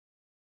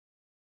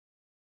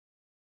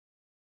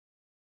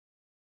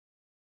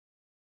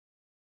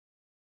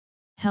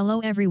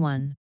Hello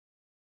everyone.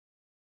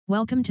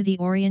 Welcome to the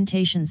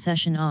orientation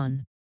session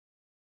on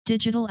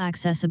Digital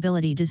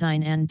Accessibility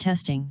Design and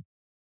Testing.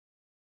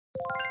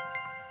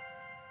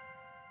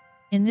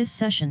 In this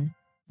session,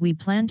 we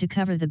plan to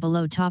cover the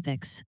below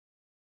topics: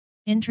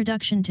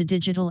 Introduction to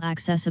Digital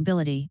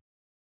Accessibility,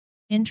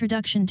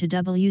 Introduction to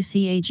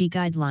WCAG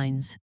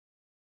Guidelines.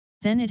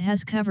 Then it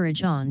has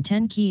coverage on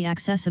 10 key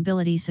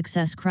accessibility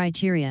success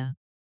criteria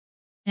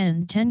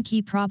and 10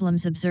 key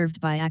problems observed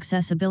by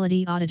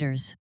accessibility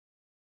auditors.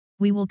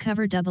 We will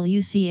cover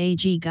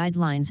WCAG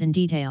guidelines in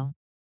detail.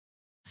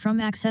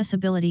 From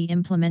accessibility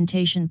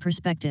implementation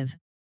perspective,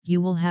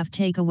 you will have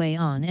takeaway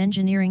on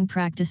engineering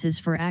practices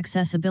for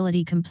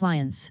accessibility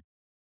compliance.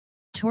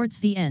 Towards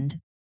the end,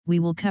 we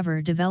will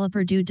cover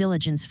developer due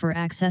diligence for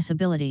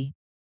accessibility.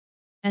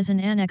 As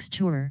an annex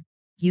tour,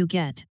 you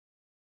get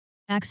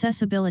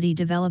Accessibility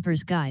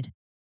Developer's Guide.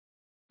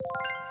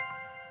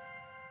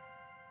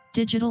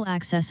 Digital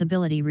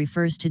accessibility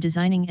refers to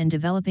designing and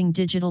developing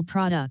digital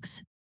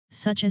products,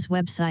 such as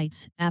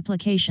websites,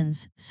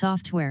 applications,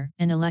 software,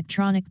 and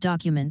electronic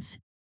documents,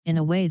 in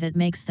a way that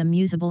makes them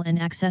usable and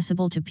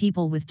accessible to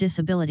people with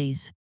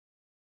disabilities.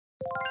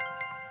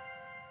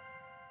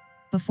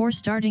 Before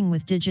starting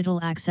with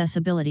digital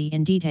accessibility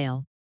in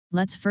detail,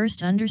 let's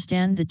first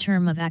understand the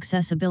term of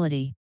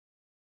accessibility.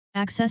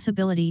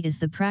 Accessibility is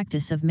the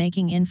practice of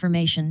making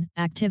information,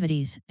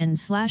 activities,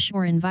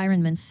 and/or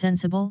environments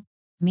sensible,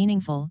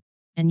 meaningful,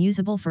 and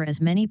usable for as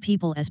many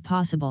people as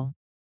possible.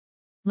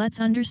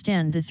 Let's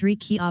understand the three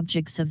key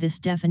objects of this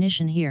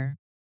definition here.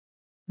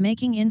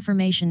 Making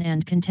information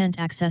and content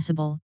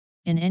accessible,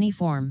 in any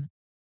form,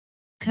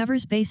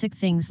 covers basic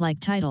things like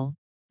title,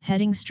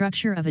 heading,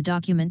 structure of a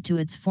document to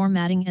its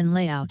formatting and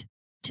layout,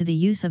 to the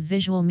use of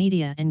visual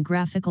media and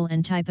graphical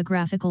and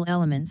typographical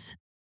elements.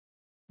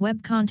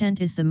 Web content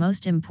is the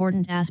most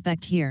important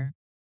aspect here.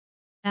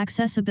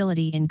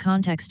 Accessibility in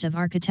context of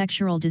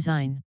architectural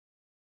design.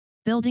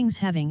 Buildings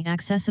having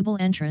accessible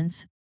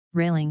entrance,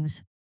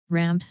 railings,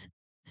 ramps,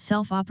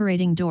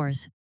 self-operating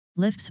doors,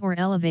 lifts or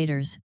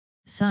elevators,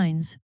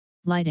 signs,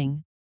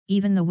 lighting,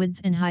 even the width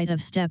and height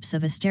of steps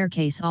of a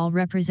staircase all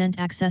represent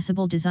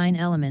accessible design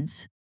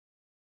elements.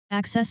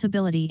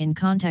 Accessibility in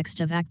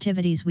context of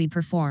activities we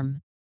perform.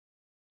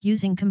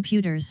 Using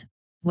computers,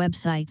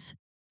 websites,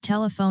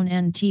 telephone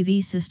and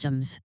TV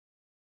systems.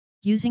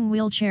 Using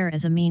wheelchair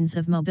as a means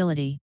of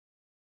mobility.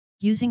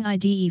 Using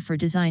IDE for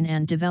design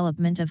and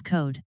development of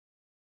code.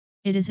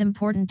 It is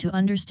important to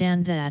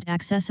understand that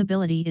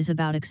accessibility is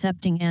about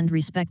accepting and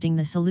respecting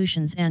the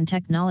solutions and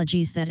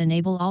technologies that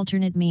enable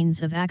alternate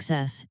means of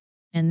access,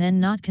 and then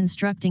not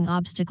constructing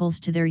obstacles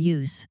to their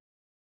use.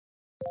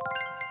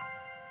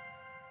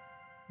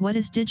 What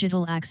is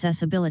digital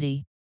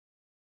accessibility?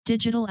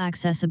 Digital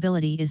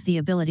accessibility is the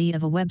ability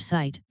of a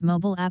website,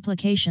 mobile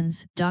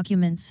applications,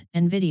 documents,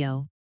 and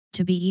video,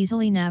 to be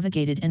easily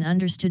navigated and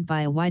understood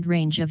by a wide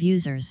range of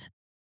users.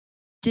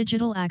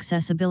 Digital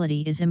accessibility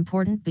is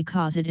important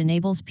because it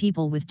enables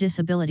people with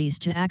disabilities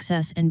to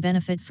access and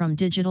benefit from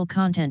digital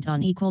content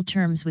on equal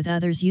terms with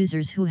others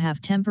users who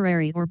have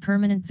temporary or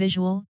permanent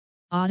visual,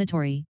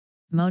 auditory,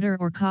 motor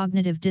or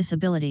cognitive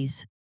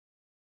disabilities.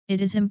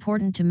 It is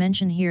important to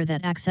mention here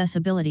that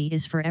accessibility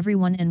is for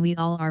everyone and we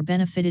all are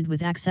benefited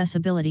with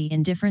accessibility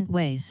in different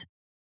ways.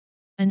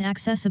 An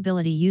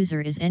accessibility user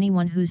is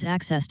anyone whose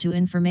access to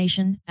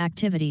information,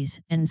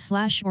 activities,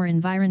 and/or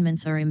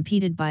environments are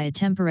impeded by a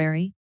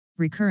temporary,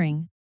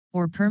 recurring,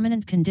 or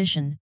permanent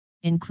condition,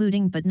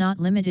 including but not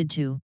limited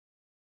to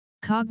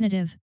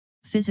cognitive,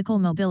 physical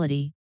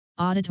mobility,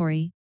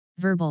 auditory,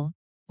 verbal,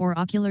 or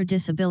ocular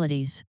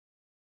disabilities,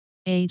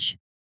 age,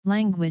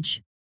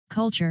 language,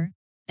 culture,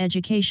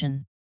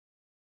 education,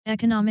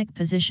 economic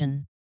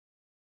position,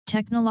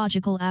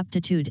 technological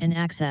aptitude and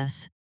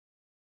access.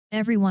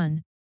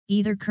 Everyone,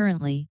 either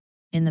currently,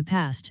 in the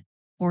past,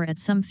 or at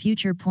some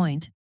future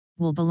point,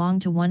 will belong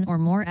to one or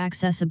more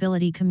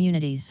accessibility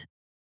communities.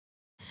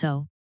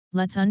 So,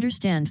 let's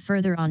understand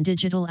further on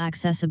digital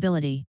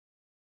accessibility.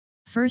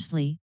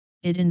 Firstly,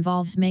 it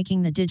involves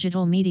making the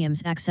digital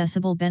mediums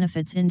accessible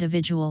benefits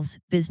individuals,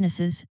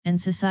 businesses,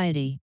 and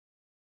society.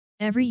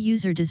 Every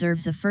user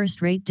deserves a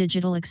first-rate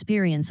digital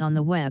experience on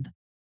the web.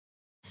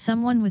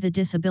 Someone with a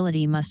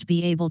disability must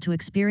be able to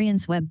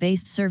experience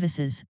web-based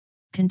services,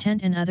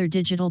 content and other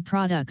digital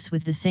products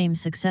with the same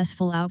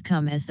successful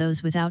outcome as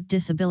those without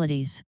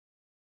disabilities.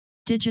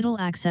 Digital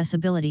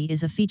accessibility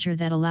is a feature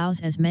that allows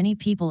as many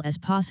people as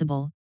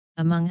possible,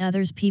 among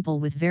others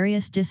people with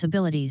various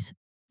disabilities,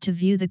 to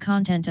view the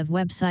content of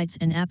websites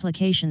and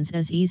applications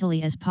as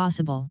easily as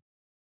possible.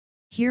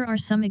 Here are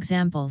some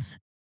examples.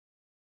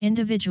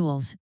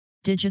 Individuals.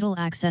 Digital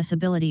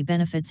accessibility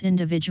benefits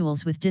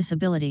individuals with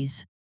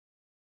disabilities.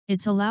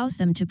 It allows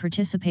them to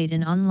participate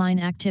in online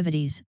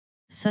activities,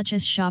 such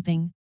as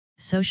shopping,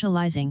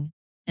 socializing,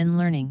 and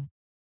learning.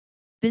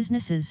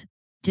 Businesses.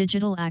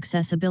 Digital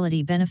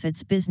accessibility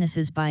benefits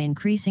businesses by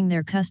increasing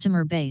their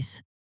customer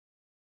base.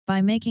 By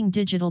making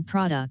digital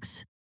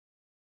products.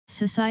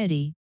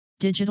 Society.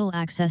 digital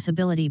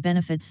accessibility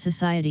benefits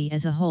society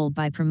as a whole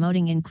by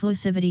promoting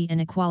inclusivity and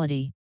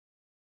equality.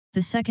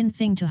 The second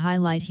thing to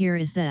highlight here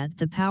is that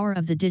the power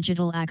of the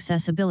digital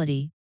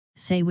accessibility,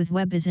 say with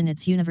web, is in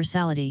its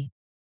universality.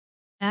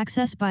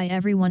 Access by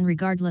everyone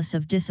regardless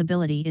of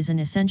disability is an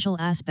essential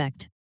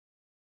aspect.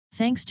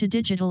 Thanks to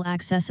digital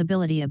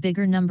accessibility, a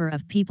bigger number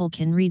of people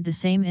can read the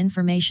same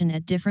information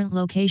at different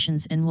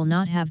locations and will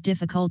not have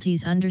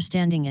difficulties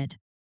understanding it.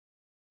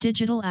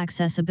 Digital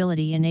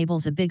accessibility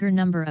enables a bigger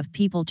number of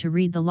people to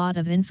read the lot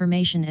of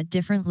information at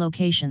different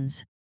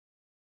locations.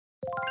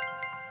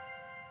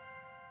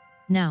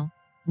 Now,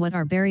 what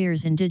are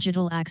barriers in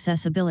digital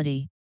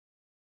accessibility?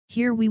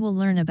 Here we will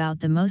learn about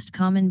the most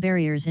common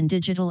barriers in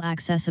digital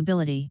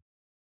accessibility.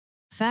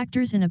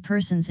 Factors in a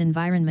person's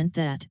environment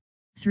that,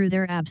 through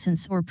their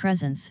absence or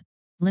presence,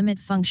 limit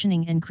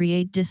functioning and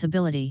create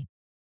disability.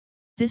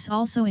 This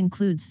also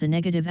includes the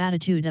negative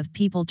attitude of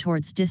people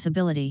towards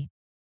disability.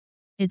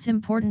 It's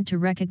important to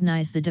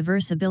recognize the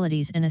diverse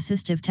abilities and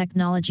assistive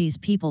technologies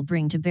people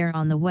bring to bear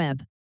on the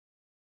web.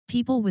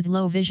 People with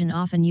low vision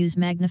often use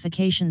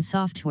magnification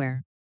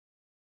software.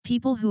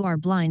 People who are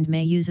blind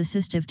may use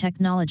assistive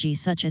technology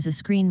such as a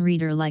screen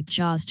reader like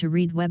JAWS to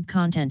read web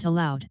content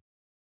aloud.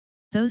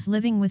 Those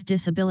living with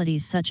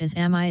disabilities such as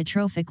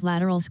amyotrophic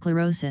lateral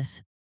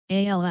sclerosis,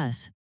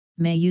 ALS,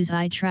 may use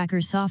eye tracker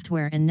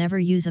software and never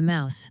use a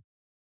mouse.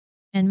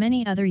 And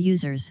many other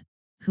users,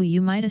 who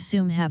you might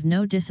assume have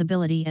no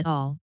disability at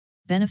all,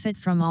 benefit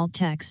from alt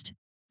text,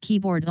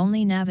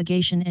 keyboard-only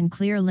navigation and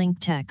clear link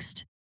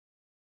text.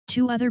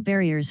 Two other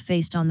barriers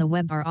faced on the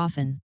web are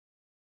often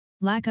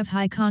lack of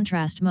high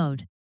contrast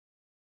mode,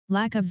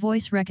 lack of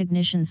voice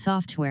recognition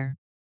software.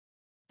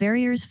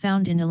 Barriers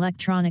found in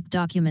electronic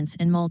documents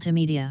and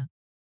multimedia.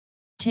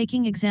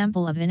 Taking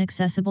example of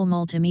inaccessible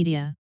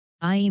multimedia,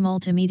 i.e.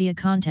 multimedia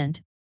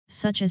content,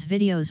 such as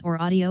videos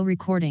or audio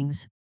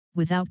recordings,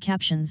 without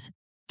captions,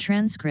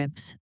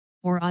 transcripts,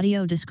 or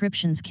audio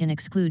descriptions can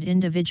exclude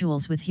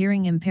individuals with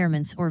hearing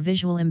impairments or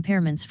visual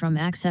impairments from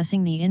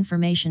accessing the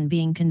information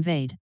being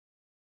conveyed.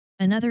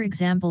 Another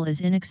example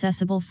is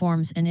inaccessible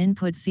forms and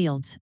input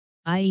fields,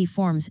 i.e.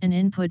 forms and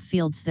input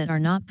fields that are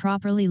not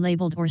properly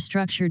labeled or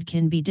structured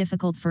can be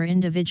difficult for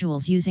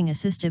individuals using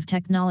assistive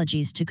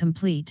technologies to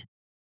complete.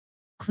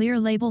 Clear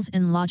labels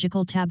and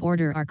logical tab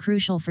order are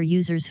crucial for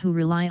users who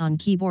rely on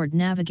keyboard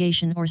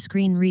navigation or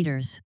screen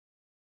readers.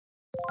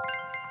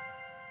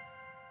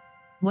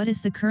 What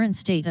is the current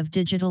state of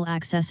digital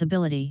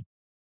accessibility?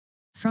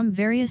 From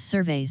various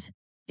surveys,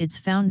 it's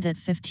found that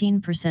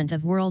 15%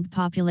 of world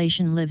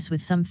population lives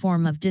with some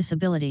form of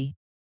disability.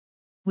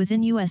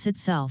 Within US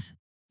itself,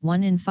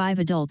 1 in 5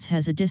 adults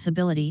has a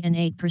disability and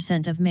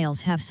 8% of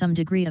males have some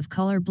degree of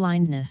color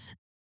blindness.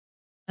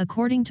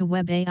 According to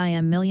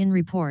WebAIM Million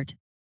Report,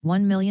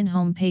 1 million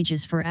home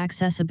pages for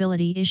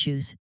accessibility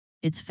issues,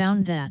 it's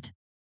found that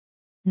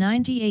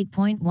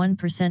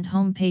 98.1%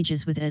 home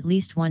pages with at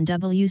least one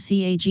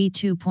WCAG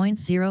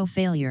 2.0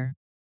 failure.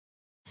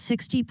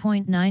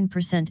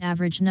 60.9%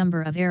 average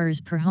number of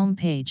errors per home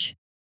page.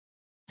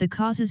 The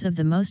causes of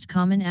the most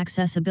common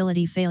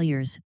accessibility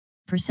failures,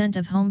 percent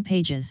of home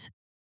pages.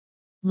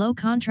 Low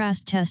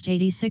contrast test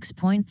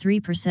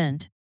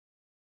 86.3%.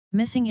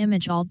 Missing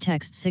image alt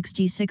text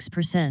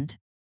 66%.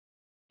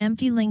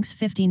 Empty links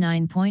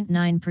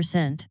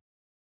 59.9%.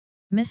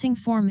 Missing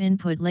form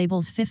input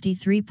labels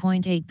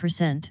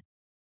 53.8%.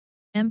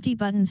 Empty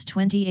buttons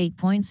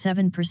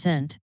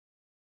 28.7%.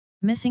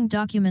 Missing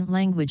document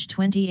language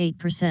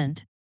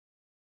 28%.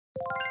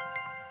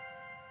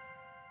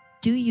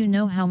 Do you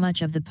know how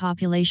much of the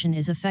population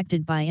is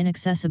affected by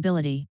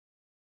inaccessibility?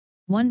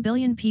 1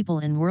 billion people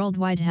in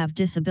worldwide have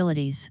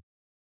disabilities.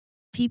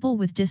 People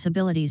with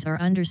disabilities are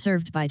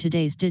underserved by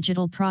today's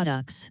digital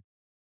products,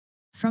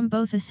 from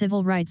both a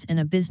civil rights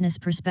and a business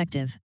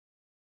perspective.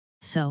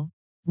 So,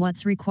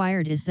 what's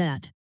required is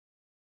that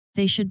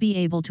they should be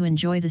able to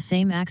enjoy the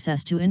same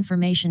access to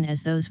information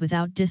as those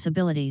without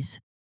disabilities.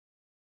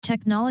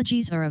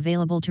 Technologies are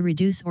available to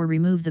reduce or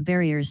remove the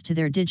barriers to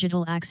their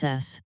digital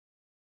access.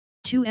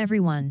 To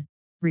everyone,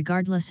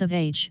 regardless of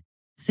age,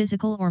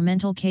 physical or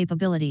mental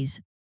capabilities,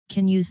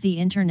 can use the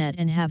internet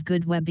and have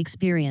good web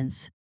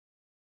experience.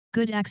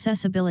 Good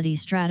accessibility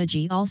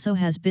strategy also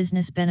has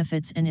business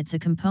benefits and it's a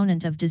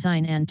component of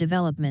design and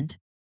development.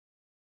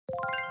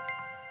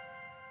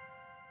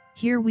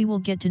 Here we will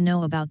get to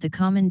know about the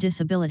common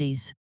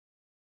disabilities.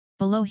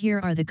 Below here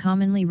are the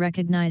commonly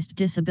recognized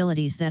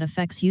disabilities that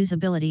affects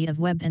usability of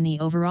web and the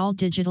overall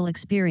digital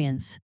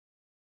experience.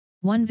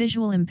 1.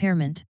 Visual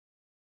impairment.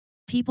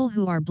 People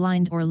who are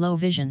blind or low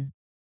vision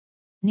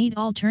need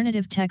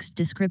alternative text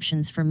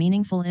descriptions for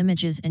meaningful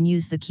images and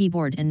use the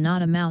keyboard and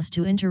not a mouse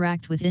to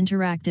interact with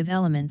interactive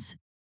elements,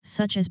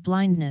 such as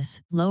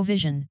blindness, low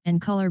vision, and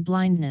color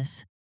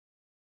blindness.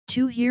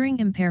 2. Hearing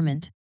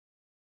impairment.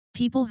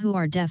 People who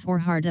are deaf or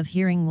hard of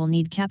hearing will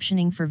need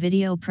captioning for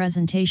video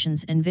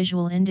presentations and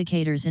visual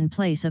indicators in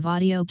place of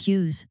audio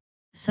cues,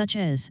 such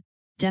as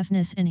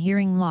deafness and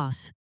hearing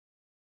loss.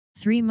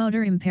 3.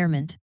 Motor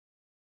impairment.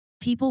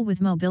 People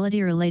with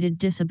mobility-related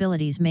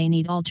disabilities may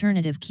need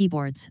alternative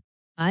keyboards,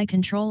 eye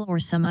control or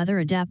some other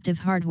adaptive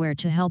hardware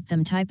to help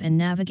them type and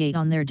navigate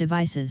on their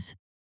devices.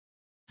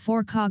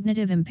 4.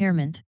 Cognitive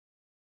impairment.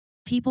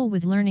 People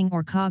with learning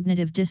or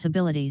cognitive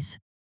disabilities.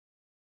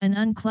 An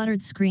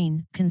uncluttered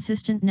screen,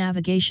 consistent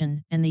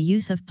navigation, and the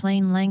use of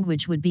plain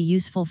language would be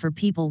useful for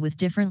people with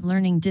different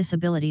learning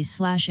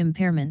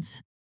disabilities/impairments.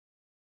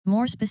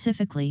 More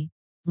specifically,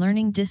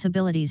 learning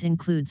disabilities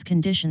includes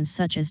conditions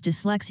such as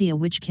dyslexia,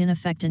 which can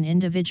affect an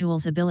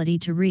individual's ability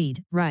to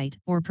read, write,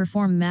 or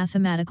perform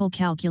mathematical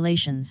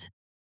calculations.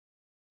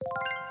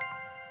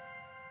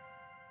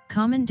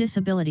 Common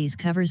disabilities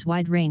covers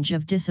wide range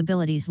of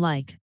disabilities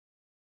like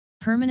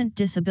permanent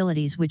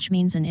disabilities, which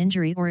means an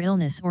injury or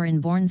illness or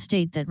inborn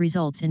state that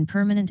results in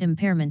permanent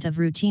impairment of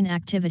routine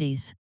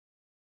activities.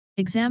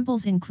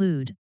 Examples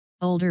include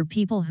older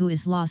people who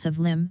is loss of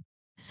limb,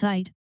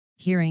 sight,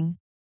 hearing,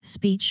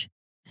 speech,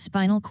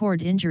 spinal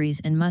cord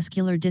injuries and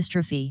muscular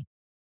dystrophy.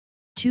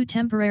 2.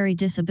 Temporary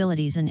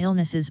disabilities and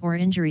illnesses or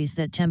injuries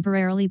that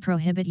temporarily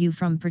prohibit you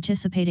from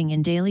participating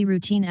in daily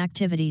routine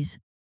activities,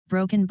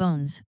 broken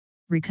bones,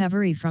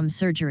 recovery from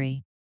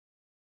surgery.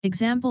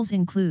 Examples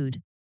include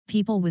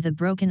people with a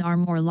broken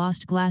arm or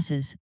lost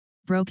glasses,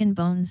 broken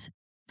bones,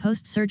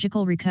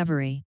 post-surgical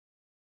recovery.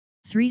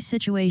 3.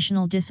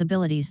 Situational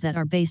disabilities that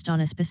are based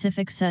on a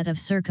specific set of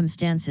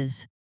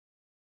circumstances.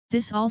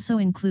 This also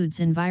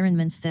includes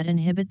environments that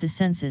inhibit the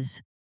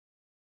senses.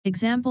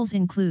 Examples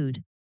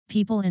include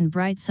people in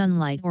bright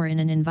sunlight or in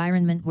an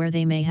environment where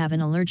they may have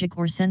an allergic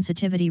or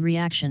sensitivity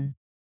reaction.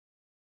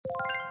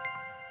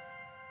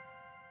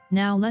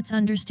 Now let's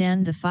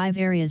understand the 5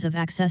 areas of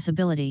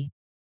accessibility.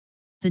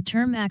 The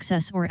term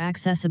access or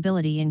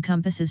accessibility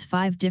encompasses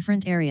 5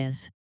 different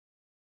areas.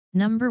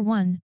 Number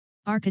 1,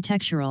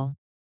 architectural.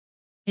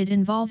 It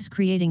involves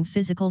creating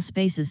physical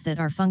spaces that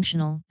are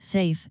functional,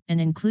 safe, and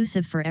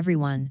inclusive for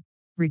everyone,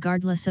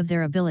 regardless of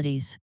their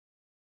abilities.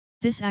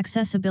 This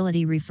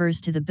accessibility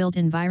refers to the built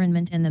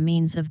environment and the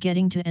means of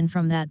getting to and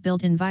from that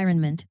built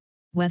environment,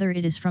 whether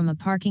it is from a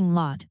parking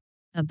lot,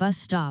 a bus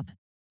stop,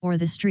 or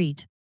the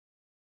street.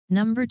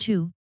 Number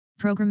 2,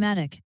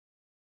 programmatic.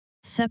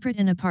 Separate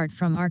and apart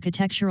from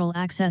architectural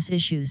access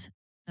issues,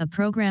 a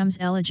program's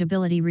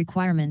eligibility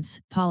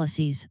requirements,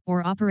 policies,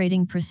 or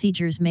operating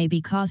procedures may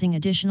be causing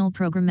additional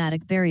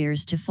programmatic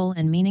barriers to full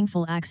and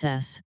meaningful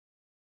access.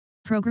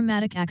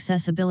 Programmatic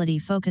accessibility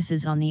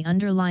focuses on the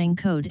underlying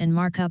code and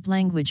markup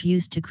language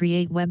used to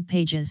create web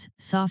pages,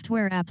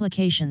 software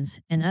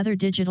applications, and other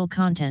digital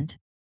content.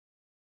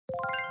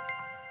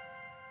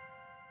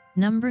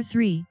 Number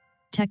 3,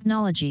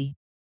 technology.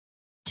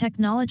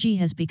 Technology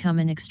has become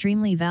an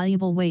extremely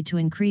valuable way to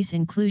increase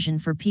inclusion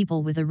for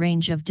people with a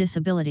range of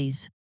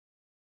disabilities.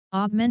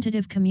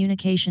 Augmentative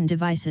communication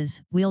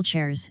devices,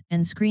 wheelchairs,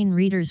 and screen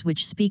readers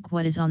which speak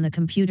what is on the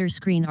computer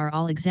screen are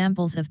all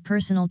examples of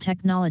personal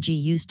technology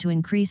used to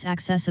increase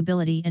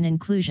accessibility and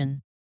inclusion.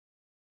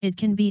 It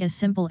can be as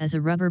simple as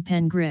a rubber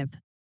pen grip.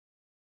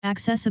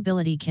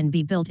 Accessibility can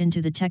be built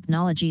into the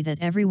technology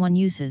that everyone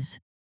uses.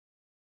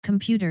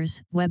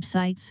 Computers,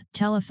 websites,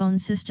 telephone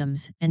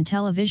systems, and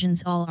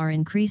televisions all are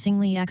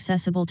increasingly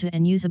accessible to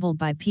and usable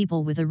by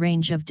people with a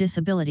range of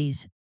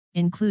disabilities,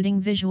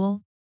 including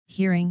visual,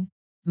 hearing,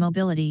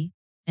 mobility,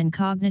 and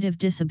cognitive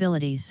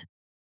disabilities.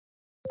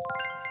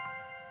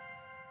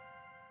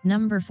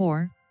 Number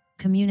 4,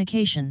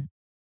 communication.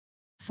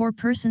 For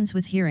persons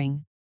with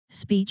hearing,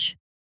 speech,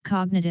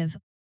 cognitive,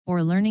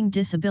 or learning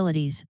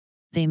disabilities,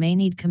 they may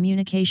need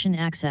communication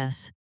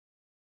access.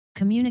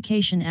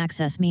 Communication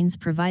access means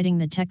providing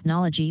the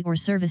technology or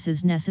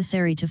services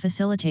necessary to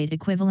facilitate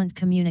equivalent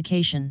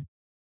communication.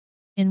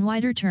 In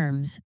wider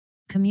terms,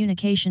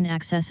 communication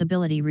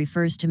accessibility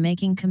refers to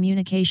making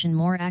communication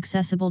more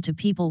accessible to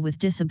people with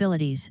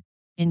disabilities,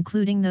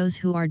 including those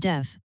who are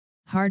deaf,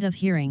 hard of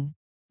hearing,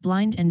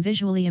 blind and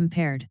visually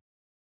impaired.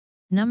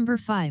 Number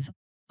 5,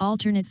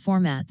 alternate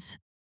formats.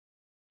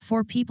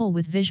 For people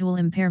with visual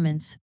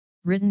impairments,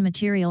 written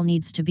material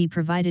needs to be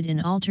provided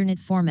in alternate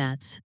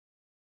formats.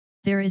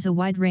 There is a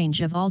wide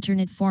range of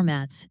alternate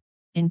formats,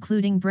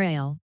 including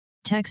Braille,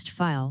 text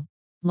file,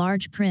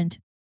 large print,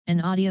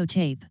 and audio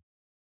tape.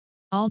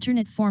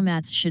 Alternate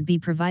formats should be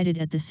provided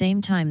at the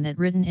same time that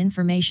written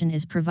information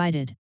is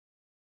provided.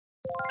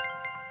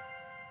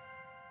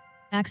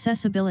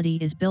 Accessibility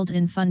is built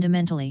in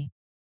fundamentally.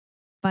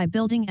 By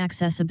building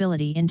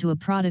accessibility into a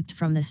product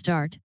from the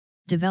start,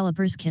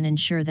 developers can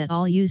ensure that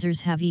all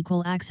users have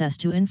equal access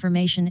to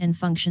information and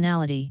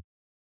functionality.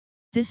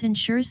 This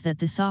ensures that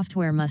the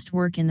software must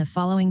work in the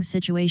following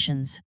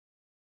situations.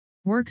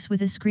 Works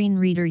with a screen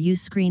reader.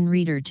 Use screen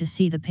reader to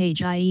see the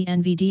page, i.e.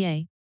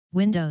 NVDA,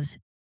 Windows,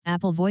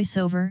 Apple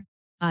VoiceOver,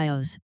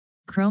 iOS,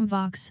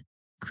 Chromevox,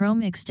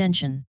 Chrome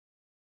extension.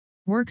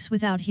 Works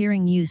without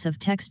hearing. Use of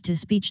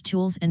text-to-speech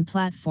tools and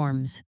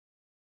platforms.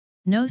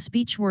 No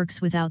speech.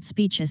 Works without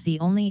speech as the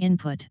only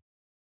input.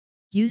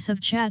 Use of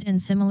chat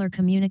and similar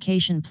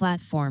communication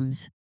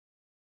platforms.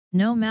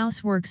 No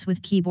mouse. Works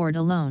with keyboard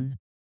alone.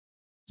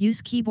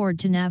 Use keyboard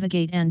to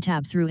navigate and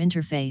tab through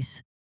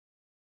interface.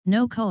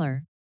 No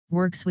color,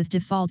 works with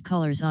default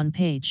colors on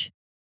page.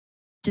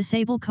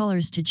 Disable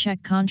colors to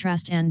check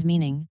contrast and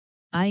meaning,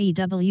 i.e.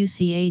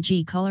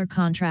 WCAG color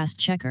contrast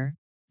checker,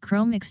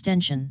 Chrome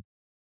extension.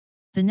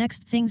 The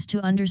next things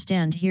to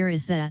understand here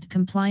is that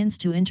compliance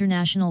to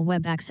International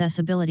Web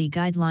Accessibility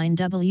Guideline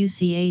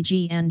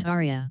WCAG and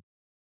ARIA.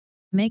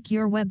 Make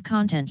your web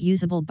content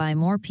usable by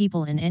more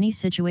people in any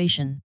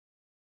situation.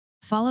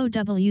 Follow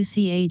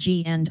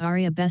WCAG and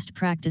ARIA best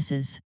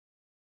practices.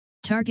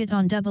 Target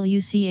on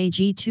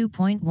WCAG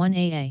 2.1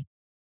 AA.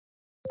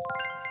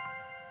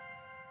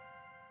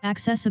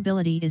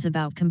 Accessibility is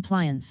about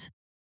compliance.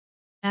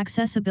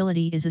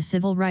 Accessibility is a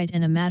civil right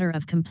and a matter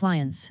of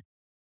compliance.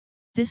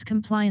 This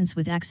compliance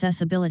with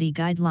accessibility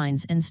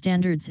guidelines and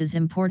standards is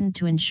important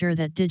to ensure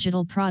that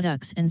digital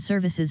products and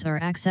services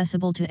are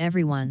accessible to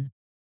everyone.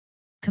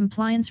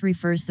 Compliance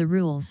refers the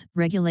rules,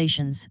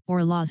 regulations,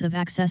 or laws of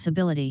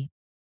accessibility.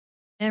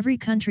 Every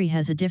country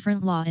has a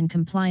different law and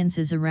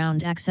compliances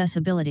around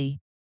accessibility.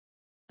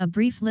 A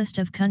brief list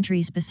of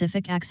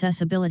country-specific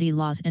accessibility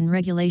laws and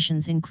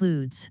regulations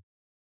includes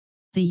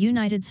the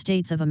United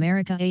States of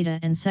America ADA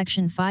and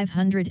Section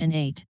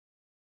 508,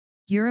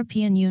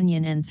 European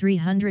Union and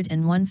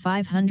 301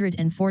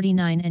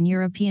 549 and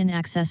European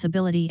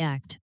Accessibility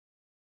Act,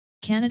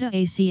 Canada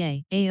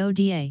ACA,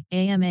 AODA,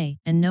 AMA,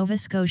 and Nova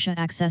Scotia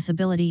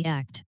Accessibility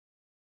Act,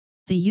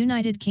 the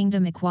United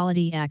Kingdom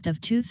Equality Act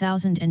of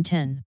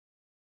 2010,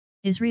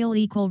 Israel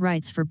Equal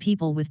Rights for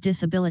People with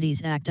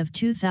Disabilities Act of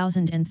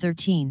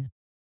 2013,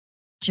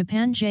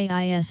 Japan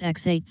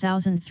JISX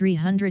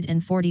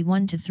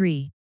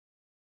 8341-3,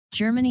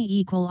 Germany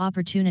Equal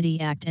Opportunity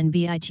Act and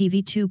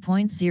BITV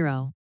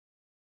 2.0,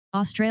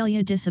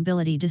 Australia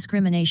Disability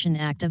Discrimination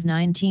Act of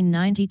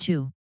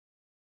 1992,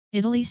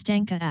 Italy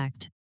Stanca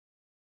Act,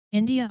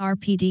 India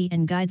RPD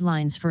and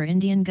Guidelines for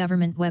Indian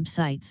Government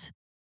Websites,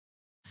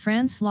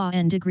 France Law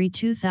and Degree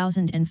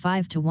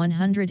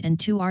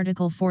 2005-102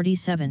 Article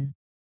 47,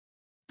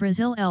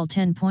 Brazil L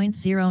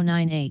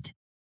 10.098.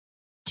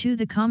 2.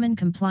 The Common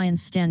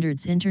Compliance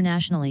Standards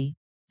internationally,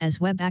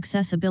 as Web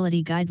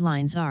Accessibility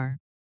Guidelines are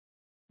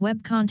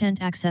Web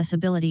Content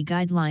Accessibility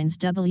Guidelines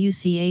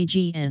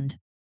WCAG and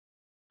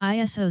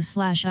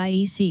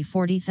ISO/IEC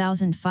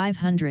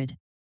 40500.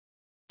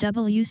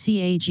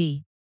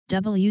 WCAG.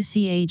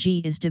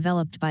 WCAG is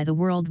developed by the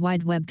World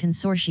Wide Web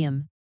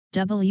Consortium,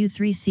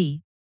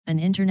 W3C, an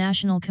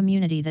international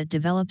community that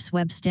develops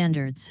web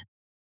standards.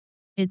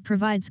 It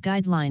provides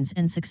guidelines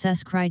and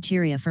success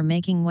criteria for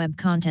making web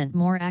content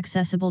more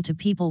accessible to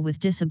people with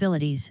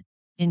disabilities,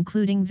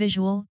 including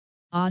visual,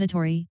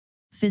 auditory,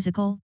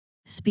 physical,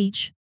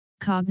 speech,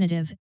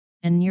 cognitive,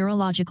 and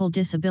neurological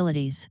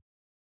disabilities.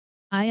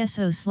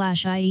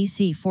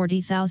 ISO/IEC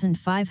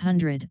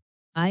 40500,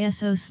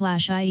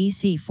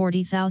 ISO/IEC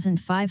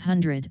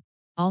 40500,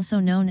 also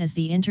known as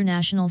the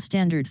International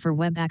Standard for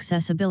Web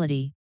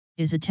Accessibility,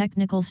 is a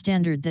technical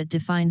standard that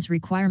defines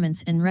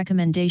requirements and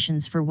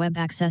recommendations for web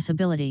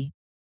accessibility.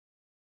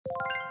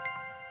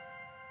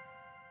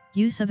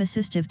 Use of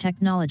assistive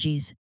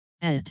technologies,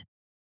 AT.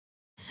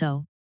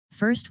 So,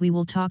 first we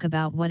will talk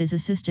about what is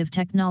assistive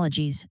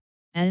technologies,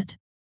 AT.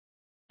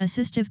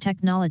 Assistive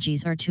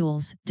technologies are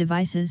tools,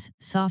 devices,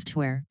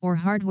 software, or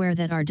hardware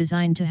that are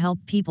designed to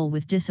help people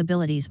with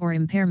disabilities or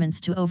impairments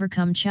to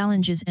overcome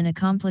challenges and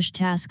accomplish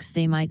tasks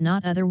they might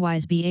not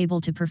otherwise be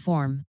able to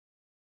perform.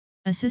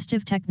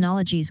 Assistive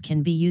technologies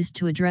can be used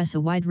to address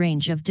a wide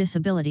range of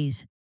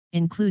disabilities,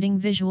 including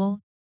visual,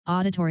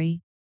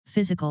 auditory,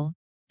 physical,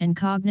 and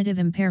cognitive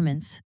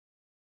impairments.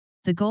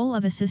 The goal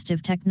of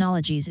assistive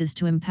technologies is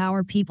to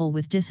empower people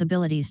with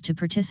disabilities to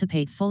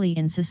participate fully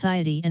in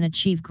society and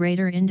achieve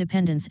greater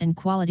independence and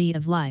quality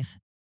of life.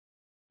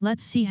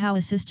 Let's see how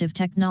assistive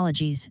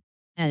technologies,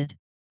 AT,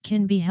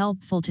 can be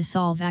helpful to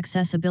solve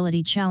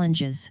accessibility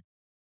challenges.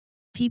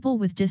 People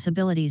with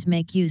disabilities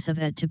make use of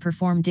AT to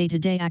perform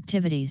day-to-day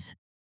activities.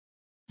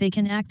 They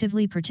can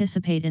actively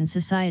participate in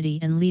society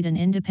and lead an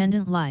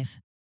independent life.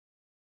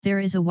 There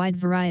is a wide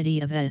variety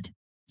of AT,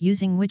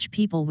 using which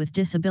people with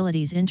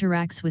disabilities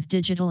interacts with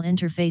digital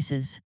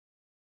interfaces.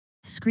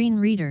 Screen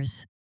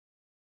readers,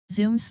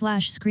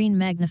 zoom/screen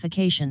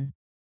magnification,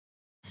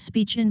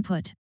 speech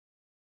input,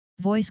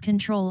 voice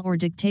control or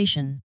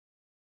dictation,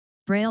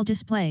 braille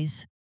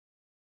displays,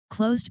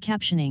 closed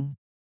captioning,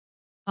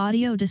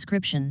 audio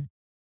description,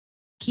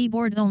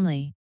 keyboard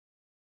only,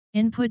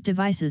 input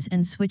devices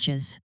and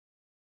switches.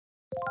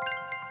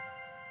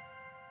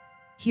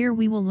 Here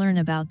we will learn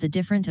about the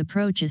different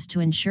approaches to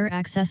ensure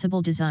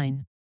accessible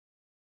design.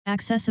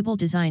 Accessible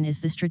design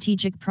is the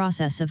strategic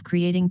process of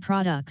creating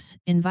products,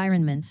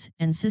 environments,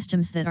 and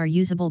systems that are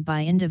usable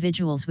by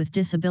individuals with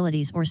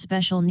disabilities or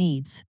special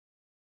needs.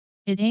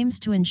 It aims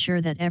to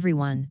ensure that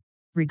everyone,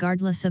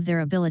 regardless of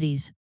their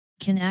abilities,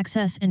 can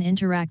access and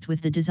interact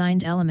with the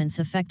designed elements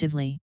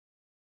effectively.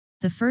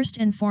 The first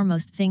and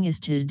foremost thing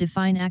is to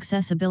define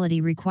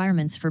accessibility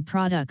requirements for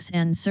products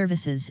and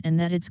services, and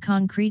that it's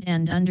concrete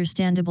and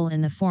understandable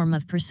in the form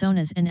of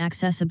personas and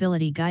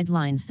accessibility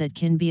guidelines that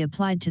can be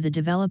applied to the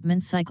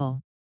development cycle.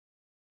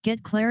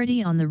 Get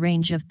clarity on the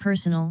range of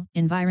personal,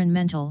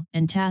 environmental,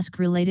 and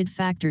task-related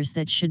factors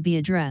that should be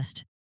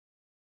addressed.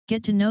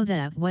 Get to know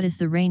that what is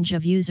the range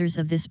of users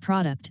of this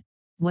product,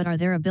 what are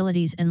their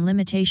abilities and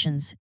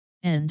limitations,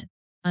 and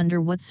under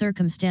what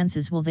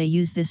circumstances will they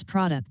use this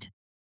product.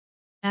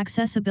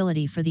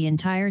 Accessibility for the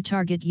entire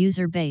target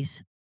user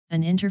base,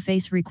 an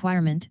interface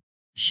requirement,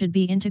 should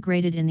be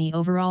integrated in the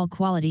overall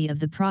quality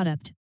of the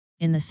product,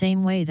 in the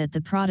same way that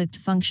the product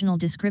functional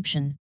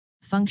description,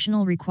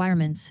 functional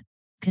requirements,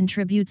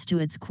 contributes to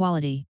its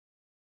quality.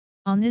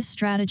 On this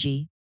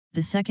strategy,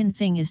 the second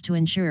thing is to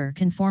ensure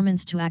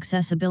conformance to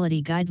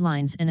accessibility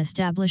guidelines and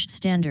established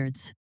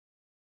standards.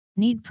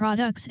 Need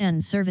products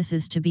and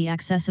services to be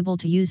accessible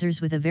to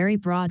users with a very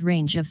broad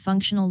range of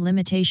functional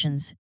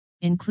limitations,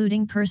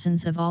 including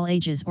persons of all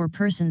ages or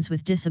persons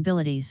with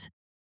disabilities.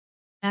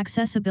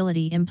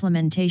 Accessibility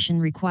implementation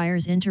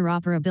requires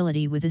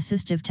interoperability with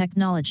assistive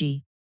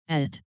technology,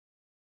 etc.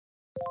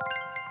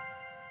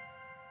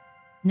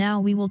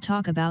 Now we will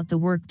talk about the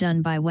work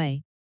done by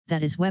WCAG,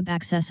 that is Web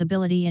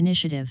Accessibility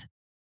Initiative.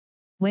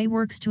 WCAG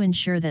works to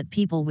ensure that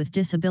people with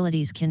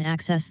disabilities can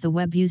access the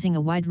web using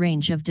a wide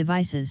range of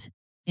devices,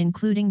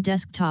 including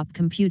desktop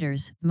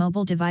computers,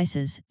 mobile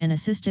devices, and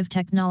assistive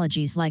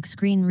technologies like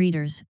screen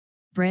readers,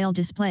 braille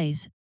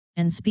displays,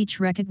 and speech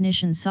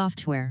recognition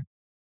software.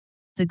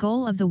 The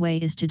goal of the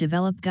WCAG is to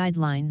develop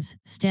guidelines,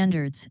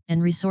 standards,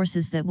 and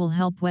resources that will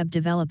help web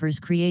developers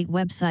create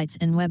websites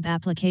and web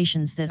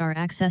applications that are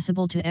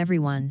accessible to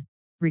everyone,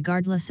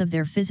 regardless of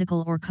their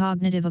physical or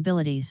cognitive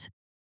abilities.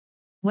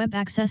 Web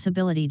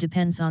accessibility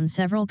depends on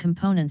several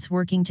components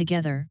working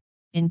together,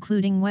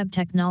 including web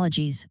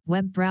technologies,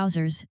 web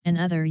browsers, and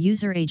other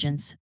user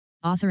agents,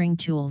 authoring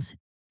tools,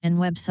 and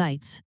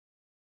websites.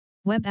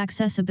 Web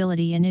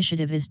Accessibility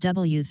Initiative is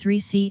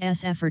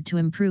W3C's effort to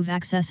improve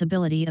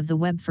accessibility of the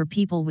web for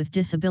people with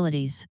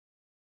disabilities.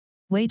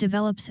 WCAG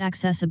develops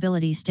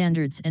accessibility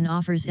standards and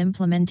offers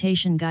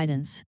implementation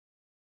guidance.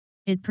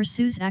 It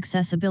pursues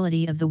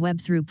accessibility of the web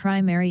through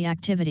primary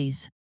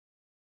activities.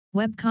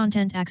 Web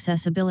Content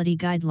Accessibility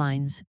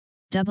Guidelines,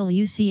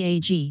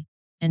 WCAG,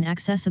 and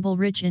Accessible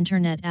Rich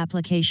Internet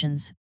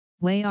Applications,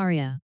 WCAG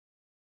ARIA.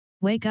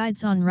 WCAG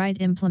guides on right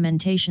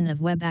implementation of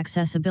web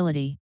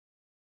accessibility.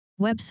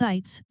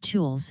 Websites,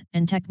 tools,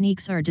 and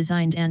techniques are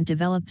designed and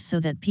developed so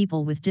that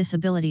people with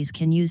disabilities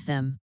can use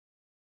them.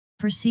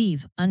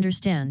 Perceive,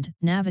 understand,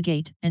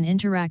 navigate, and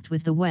interact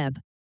with the web.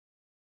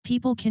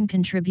 People can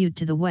contribute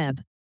to the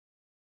web.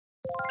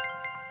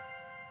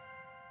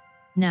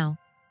 Now,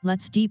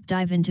 let's deep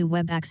dive into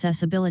web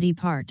accessibility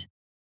part.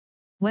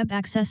 Web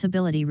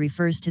accessibility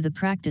refers to the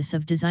practice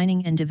of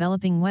designing and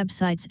developing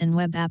websites and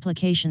web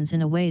applications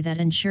in a way that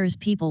ensures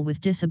people with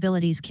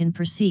disabilities can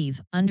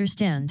perceive,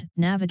 understand,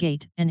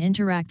 navigate, and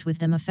interact with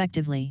them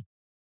effectively.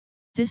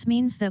 This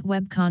means that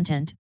web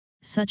content,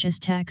 such as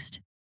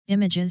text,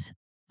 images,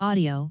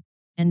 audio,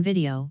 and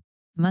video,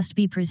 must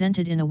be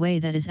presented in a way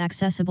that is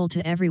accessible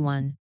to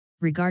everyone,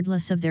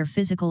 regardless of their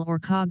physical or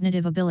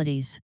cognitive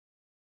abilities.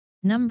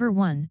 Number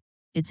 1.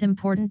 It's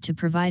important to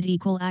provide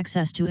equal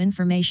access to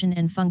information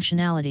and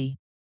functionality.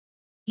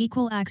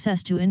 Equal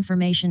access to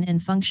information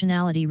and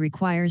functionality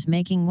requires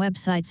making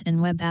websites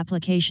and web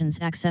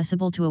applications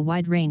accessible to a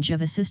wide range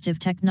of assistive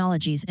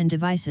technologies and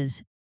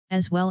devices,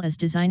 as well as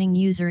designing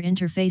user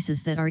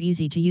interfaces that are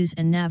easy to use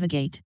and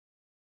navigate.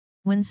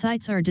 When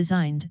sites are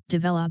designed,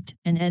 developed,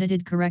 and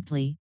edited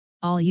correctly,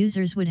 all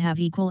users would have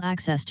equal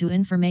access to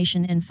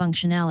information and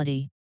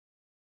functionality.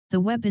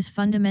 The web is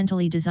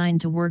fundamentally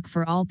designed to work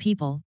for all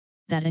people,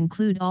 that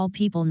include all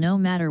people no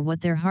matter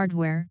what their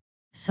hardware,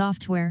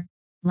 software,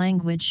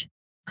 language,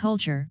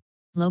 culture,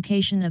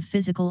 location of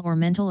physical or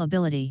mental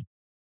ability.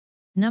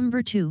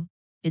 Number 2,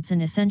 it's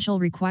an essential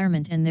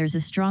requirement and there's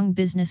a strong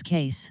business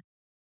case.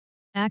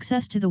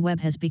 Access to the web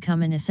has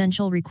become an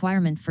essential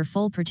requirement for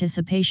full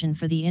participation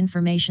for the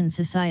information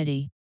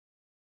society.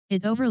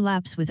 It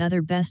overlaps with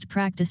other best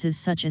practices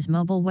such as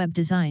mobile web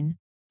design,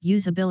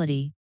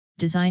 usability,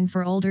 design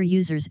for older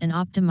users and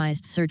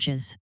optimized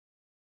searches.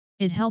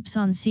 It helps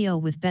on SEO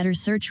with better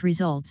search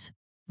results,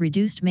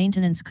 reduced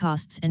maintenance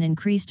costs and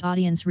increased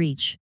audience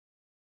reach.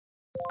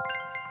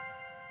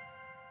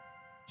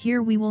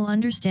 Here we will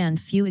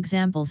understand few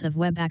examples of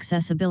web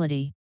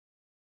accessibility.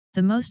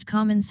 The most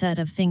common set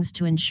of things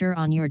to ensure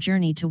on your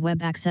journey to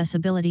web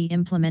accessibility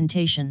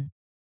implementation.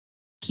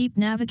 Keep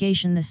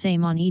navigation the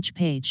same on each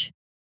page.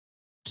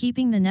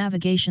 Keeping the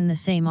navigation the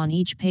same on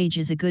each page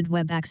is a good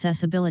web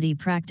accessibility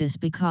practice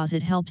because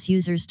it helps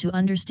users to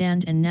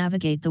understand and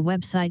navigate the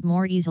website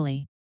more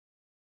easily.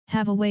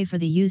 Have a way for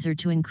the user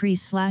to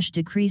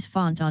increase/decrease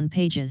font on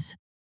pages.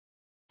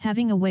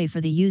 Having a way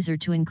for the user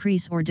to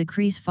increase or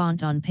decrease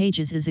font on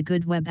pages is a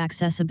good web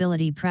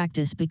accessibility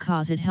practice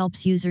because it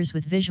helps users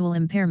with visual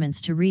impairments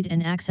to read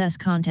and access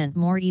content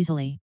more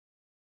easily.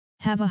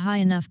 Have a high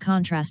enough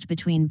contrast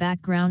between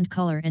background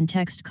color and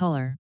text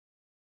color.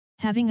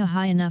 Having a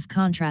high enough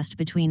contrast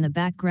between the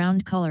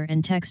background color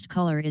and text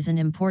color is an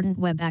important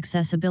web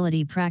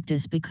accessibility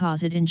practice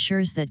because it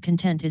ensures that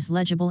content is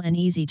legible and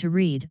easy to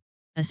read,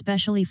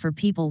 especially for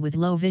people with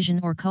low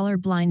vision or color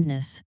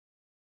blindness.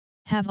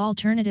 Have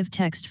alternative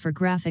text for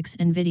graphics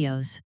and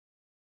videos.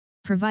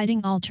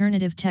 Providing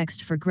alternative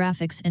text for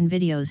graphics and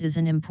videos is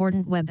an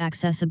important web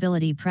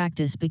accessibility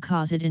practice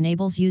because it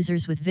enables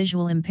users with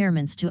visual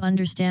impairments to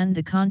understand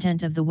the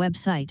content of the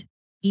website,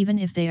 even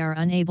if they are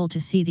unable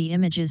to see the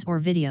images or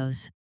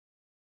videos.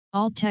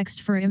 Alt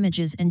text for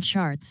images and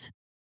charts.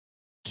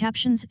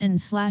 Captions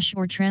and /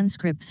 or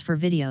transcripts for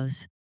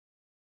videos.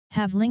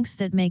 Have links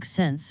that make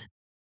sense.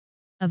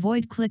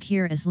 Avoid click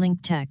here as link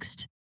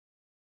text.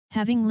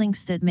 Having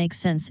links that make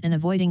sense and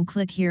avoiding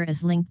click here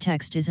as link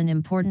text is an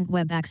important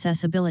web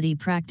accessibility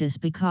practice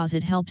because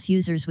it helps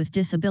users with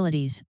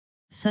disabilities,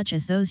 such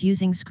as those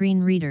using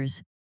screen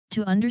readers,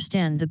 to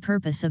understand the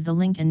purpose of the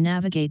link and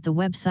navigate the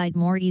website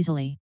more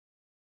easily.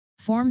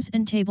 Forms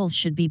and tables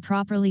should be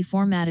properly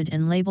formatted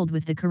and labeled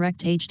with the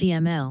correct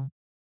HTML.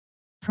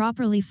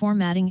 Properly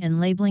formatting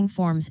and labeling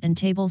forms and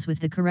tables with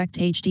the correct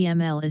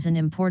HTML is an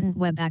important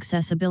web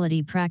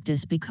accessibility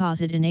practice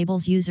because it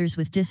enables users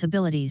with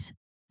disabilities,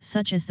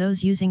 such as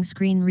those using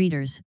screen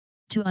readers,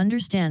 to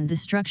understand the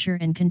structure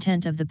and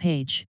content of the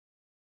page.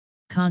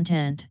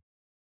 Content.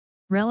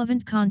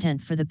 Relevant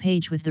content for the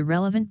page with the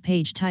relevant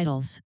page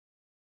titles.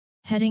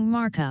 Heading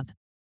markup.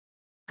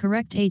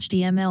 Correct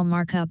HTML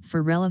markup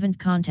for relevant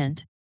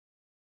content.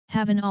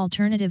 Have an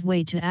alternative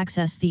way to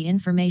access the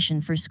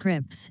information for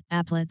scripts,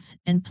 applets,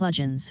 and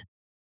plugins.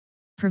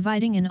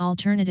 Providing an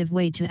alternative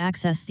way to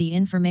access the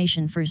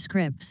information for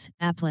scripts,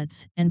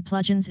 applets, and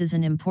plugins is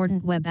an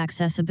important web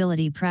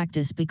accessibility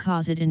practice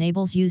because it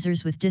enables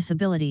users with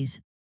disabilities,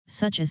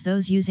 such as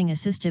those using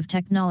assistive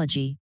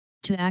technology,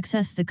 to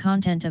access the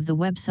content of the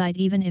website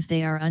even if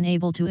they are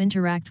unable to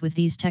interact with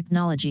these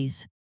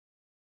technologies.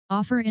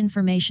 Offer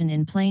information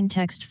in plain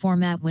text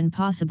format when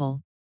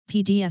possible.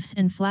 PDFs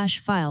and Flash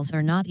files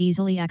are not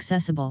easily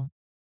accessible.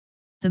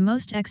 The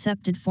most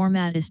accepted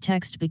format is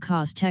text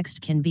because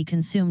text can be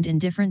consumed in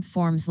different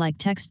forms, like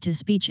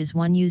text-to-speech is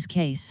one use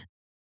case.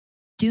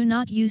 Do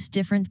not use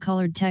different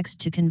colored text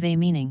to convey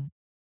meaning.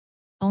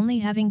 Only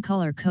having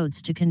color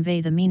codes to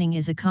convey the meaning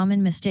is a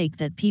common mistake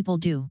that people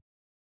do.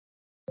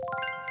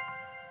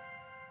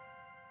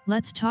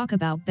 Let's talk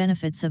about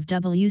benefits of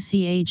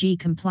WCAG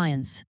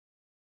compliance.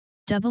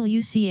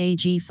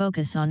 WCAG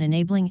focus on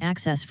enabling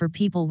access for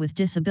people with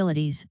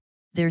disabilities,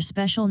 their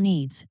special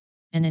needs,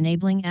 and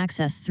enabling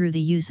access through the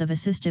use of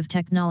assistive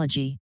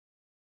technology.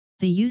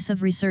 The use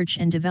of research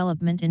and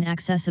development in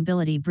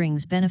accessibility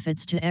brings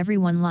benefits to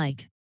everyone,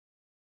 like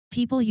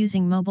people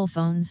using mobile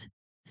phones,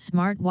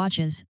 smart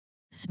watches,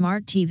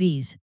 smart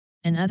TVs,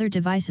 and other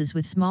devices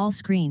with small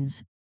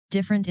screens,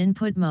 different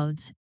input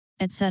modes,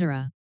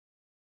 etc.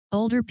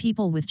 Older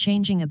people with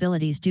changing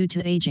abilities due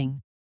to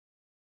aging.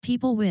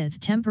 People with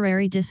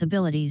temporary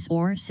disabilities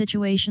or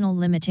situational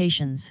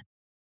limitations.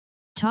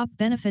 Top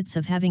benefits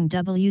of having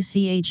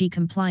WCAG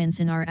compliance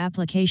in our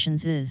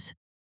applications is: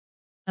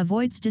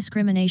 avoids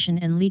discrimination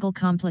and legal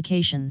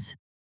complications,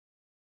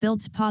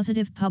 builds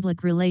positive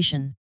public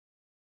relation,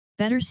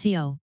 better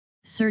SEO,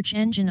 search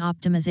engine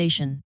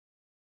optimization,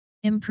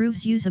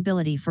 improves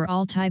usability for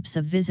all types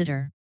of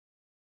visitor,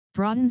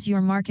 broadens your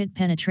market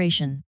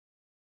penetration.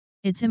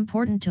 It's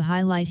important to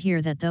highlight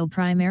here that though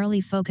primarily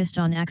focused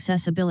on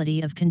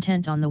accessibility of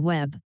content on the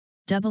web,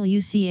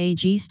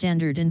 WCAG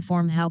standard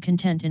inform how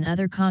content in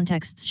other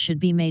contexts should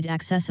be made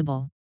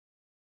accessible.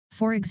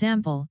 For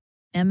example,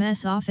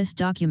 MS Office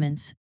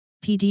documents,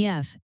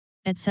 PDF,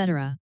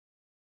 etc.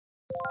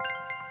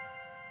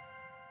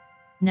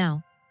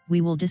 Now,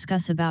 we will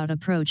discuss about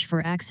approach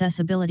for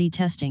accessibility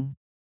testing.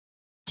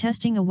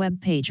 Testing a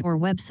web page or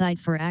website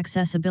for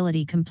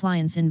accessibility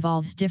compliance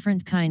involves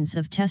different kinds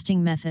of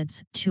testing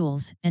methods,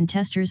 tools, and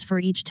testers for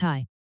each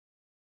type.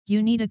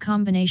 You need a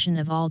combination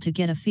of all to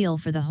get a feel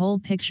for the whole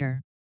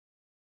picture.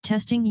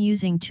 Testing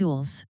using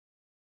tools.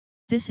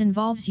 This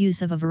involves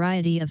use of a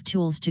variety of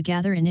tools to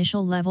gather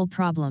initial level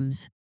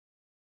problems.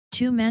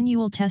 2.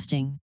 Manual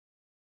testing.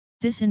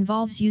 This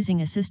involves using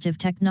assistive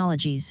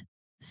technologies,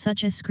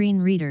 such as screen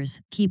readers,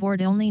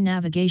 keyboard-only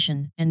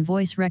navigation, and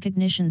voice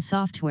recognition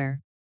software,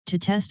 to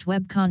test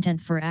web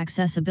content for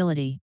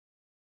accessibility.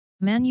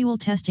 Manual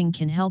testing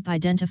can help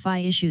identify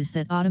issues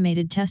that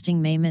automated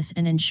testing may miss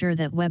and ensure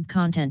that web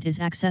content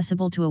is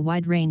accessible to a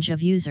wide range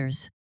of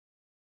users.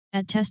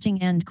 AT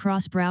testing and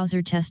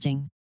cross-browser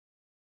testing.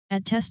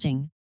 AT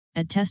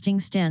testing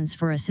stands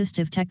for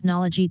Assistive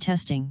Technology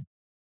Testing.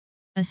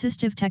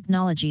 Assistive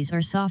technologies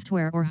are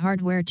software or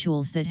hardware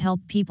tools that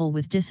help people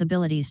with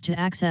disabilities to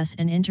access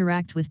and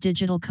interact with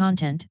digital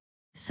content,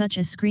 such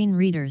as screen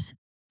readers,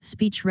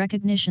 speech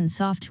recognition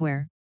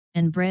software,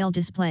 and braille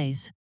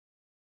displays.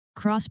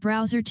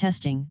 Cross-browser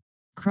testing.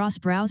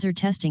 Cross-browser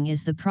testing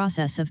is the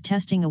process of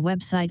testing a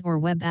website or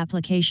web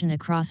application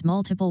across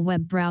multiple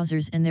web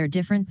browsers and their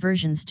different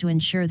versions to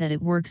ensure that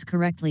it works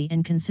correctly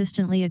and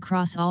consistently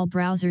across all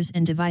browsers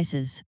and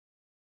devices.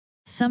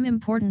 Some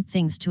important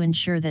things to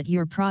ensure that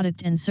your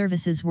product and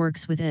services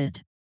works with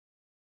it.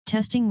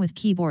 Testing with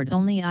keyboard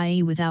only,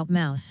 i.e. without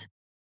mouse.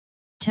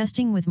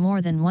 Testing with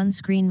more than one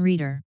screen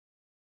reader.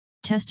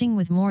 Testing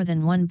with more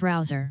than one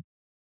browser.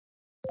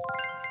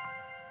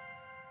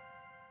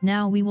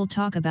 Now we will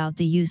talk about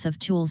the use of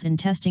tools in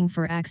testing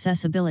for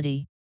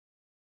accessibility.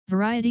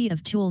 Variety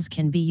of tools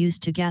can be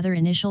used to gather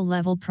initial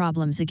level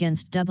problems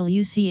against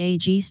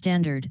WCAG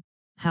standard.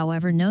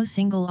 However, no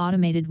single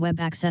automated web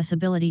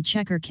accessibility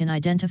checker can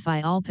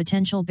identify all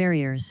potential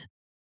barriers.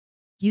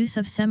 Use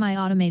of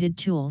semi-automated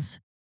tools.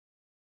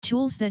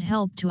 Tools that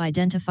help to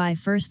identify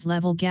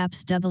first-level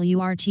gaps.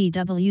 WRT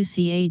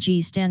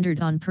WCAG standard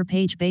on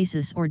per-page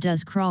basis or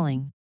does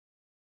crawling.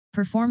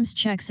 Performs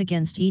checks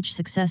against each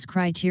success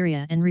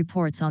criteria and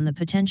reports on the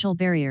potential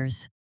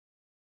barriers.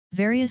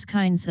 Various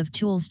kinds of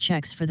tools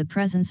checks for the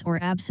presence or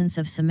absence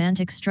of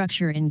semantic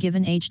structure in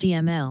given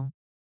HTML.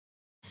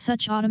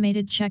 Such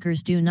automated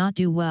checkers do not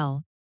do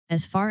well,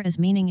 as far as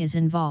meaning is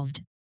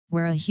involved,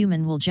 where a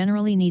human will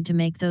generally need to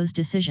make those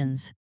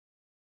decisions.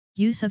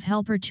 Use of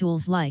helper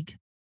tools like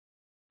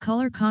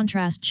color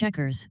contrast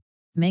checkers,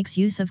 makes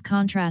use of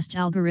contrast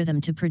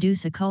algorithm to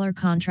produce a color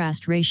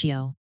contrast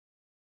ratio.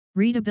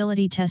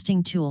 Readability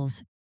testing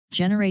tools,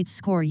 generates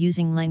score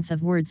using length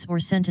of words or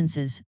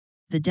sentences,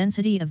 the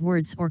density of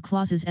words or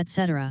clauses,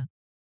 etc.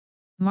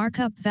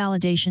 Markup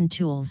validation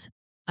tools,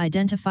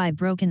 identify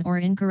broken or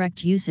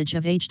incorrect usage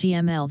of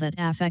HTML that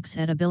affects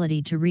its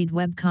ability to read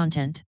web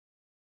content.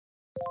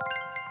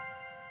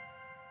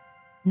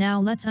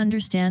 Now let's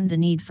understand the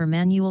need for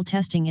manual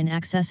testing in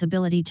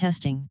accessibility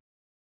testing.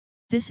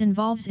 This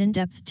involves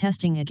in-depth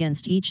testing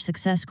against each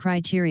success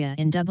criteria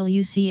in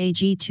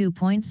WCAG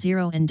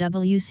 2.0 and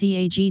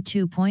WCAG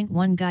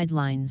 2.1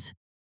 guidelines.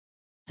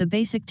 The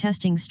basic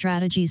testing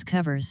strategies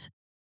covers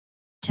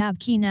Tab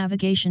key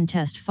navigation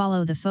test.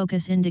 Follow the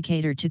focus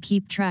indicator to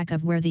keep track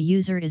of where the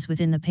user is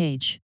within the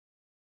page.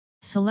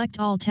 Select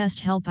all test.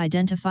 Help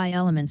identify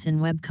elements in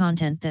web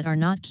content that are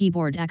not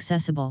keyboard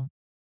accessible.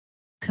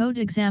 Code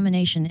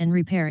examination and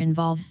repair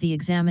involves the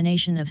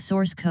examination of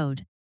source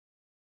code.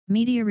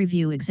 Media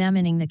review,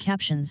 examining the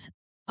captions,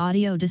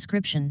 audio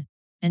description,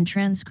 and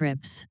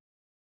transcripts.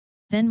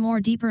 Then more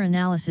deeper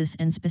analysis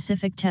and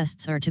specific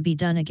tests are to be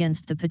done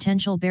against the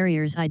potential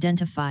barriers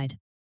identified.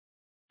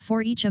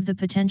 For each of the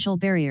potential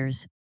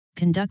barriers,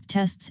 conduct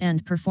tests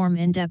and perform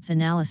in-depth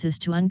analysis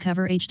to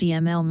uncover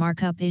HTML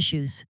markup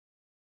issues.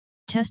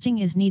 Testing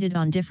is needed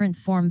on different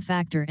form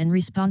factor and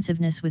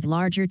responsiveness with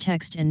larger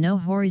text and no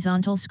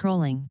horizontal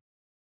scrolling.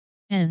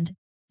 And,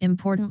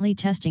 importantly,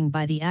 testing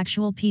by the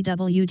actual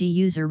PWD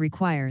user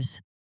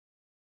requires.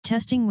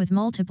 Testing with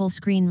multiple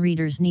screen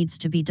readers needs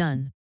to be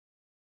done.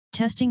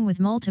 Testing with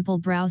multiple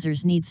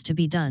browsers needs to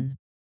be done.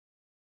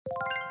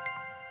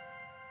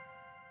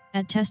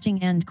 At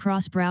testing and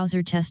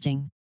cross-browser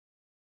testing.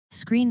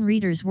 Screen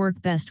readers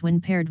work best when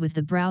paired with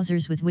the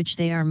browsers with which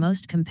they are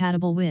most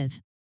compatible with.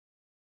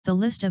 The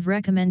list of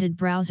recommended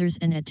browsers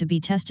and it to be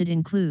tested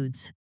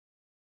includes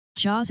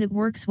JAWS. It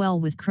works well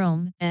with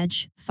Chrome,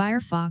 Edge,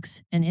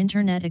 Firefox, and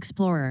Internet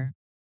Explorer.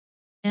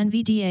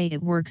 NVDA.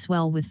 It works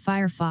well with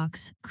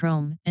Firefox,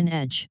 Chrome, and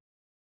Edge.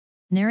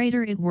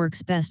 Narrator. It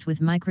works best with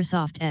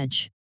Microsoft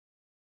Edge.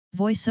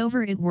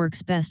 VoiceOver. It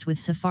works best with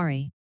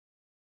Safari.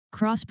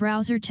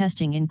 Cross-browser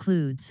testing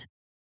includes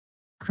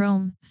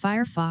Chrome,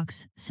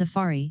 Firefox,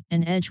 Safari,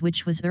 and Edge,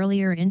 which was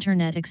earlier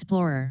Internet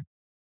Explorer.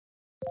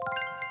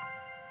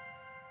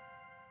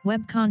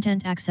 Web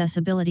Content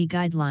Accessibility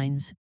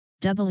Guidelines,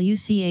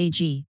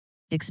 WCAG,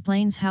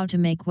 explains how to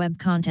make web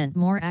content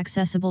more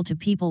accessible to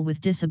people with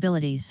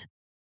disabilities.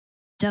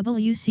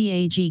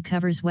 WCAG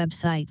covers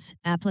websites,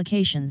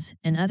 applications,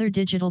 and other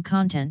digital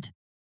content.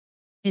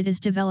 It is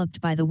developed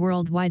by the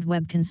World Wide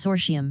Web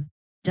Consortium,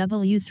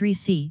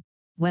 W3C,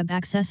 Web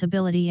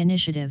Accessibility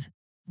Initiative,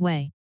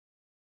 WAI.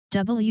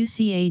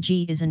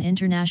 WCAG is an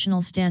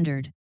international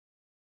standard.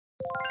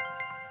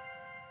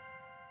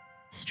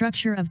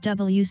 Structure of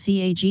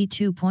WCAG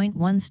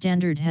 2.1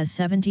 standard has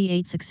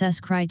 78 success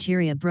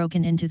criteria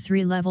broken into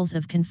 3 levels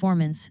of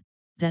conformance,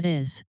 that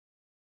is,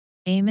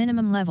 A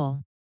minimum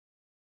level,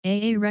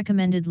 AA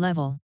recommended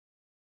level,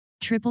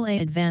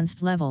 AAA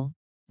advanced level,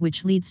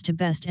 which leads to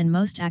best and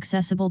most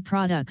accessible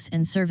products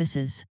and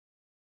services.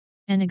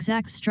 An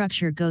exact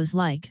structure goes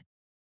like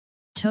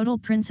total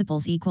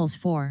principles equals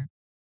 4.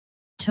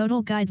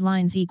 Total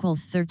guidelines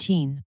equals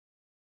 13.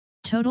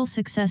 Total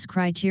success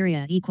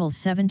criteria equals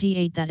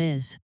 78, that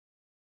is.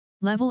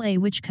 Level A,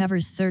 which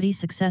covers 30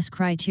 success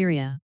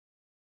criteria.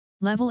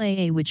 Level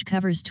AA, which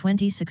covers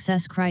 20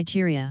 success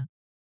criteria.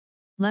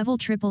 Level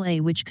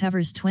AAA, which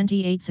covers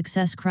 28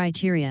 success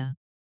criteria.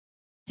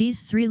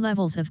 These 3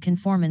 levels of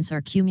conformance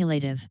are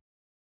cumulative.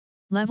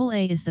 Level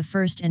A is the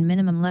first and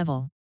minimum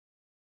level.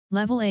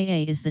 Level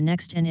AA is the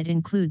next and it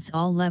includes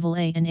all Level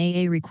A and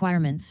AA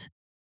requirements.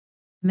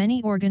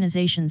 Many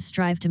organizations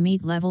strive to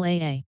meet Level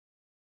AA.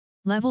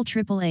 Level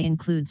AAA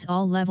includes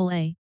all Level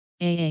A,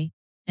 AA,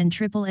 and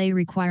AAA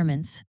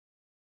requirements.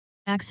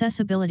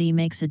 Accessibility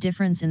makes a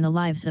difference in the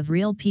lives of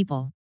real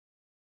people.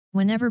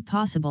 Whenever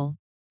possible,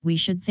 we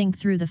should think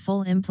through the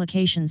full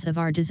implications of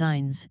our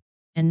designs,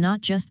 and not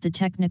just the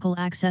technical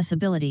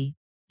accessibility,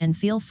 and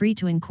feel free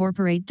to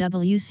incorporate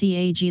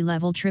WCAG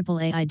level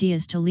AAA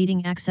ideas to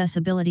leading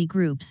accessibility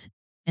groups,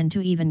 and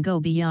to even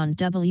go beyond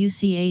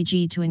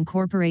WCAG to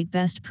incorporate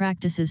best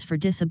practices for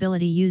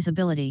disability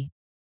usability.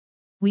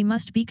 We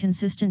must be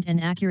consistent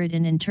and accurate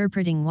in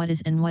interpreting what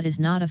is and what is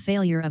not a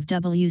failure of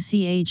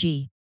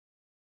WCAG.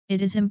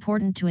 It is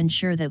important to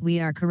ensure that we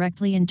are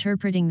correctly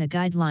interpreting the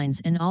guidelines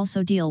and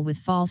also deal with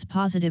false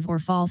positive or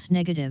false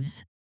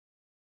negatives.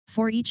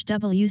 For each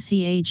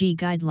WCAG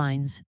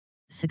guidelines,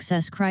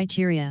 success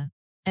criteria,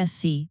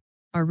 SC,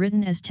 are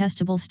written as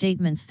testable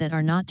statements that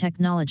are not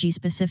technology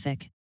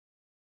specific.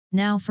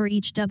 Now for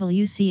each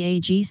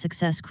WCAG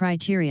success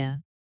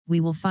criteria, we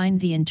will find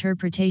the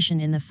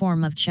interpretation in the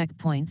form of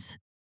checkpoints.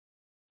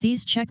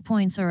 These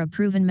checkpoints are a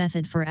proven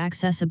method for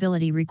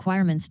accessibility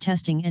requirements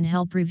testing and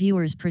help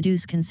reviewers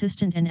produce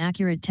consistent and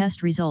accurate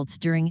test results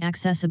during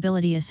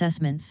accessibility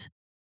assessments.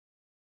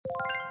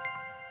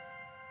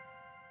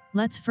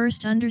 Let's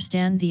first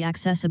understand the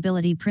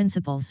accessibility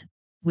principles,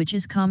 which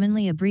is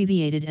commonly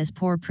abbreviated as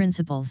POUR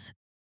principles.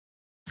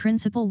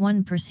 Principle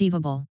 1: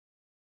 Perceivable.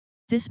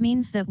 This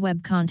means that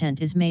web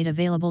content is made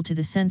available to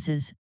the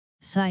senses,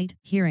 sight,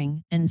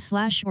 hearing,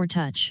 and/or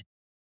touch.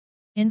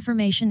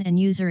 Information and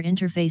user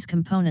interface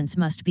components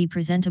must be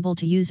presentable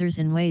to users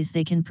in ways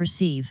they can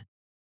perceive.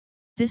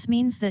 This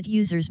means that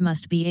users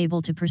must be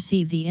able to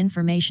perceive the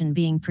information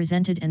being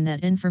presented and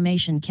that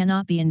information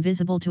cannot be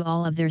invisible to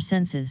all of their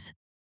senses.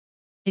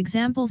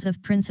 Examples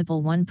of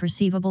Principle 1: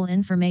 Perceivable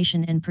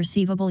information and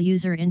perceivable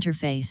user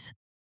interface.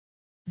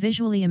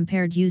 Visually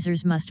impaired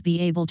users must be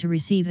able to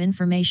receive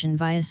information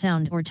via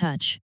sound or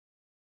touch.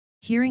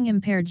 Hearing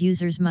impaired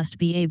users must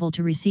be able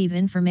to receive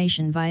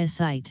information via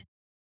sight.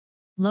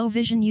 Low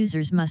vision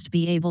users must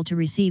be able to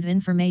receive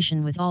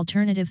information with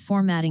alternative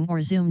formatting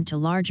or zoomed to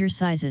larger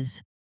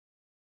sizes.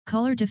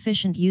 Color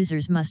deficient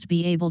users must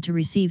be able to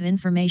receive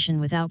information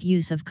without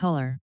use of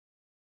color.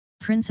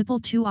 Principle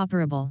 2: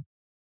 Operable.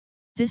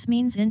 This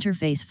means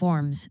interface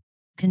forms,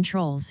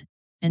 controls,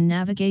 and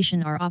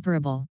navigation are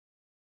operable.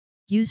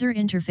 User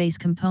interface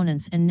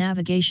components and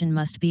navigation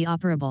must be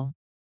operable.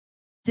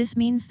 This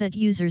means that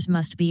users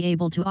must be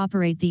able to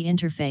operate the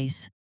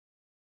interface.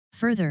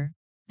 Further,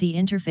 the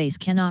interface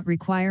cannot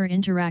require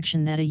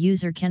interaction that a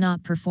user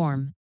cannot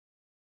perform.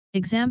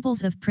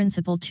 Examples of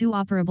Principle 2: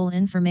 Operable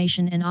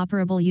information and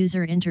operable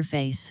user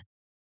interface.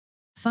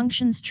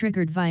 Functions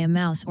triggered via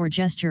mouse or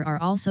gesture are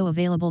also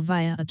available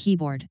via a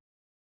keyboard.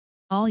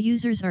 All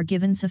users are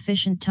given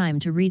sufficient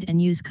time to read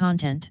and use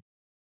content.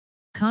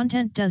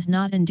 Content does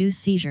not induce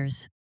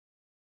seizures.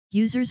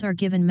 Users are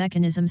given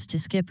mechanisms to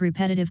skip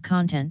repetitive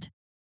content.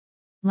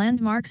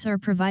 Landmarks are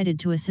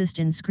provided to assist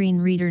in screen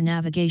reader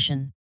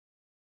navigation.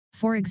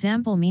 For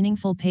example,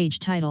 meaningful page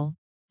title,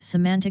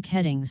 semantic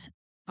headings,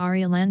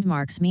 ARIA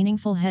landmarks,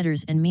 meaningful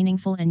headers, and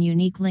meaningful and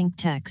unique link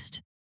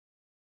text.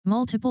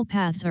 Multiple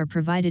paths are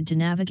provided to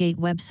navigate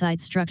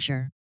website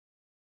structure.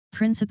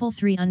 Principle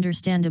 3: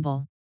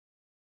 Understandable.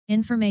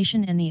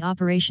 Information and the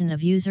operation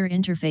of user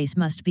interface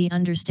must be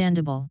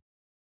understandable.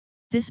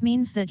 This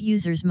means that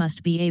users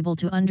must be able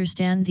to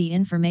understand the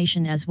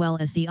information as well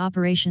as the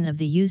operation of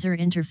the user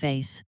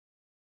interface.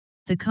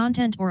 The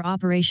content or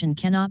operation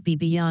cannot be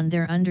beyond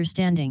their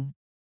understanding.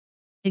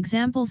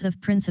 Examples of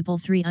Principle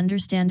 3: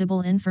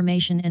 Understandable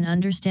information and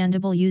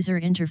understandable user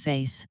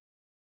interface.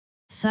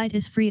 Site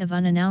is free of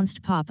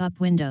unannounced pop-up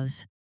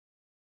windows.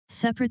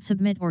 Separate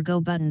submit or go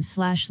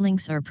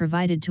buttons/links are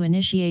provided to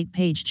initiate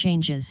page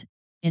changes,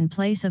 in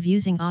place of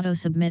using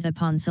auto-submit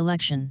upon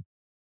selection.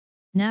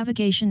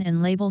 Navigation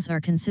and labels are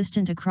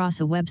consistent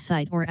across a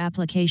website or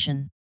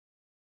application.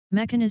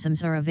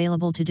 Mechanisms are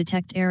available to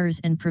detect errors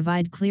and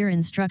provide clear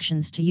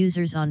instructions to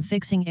users on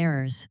fixing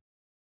errors.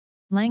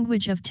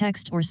 Language of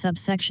text or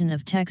subsection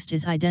of text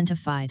is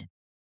identified.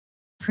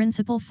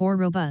 Principle 4: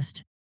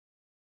 Robust.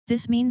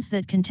 This means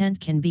that content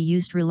can be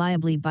used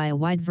reliably by a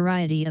wide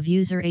variety of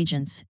user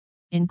agents,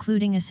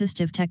 including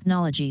assistive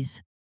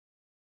technologies.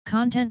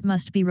 Content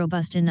must be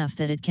robust enough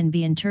that it can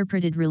be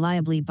interpreted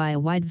reliably by a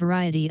wide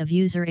variety of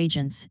user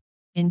agents,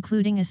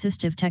 including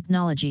assistive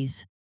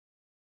technologies.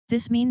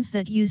 This means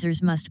that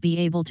users must be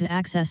able to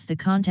access the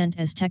content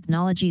as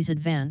technologies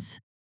advance.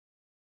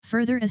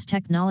 Further, as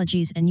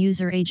technologies and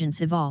user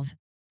agents evolve,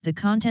 the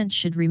content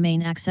should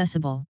remain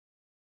accessible.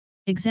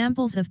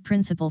 Examples of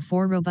Principle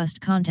 4: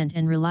 Robust content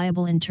and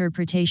reliable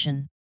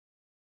interpretation.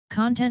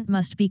 Content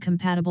must be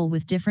compatible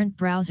with different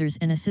browsers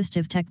and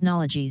assistive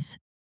technologies.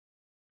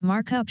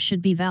 Markup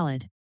should be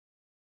valid.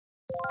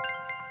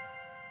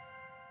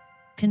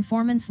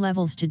 Conformance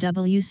levels to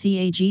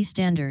WCAG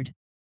standard.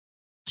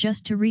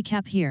 Just to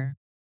recap here.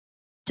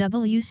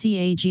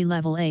 WCAG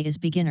level A is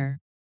beginner.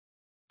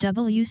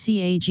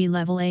 WCAG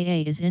level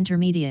AA is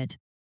intermediate.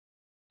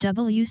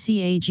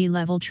 WCAG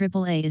level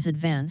AAA is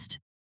advanced.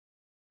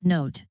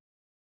 Note: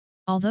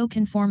 although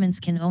conformance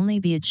can only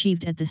be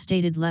achieved at the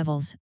stated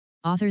levels,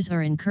 authors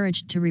are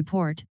encouraged to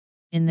report,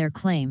 in their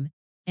claim,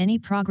 any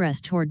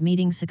progress toward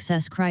meeting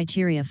success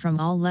criteria from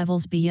all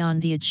levels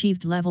beyond the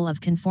achieved level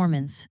of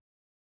conformance.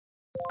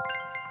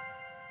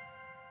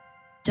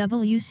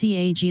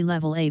 WCAG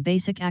Level A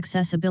Basic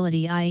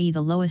Accessibility, i.e.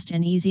 the lowest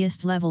and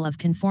easiest level of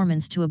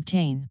conformance to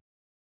obtain.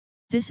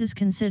 This is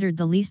considered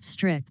the least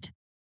strict.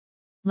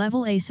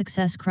 Level A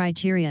success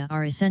criteria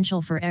are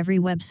essential for every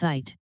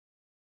website.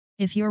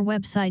 If your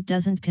website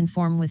doesn't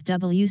conform with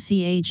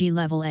WCAG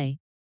Level A,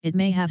 it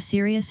may have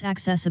serious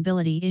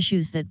accessibility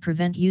issues that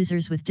prevent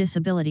users with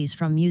disabilities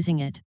from using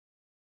it.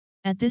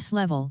 At this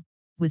level,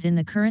 within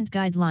the current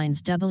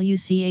guidelines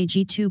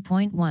WCAG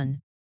 2.1,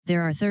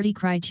 there are 30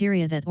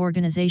 criteria that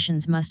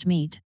organizations must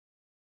meet.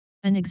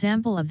 An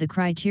example of the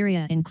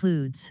criteria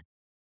includes: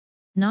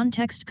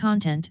 non-text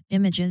content,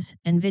 images,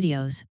 and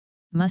videos,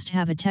 must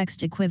have a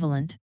text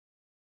equivalent.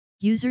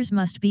 Users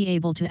must be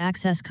able to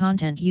access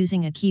content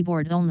using a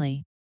keyboard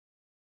only.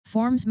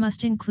 Forms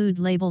must include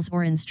labels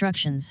or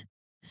instructions,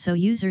 so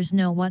users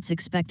know what's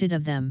expected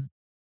of them.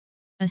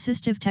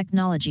 Assistive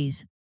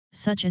technologies,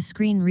 such as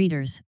screen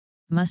readers,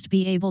 must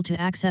be able to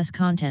access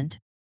content.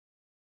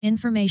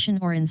 Information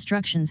or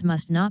instructions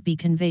must not be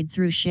conveyed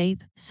through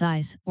shape,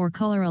 size, or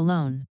color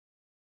alone.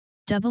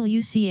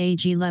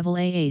 WCAG Level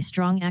AA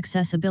strong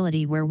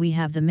accessibility, where we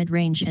have the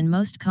mid-range and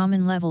most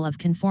common level of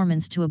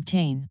conformance to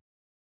obtain.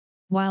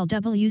 While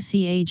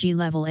WCAG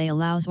Level A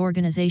allows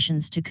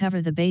organizations to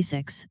cover the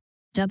basics,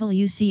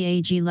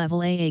 WCAG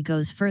Level AA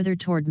goes further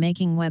toward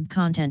making web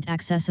content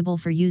accessible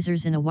for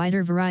users in a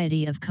wider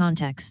variety of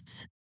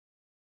contexts.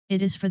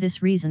 It is for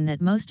this reason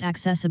that most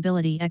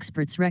accessibility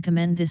experts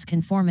recommend this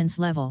conformance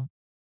level.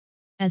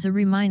 As a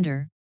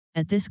reminder,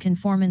 at this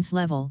conformance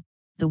level,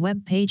 the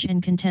web page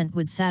and content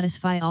would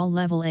satisfy all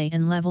Level A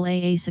and Level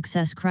AA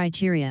success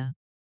criteria.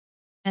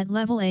 At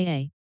Level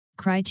AA,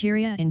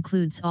 criteria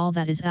includes all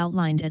that is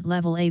outlined at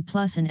Level A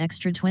plus an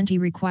extra 20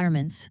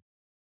 requirements.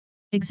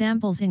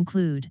 Examples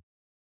include: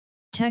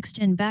 text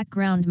and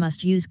background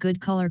must use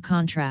good color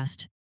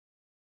contrast.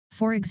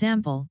 For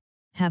example,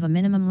 have a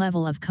minimum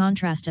level of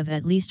contrast of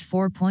at least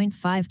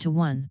 4.5 to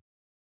 1.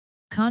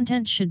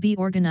 Content should be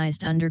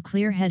organized under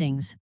clear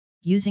headings,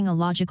 using a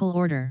logical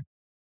order.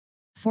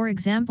 For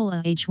example,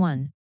 a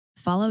H1,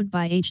 followed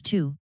by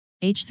H2,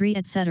 H3,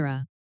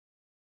 etc.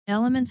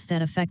 Elements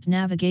that affect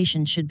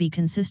navigation should be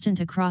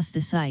consistent across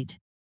the site.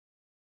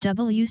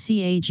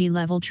 WCAG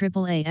Level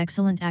AAA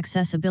excellent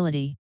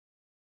accessibility.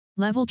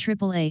 Level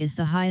AAA is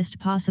the highest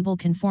possible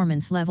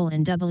conformance level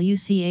in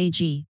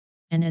WCAG,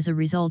 and as a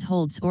result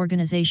holds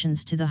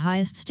organizations to the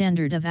highest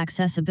standard of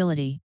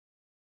accessibility.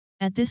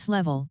 At this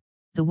level,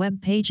 the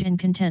web page and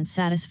content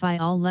satisfy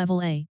all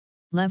Level A,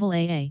 Level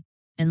AA,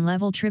 and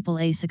Level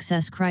AAA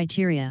success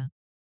criteria.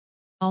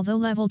 Although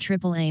Level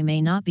AAA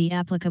may not be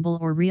applicable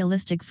or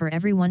realistic for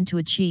everyone to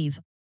achieve,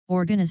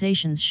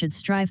 organizations should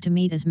strive to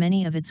meet as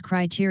many of its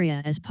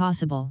criteria as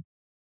possible.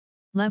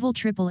 Level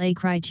AAA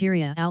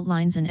criteria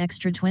outlines an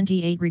extra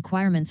 28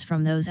 requirements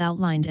from those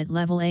outlined at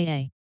Level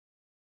AA.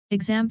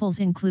 Examples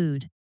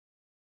include: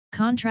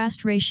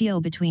 contrast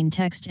ratio between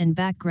text and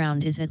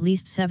background is at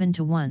least 7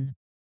 to 1.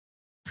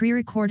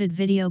 Pre-recorded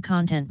video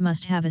content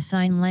must have a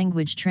sign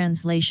language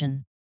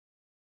translation.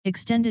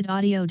 Extended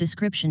audio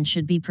description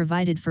should be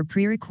provided for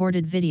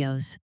pre-recorded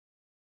videos.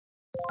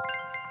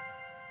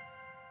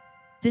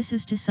 This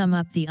is to sum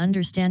up the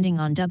understanding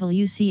on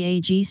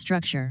WCAG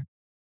structure.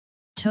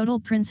 Total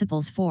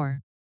principles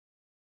 4.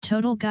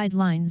 Total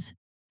guidelines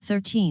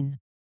 13.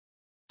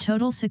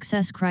 Total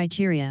success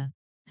criteria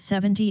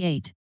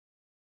 78.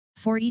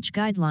 For each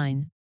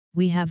guideline,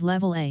 we have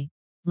Level A,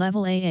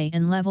 Level AA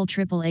and Level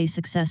AAA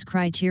success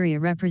criteria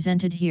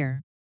represented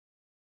here.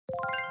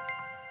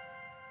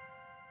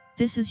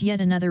 This is yet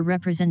another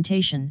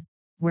representation,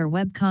 where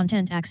web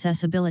content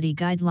accessibility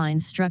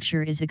guidelines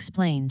structure is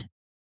explained.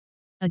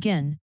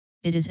 Again,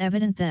 it is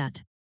evident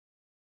that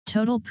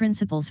total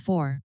principles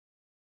 4.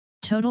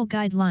 Total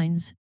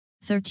guidelines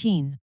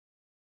 13.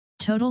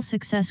 Total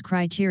success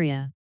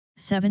criteria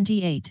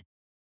 78.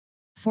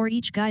 For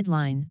each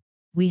guideline,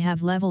 we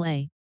have Level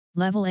A,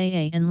 Level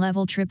AA and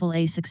Level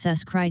AAA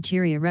success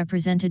criteria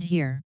represented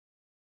here.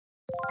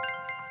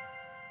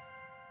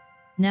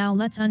 Now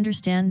let's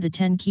understand the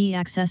 10 key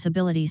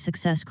accessibility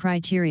success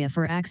criteria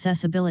for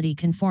accessibility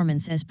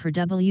conformance as per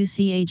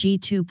WCAG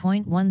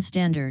 2.1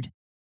 standard.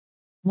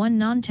 1.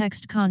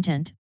 Non-text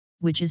content,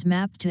 which is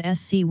mapped to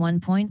SC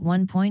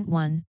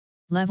 1.1.1,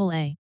 Level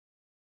A.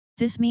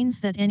 This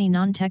means that any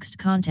non-text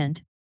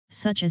content,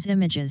 such as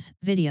images,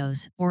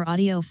 videos, or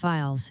audio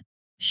files,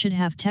 should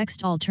have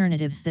text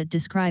alternatives that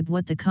describe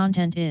what the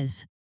content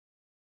is.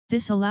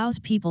 This allows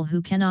people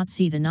who cannot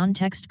see the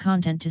non-text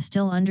content to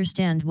still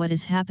understand what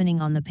is happening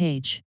on the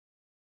page.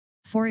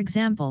 For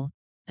example,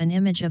 an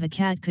image of a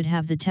cat could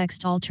have the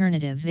text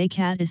alternative "A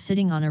cat is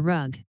sitting on a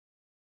rug."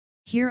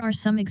 Here are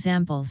some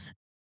examples.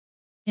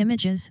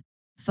 Images,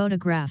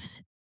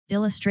 photographs,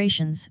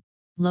 illustrations,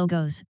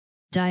 logos,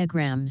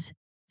 diagrams,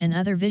 and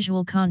other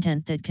visual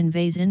content that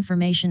conveys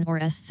information or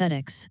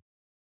aesthetics.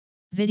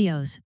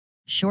 Videos,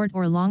 short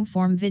or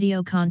long-form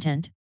video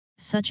content,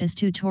 such as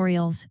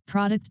tutorials,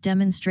 product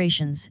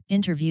demonstrations,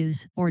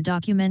 interviews, or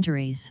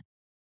documentaries.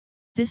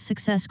 This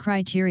success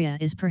criteria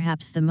is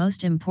perhaps the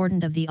most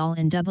important of the all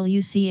in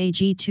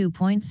WCAG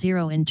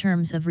 2.0 in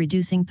terms of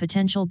reducing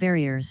potential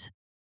barriers.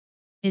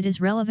 It is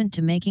relevant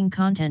to making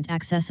content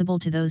accessible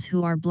to those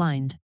who are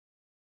blind.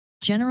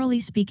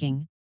 Generally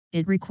speaking,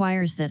 it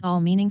requires that all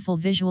meaningful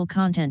visual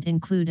content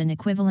include an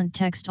equivalent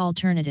text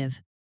alternative.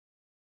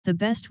 The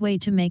best way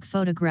to make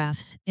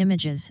photographs,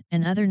 images,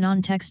 and other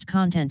non-text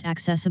content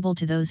accessible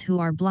to those who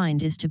are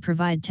blind is to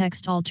provide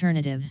text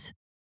alternatives.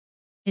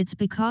 It's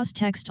because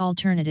text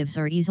alternatives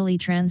are easily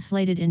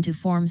translated into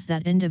forms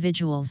that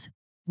individuals,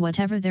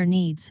 whatever their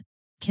needs,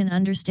 can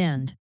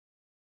understand.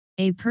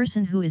 A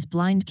person who is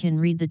blind can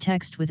read the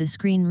text with a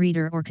screen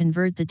reader or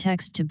convert the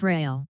text to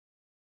Braille.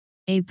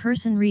 A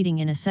person reading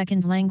in a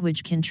second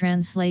language can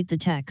translate the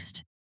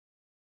text.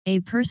 A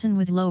person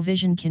with low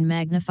vision can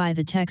magnify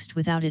the text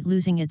without it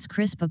losing its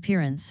crisp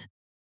appearance.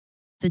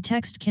 The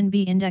text can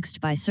be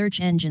indexed by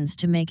search engines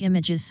to make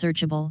images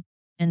searchable,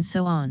 and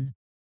so on.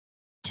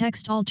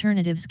 Text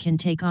alternatives can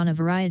take on a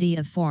variety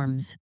of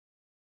forms.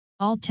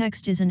 Alt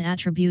text is an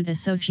attribute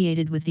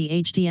associated with the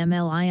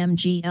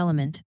HTML-IMG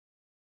element.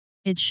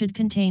 It should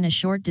contain a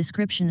short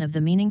description of the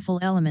meaningful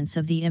elements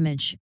of the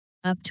image,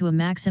 up to a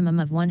maximum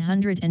of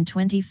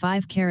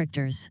 125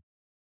 characters.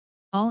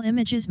 All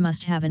images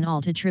must have an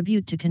alt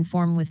attribute to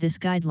conform with this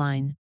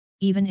guideline,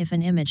 even if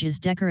an image is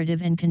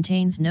decorative and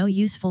contains no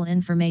useful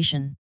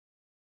information.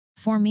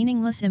 For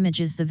meaningless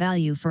images, the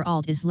value for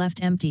alt is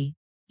left empty,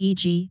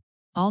 e.g.,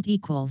 alt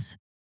equals.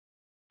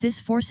 This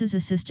forces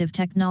assistive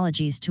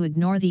technologies to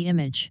ignore the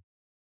image.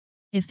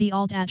 If the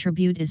alt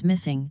attribute is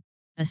missing,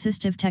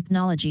 assistive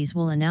technologies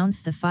will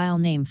announce the file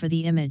name for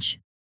the image,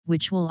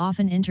 which will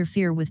often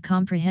interfere with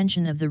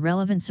comprehension of the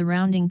relevant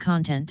surrounding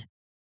content.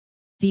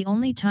 The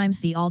only times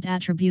the alt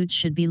attribute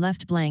should be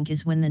left blank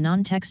is when the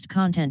non-text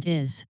content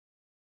is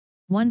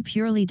 1.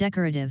 Purely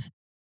decorative.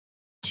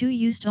 2.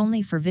 Used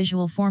only for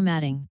visual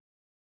formatting.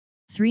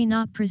 3.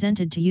 Not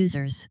presented to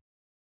users.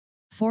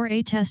 4.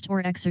 A test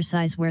or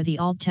exercise where the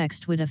alt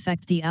text would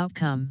affect the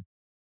outcome.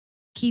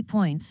 Key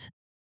points.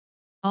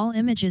 All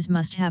images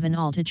must have an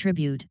alt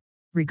attribute,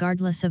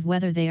 regardless of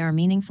whether they are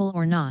meaningful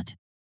or not.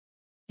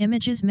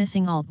 Images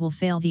missing alt will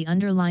fail the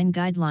underlying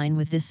guideline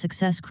with this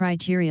success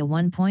criteria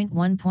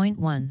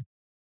 1.1.1.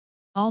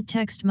 Alt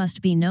text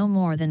must be no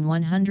more than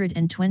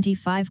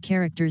 125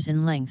 characters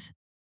in length.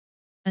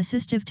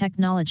 Assistive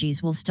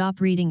technologies will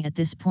stop reading at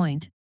this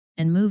point,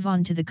 and move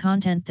on to the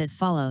content that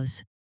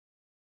follows.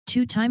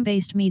 2.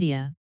 Time-based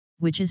media,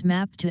 which is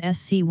mapped to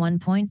SC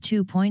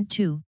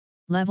 1.2.2,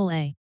 Level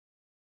A.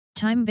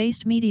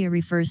 Time-based media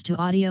refers to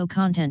audio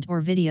content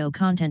or video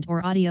content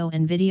or audio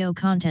and video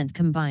content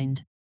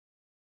combined.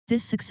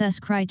 This success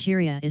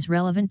criteria is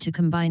relevant to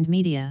combined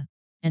media,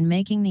 and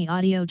making the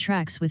audio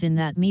tracks within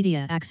that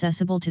media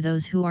accessible to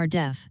those who are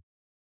deaf.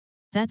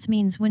 That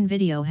means when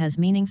video has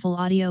meaningful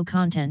audio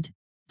content,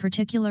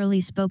 particularly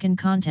spoken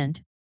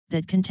content,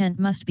 that content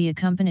must be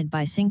accompanied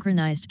by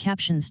synchronized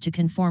captions to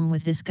conform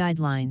with this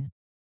guideline.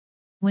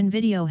 When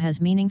video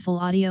has meaningful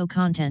audio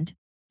content,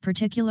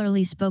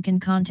 particularly spoken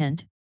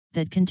content,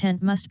 that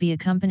content must be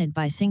accompanied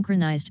by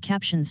synchronized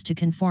captions to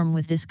conform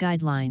with this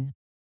guideline.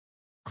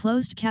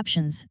 Closed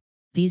captions,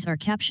 these are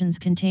captions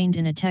contained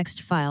in a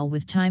text file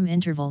with time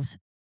intervals,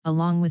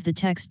 along with the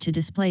text to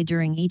display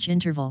during each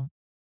interval.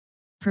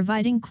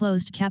 Providing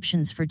closed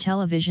captions for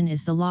television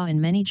is the law in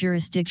many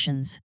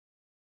jurisdictions.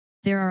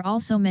 There are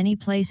also many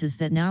places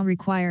that now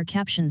require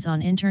captions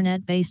on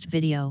internet-based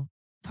video,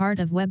 part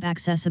of web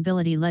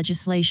accessibility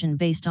legislation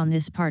based on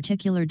this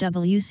particular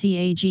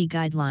WCAG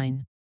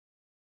guideline.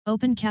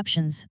 Open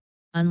captions,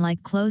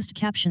 unlike closed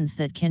captions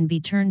that can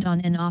be turned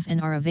on and off and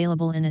are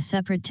available in a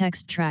separate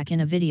text track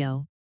in a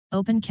video,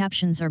 open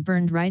captions are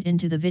burned right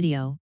into the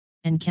video,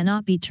 and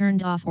cannot be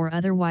turned off or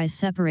otherwise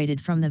separated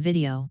from the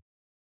video.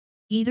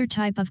 Either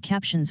type of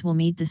captions will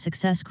meet the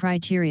success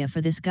criteria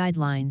for this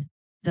guideline,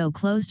 though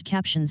closed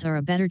captions are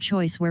a better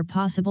choice where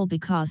possible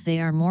because they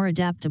are more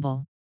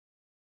adaptable.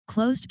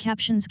 Closed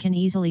captions can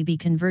easily be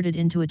converted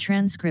into a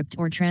transcript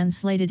or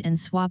translated and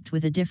swapped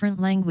with a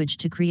different language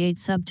to create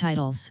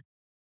subtitles.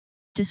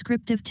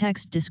 Descriptive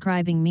text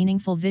describing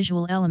meaningful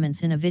visual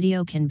elements in a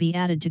video can be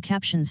added to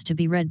captions to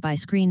be read by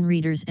screen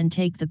readers and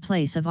take the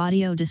place of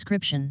audio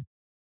description.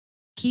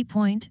 Key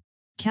point: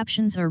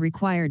 captions are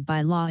required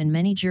by law in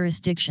many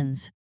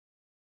jurisdictions.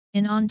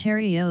 In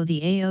Ontario,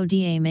 the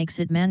AODA makes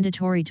it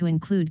mandatory to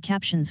include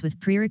captions with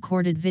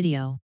pre-recorded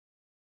video.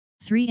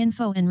 3.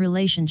 Info and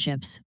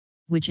relationships,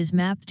 which is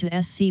mapped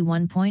to SC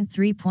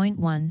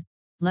 1.3.1,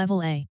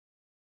 Level A.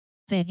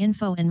 The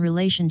Info and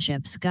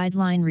Relationships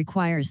guideline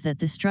requires that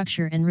the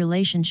structure and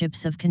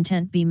relationships of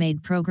content be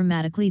made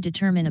programmatically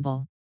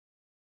determinable.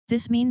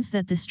 This means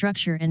that the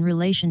structure and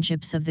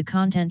relationships of the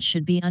content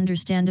should be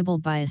understandable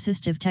by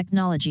assistive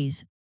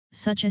technologies,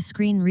 such as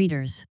screen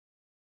readers.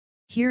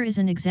 Here is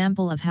an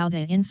example of how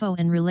the Info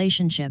and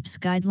Relationships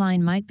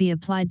guideline might be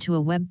applied to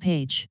a web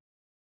page.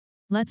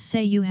 Let's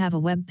say you have a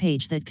web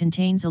page that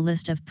contains a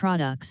list of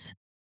products.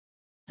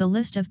 The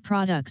list of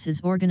products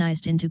is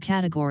organized into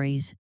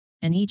categories,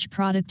 and each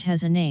product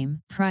has a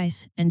name,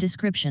 price, and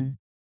description.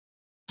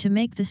 To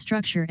make the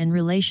structure and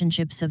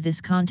relationships of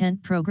this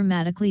content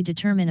programmatically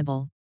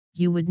determinable,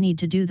 you would need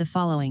to do the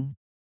following.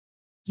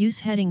 Use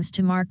headings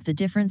to mark the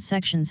different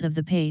sections of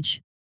the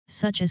page,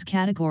 such as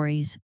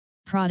categories,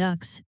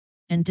 products,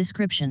 and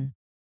description.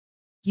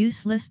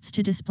 Use lists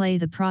to display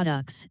the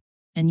products,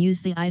 and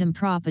use the item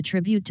prop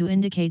attribute to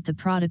indicate the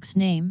product's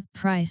name,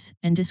 price,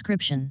 and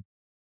description.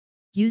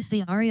 Use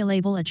the ARIA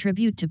label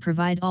attribute to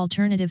provide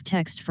alternative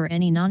text for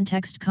any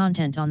non-text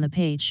content on the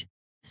page,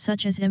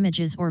 such as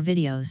images or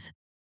videos.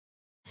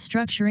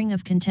 Structuring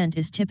of content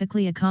is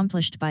typically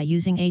accomplished by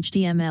using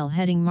HTML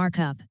heading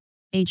markup,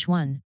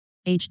 H1,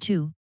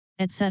 H2,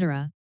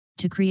 etc.,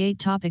 to create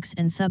topics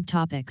and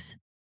subtopics,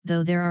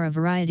 though there are a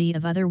variety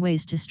of other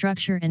ways to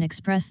structure and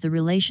express the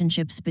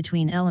relationships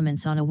between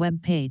elements on a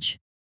web page.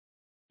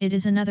 It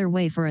is another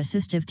way for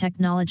assistive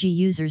technology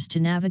users to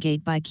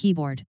navigate by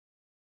keyboard.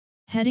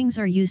 Headings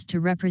are used to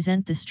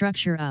represent the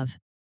structure of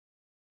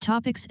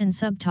topics and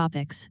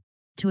subtopics,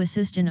 to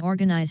assist in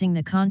organizing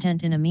the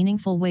content in a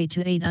meaningful way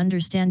to aid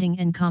understanding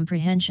and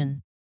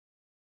comprehension.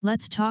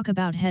 Let's talk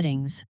about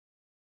headings.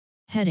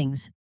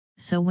 Headings.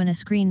 So when a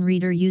screen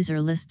reader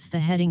user lists the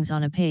headings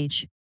on a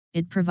page,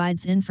 it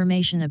provides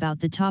information about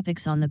the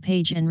topics on the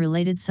page and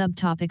related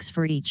subtopics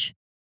for each.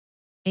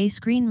 A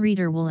screen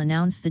reader will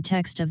announce the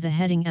text of the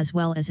heading as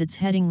well as its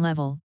heading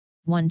level,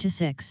 1 to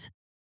 6.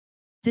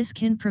 This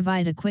can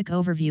provide a quick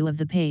overview of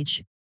the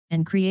page,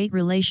 and create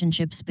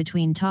relationships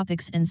between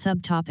topics and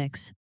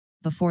subtopics,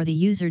 before the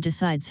user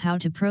decides how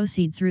to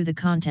proceed through the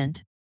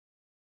content.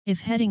 If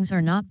headings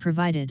are not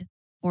provided,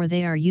 or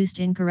they are used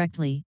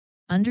incorrectly,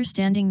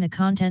 understanding the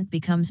content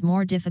becomes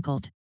more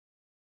difficult.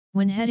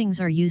 When headings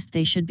are used,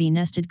 they should be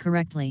nested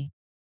correctly.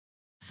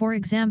 For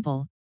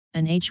example,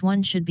 an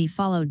H1 should be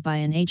followed by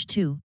an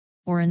H2,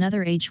 or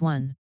another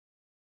H1.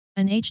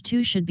 An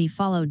H2 should be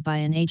followed by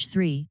an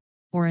H3,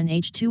 or an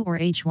H2 or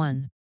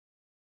H1.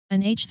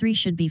 An H3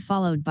 should be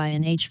followed by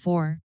an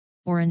H4,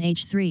 or an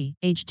H3,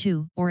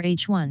 H2, or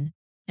H1,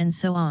 and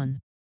so on.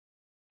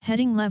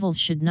 Heading levels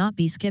should not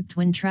be skipped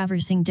when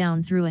traversing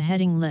down through a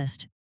heading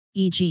list,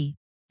 e.g.,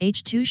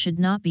 H2 should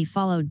not be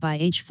followed by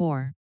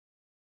H4.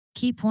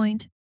 Key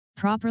point: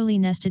 properly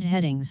nested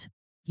headings,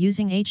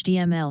 using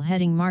HTML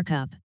heading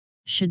markup,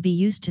 should be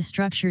used to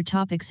structure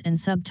topics and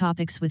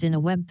subtopics within a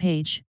web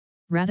page,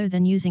 rather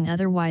than using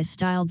otherwise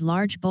styled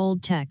large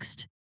bold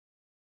text.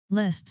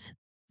 Lists.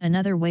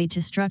 Another way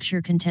to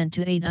structure content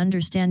to aid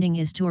understanding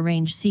is to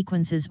arrange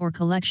sequences or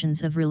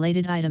collections of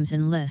related items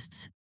in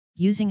lists,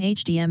 using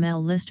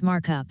HTML list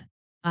markup,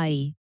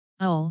 i.e.,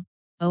 ol,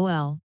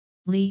 ol,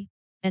 li,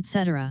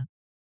 etc.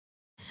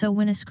 So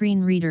when a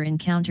screen reader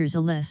encounters a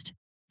list,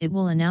 it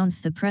will announce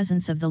the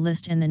presence of the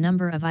list and the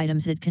number of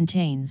items it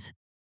contains.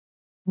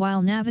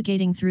 While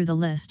navigating through the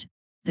list,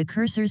 the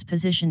cursor's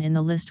position in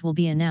the list will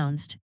be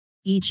announced,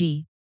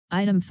 e.g.,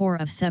 item 4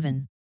 of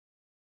 7.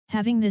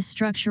 Having this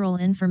structural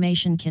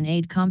information can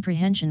aid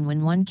comprehension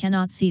when one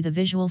cannot see the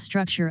visual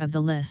structure of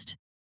the list.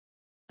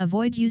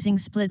 Avoid using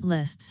split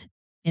lists,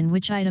 in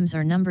which items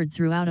are numbered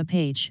throughout a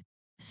page,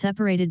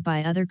 separated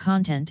by other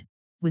content,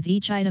 with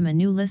each item a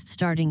new list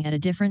starting at a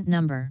different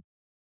number.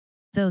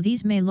 Though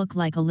these may look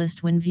like a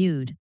list when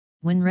viewed,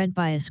 when read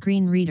by a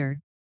screen reader,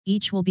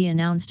 each will be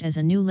announced as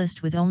a new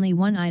list with only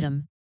one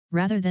item,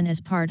 rather than as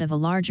part of a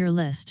larger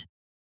list.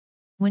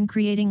 When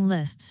creating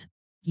lists,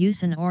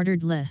 use an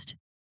ordered list,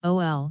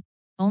 OL,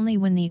 only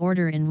when the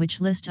order in which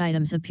list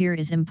items appear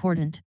is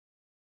important.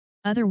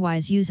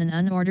 Otherwise use an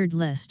unordered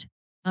list,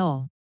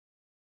 OL.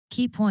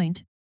 Key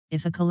point: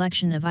 if a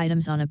collection of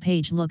items on a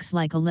page looks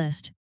like a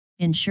list,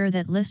 ensure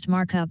that list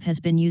markup has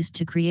been used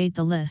to create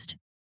the list,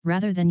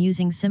 rather than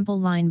using simple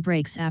line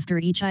breaks after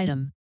each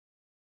item.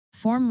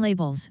 Form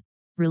labels.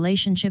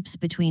 Relationships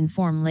between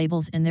form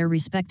labels and their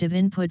respective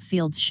input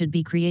fields should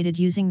be created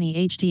using the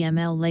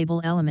HTML label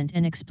element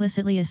and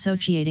explicitly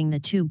associating the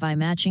two by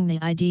matching the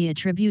ID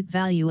attribute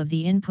value of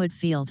the input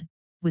field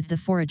with the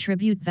for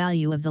attribute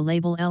value of the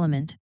label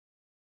element.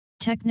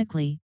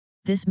 Technically,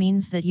 this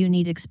means that you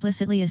need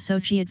explicitly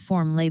associate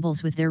form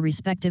labels with their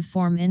respective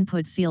form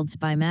input fields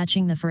by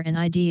matching the for and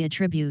ID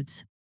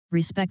attributes,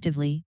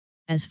 respectively,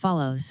 as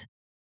follows.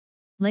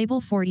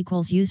 Label for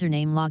equals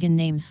username login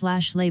name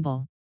 /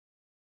 label.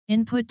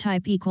 Input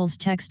type equals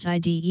text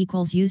ID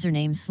equals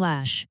username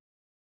 /.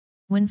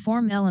 When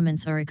form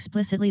elements are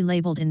explicitly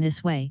labeled in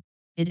this way,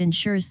 it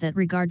ensures that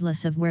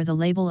regardless of where the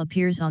label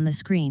appears on the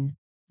screen,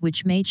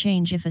 which may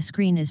change if a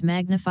screen is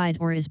magnified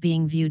or is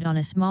being viewed on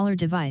a smaller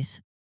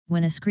device,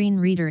 when a screen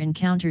reader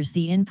encounters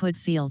the input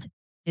field,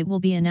 it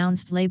will be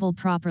announced label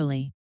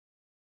properly.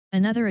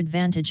 Another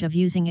advantage of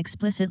using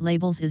explicit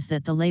labels is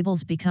that the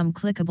labels become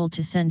clickable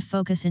to send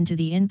focus into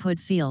the input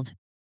field.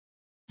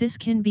 This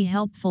can be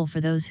helpful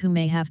for those who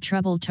may have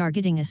trouble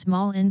targeting a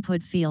small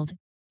input field,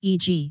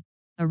 e.g.,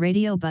 a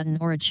radio button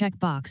or a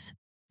checkbox,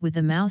 with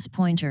a mouse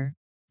pointer,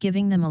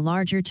 giving them a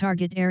larger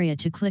target area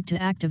to click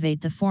to activate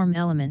the form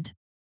element.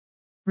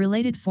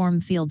 Related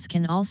form fields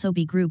can also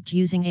be grouped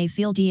using a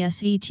field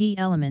ESET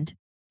element,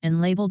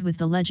 and labeled with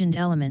the legend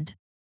element.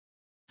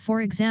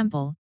 For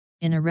example,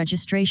 in a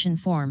registration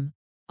form,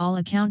 all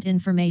account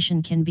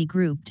information can be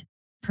grouped,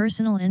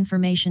 personal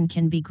information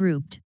can be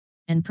grouped,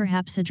 and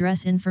perhaps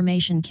address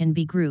information can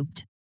be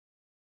grouped.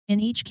 In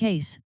each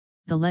case,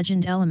 the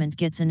legend element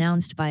gets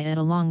announced by it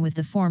along with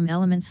the form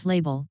element's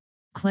label,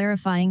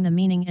 clarifying the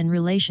meaning and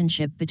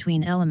relationship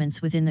between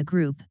elements within the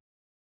group.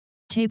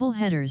 Table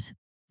headers.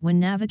 When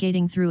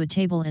navigating through a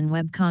table in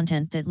web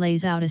content that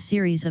lays out a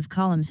series of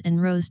columns and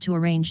rows to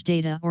arrange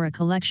data or a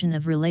collection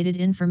of related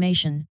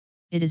information,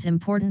 it is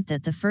important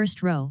that the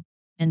first row,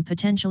 and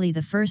potentially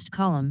the first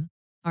column,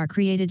 are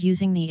created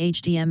using the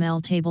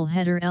HTML table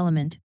header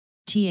element,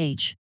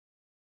 th.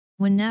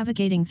 When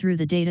navigating through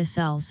the data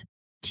cells,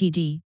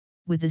 td,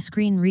 with the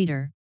screen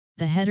reader,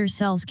 the header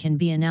cells can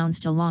be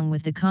announced along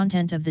with the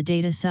content of the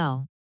data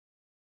cell.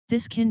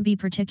 This can be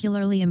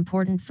particularly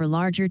important for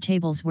larger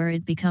tables where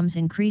it becomes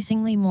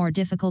increasingly more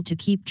difficult to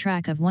keep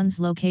track of one's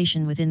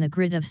location within the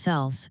grid of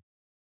cells.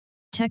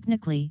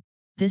 Technically,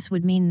 this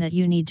would mean that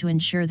you need to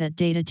ensure that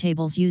data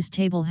tables use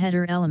table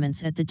header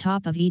elements at the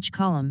top of each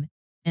column,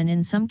 and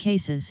in some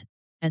cases,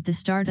 at the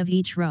start of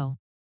each row.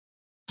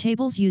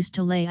 Tables used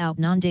to lay out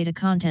non-data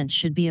content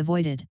should be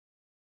avoided.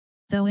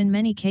 Though in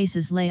many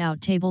cases layout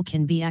table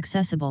can be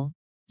accessible,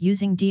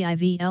 using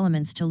div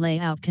elements to lay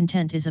out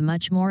content is a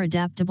much more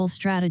adaptable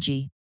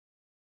strategy.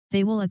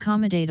 They will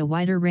accommodate a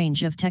wider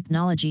range of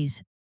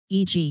technologies,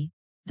 e.g.,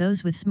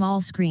 those with small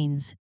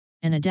screens,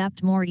 and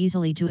adapt more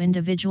easily to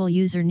individual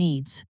user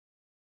needs.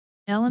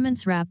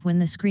 Elements wrap when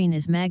the screen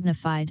is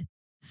magnified,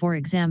 for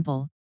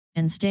example,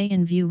 and stay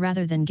in view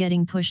rather than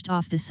getting pushed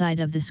off the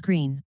side of the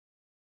screen.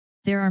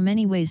 There are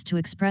many ways to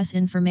express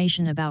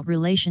information about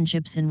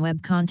relationships in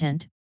web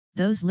content.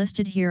 Those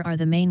listed here are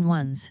the main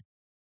ones.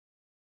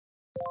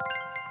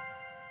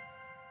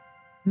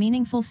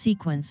 Meaningful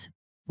sequence,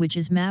 which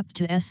is mapped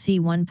to SC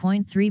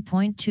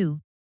 1.3.2,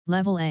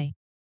 Level A.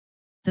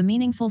 The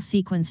meaningful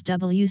sequence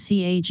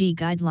WCAG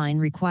guideline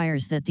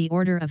requires that the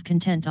order of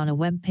content on a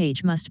web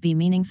page must be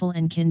meaningful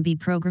and can be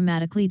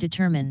programmatically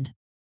determined.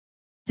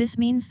 This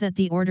means that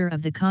the order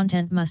of the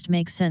content must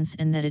make sense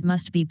and that it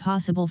must be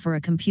possible for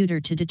a computer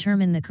to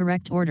determine the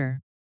correct order.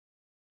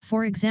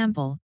 For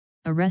example,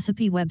 a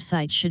recipe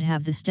website should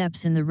have the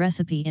steps in the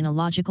recipe in a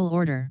logical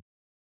order.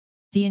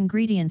 The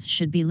ingredients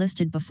should be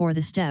listed before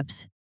the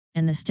steps,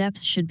 and the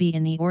steps should be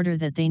in the order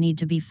that they need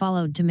to be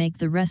followed to make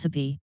the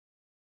recipe.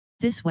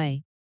 This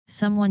way,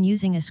 someone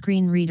using a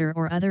screen reader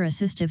or other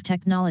assistive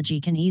technology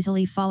can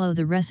easily follow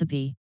the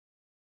recipe.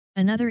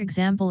 Another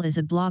example is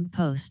a blog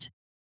post.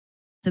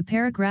 The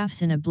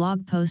paragraphs in a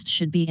blog post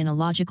should be in a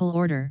logical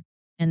order,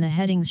 and the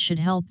headings should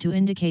help to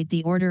indicate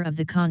the order of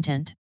the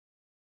content.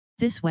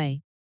 This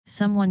way,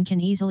 someone can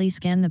easily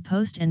scan the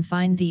post and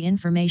find the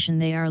information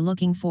they are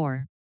looking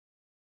for.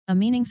 A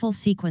meaningful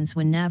sequence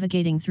when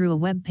navigating through a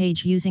web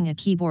page using a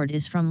keyboard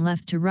is from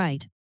left to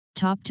right,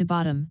 top to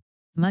bottom,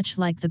 much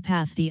like the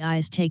path the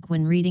eyes take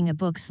when reading a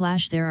book.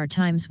 There are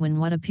times when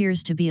what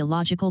appears to be a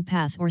logical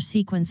path or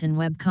sequence in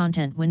web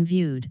content when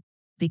viewed,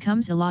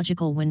 becomes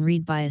illogical when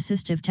read by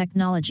assistive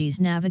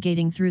technologies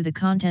navigating through the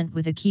content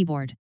with a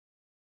keyboard.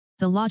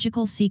 The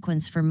logical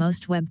sequence for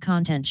most web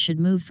content should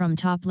move from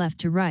top left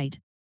to right,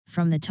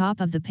 from the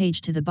top of the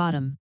page to the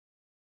bottom.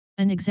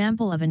 An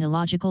example of an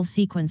illogical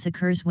sequence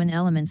occurs when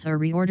elements are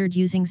reordered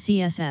using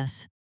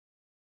CSS.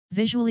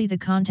 Visually, the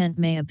content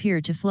may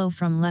appear to flow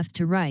from left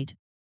to right,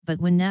 but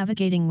when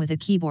navigating with a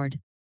keyboard,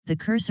 the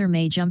cursor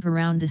may jump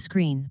around the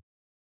screen.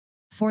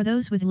 For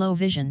those with low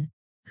vision,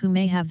 who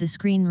may have the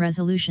screen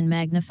resolution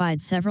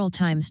magnified several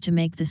times to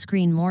make the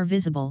screen more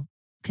visible,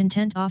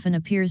 content often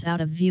appears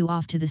out of view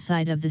off to the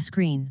side of the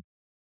screen.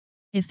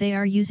 If they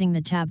are using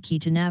the tab key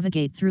to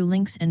navigate through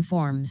links and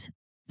forms,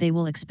 they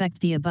will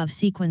expect the above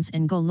sequence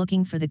and go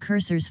looking for the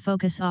cursor's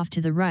focus off to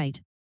the right,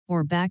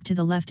 or back to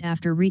the left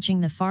after reaching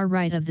the far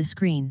right of the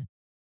screen.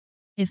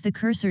 If the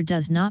cursor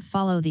does not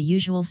follow the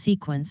usual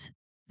sequence,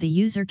 the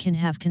user can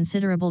have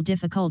considerable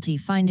difficulty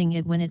finding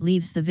it when it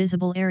leaves the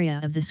visible area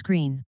of the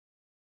screen.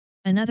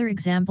 Another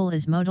example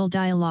is modal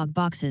dialog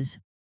boxes.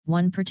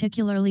 One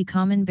particularly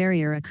common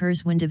barrier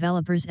occurs when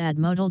developers add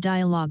modal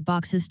dialog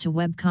boxes to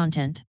web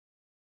content.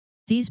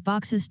 These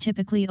boxes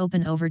typically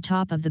open over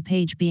top of the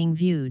page being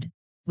viewed,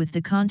 with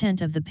the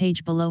content of the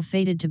page below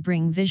faded to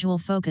bring visual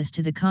focus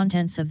to the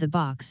contents of the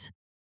box.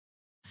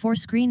 For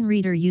screen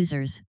reader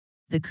users,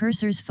 the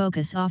cursor's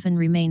focus often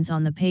remains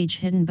on the page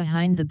hidden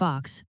behind the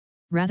box,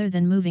 rather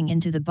than moving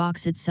into the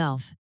box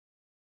itself.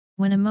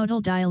 When a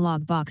modal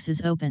dialog box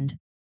is opened,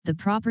 the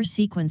proper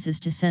sequence is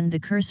to send the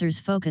cursor's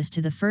focus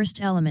to the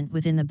first element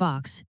within the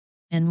box,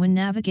 and when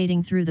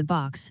navigating through the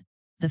box,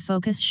 the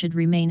focus should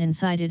remain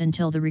inside it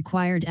until the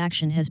required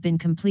action has been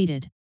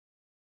completed.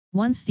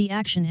 Once the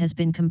action has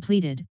been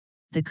completed,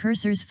 the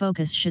cursor's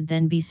focus should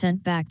then be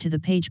sent back to the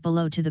page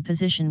below to the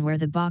position where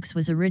the box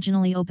was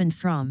originally opened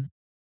from.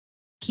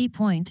 Key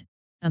point: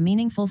 a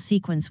meaningful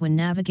sequence when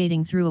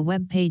navigating through a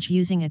web page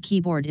using a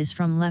keyboard is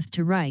from left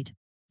to right,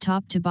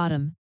 top to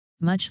bottom,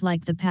 much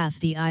like the path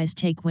the eyes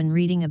take when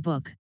reading a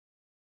book.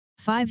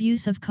 5.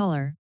 Use of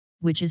color,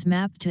 which is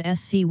mapped to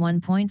SC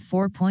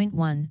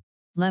 1.4.1,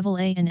 Level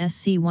A and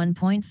SC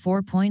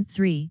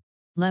 1.4.3,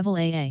 Level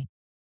AA.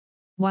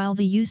 While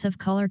the use of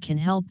color can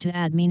help to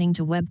add meaning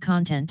to web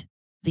content,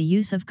 the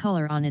use of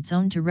color on its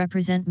own to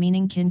represent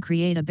meaning can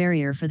create a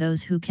barrier for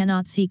those who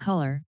cannot see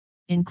color,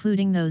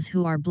 including those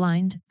who are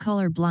blind,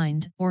 color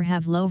blind, or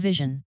have low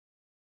vision.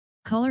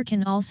 Color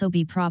can also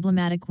be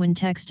problematic when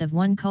text of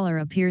one color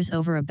appears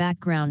over a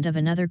background of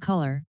another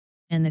color,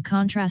 and the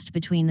contrast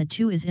between the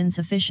two is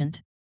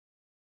insufficient.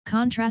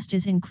 Contrast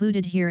is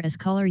included here as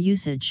color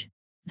usage,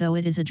 though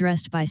it is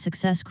addressed by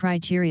Success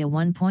Criteria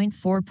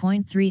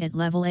 1.4.3 at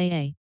Level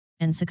AA,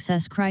 and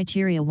Success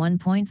Criteria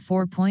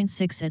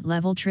 1.4.6 at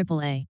Level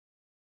AAA.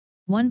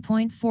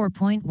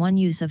 1.4.1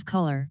 Use of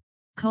color.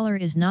 Color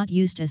is not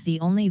used as the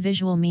only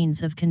visual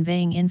means of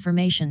conveying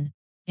information,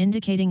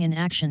 indicating an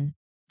action,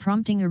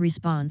 prompting a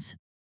response,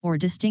 or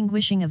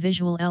distinguishing a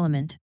visual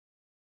element.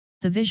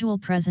 The visual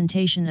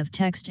presentation of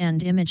text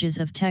and images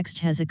of text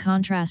has a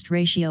contrast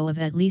ratio of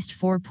at least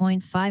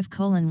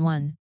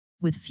 4.5:1,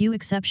 with few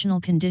exceptional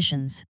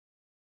conditions.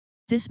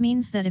 This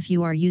means that if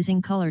you are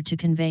using color to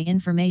convey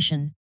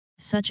information,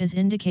 such as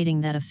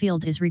indicating that a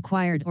field is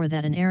required or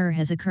that an error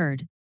has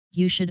occurred,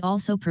 you should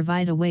also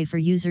provide a way for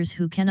users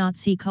who cannot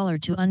see color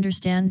to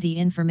understand the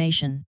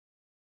information.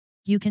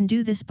 You can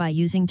do this by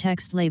using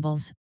text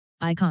labels,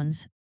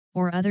 icons,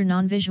 or other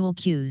non-visual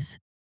cues.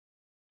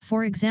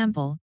 For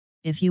example,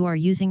 if you are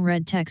using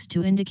red text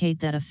to indicate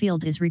that a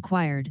field is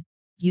required,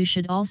 you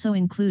should also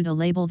include a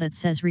label that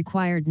says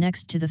required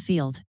next to the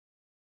field.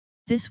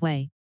 This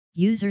way,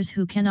 users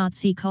who cannot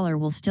see color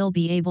will still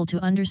be able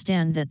to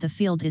understand that the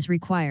field is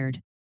required.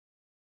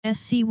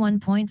 SC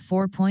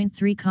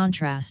 1.4.3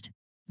 Contrast.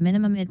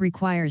 Minimum. It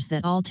requires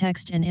that all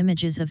text and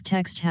images of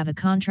text have a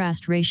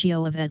contrast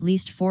ratio of at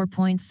least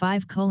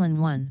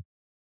 4.5:1.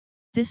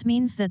 This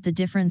means that the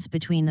difference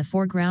between the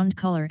foreground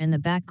color and the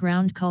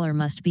background color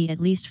must be at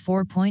least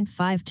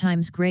 4.5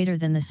 times greater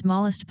than the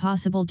smallest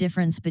possible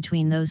difference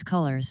between those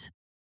colors.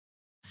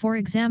 For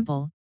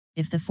example,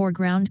 if the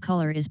foreground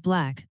color is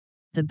black,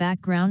 the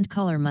background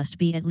color must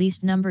be at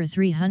least number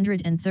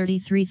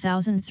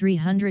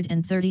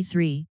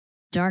 333,333,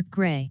 dark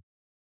gray.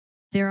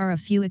 There are a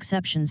few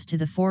exceptions to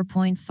the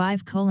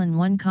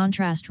 4.5:1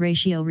 contrast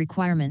ratio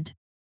requirement.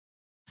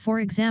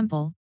 For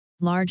example,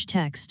 large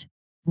text,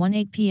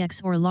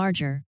 1/8px or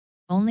larger,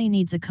 only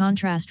needs a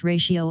contrast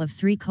ratio of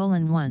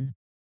 3:1.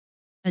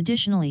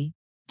 Additionally,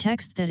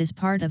 text that is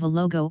part of a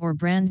logo or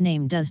brand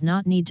name does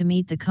not need to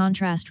meet the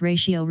contrast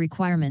ratio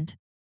requirement.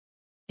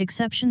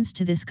 Exceptions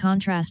to this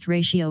contrast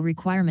ratio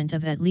requirement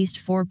of at least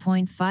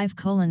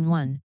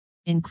 4.5:1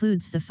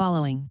 includes the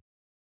following.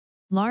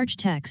 Large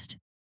text.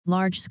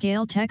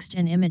 Large-scale text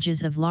and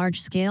images of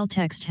large-scale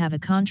text have a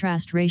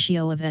contrast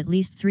ratio of at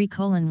least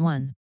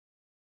 3:1.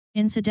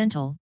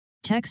 Incidental.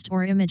 Text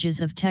or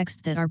images of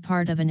text that are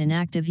part of an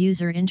inactive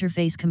user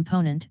interface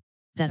component,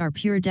 that are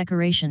pure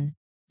decoration,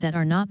 that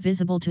are not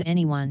visible to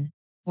anyone,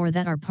 or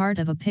that are part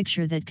of a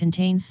picture that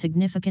contains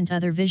significant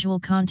other visual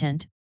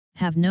content,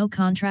 have no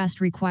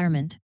contrast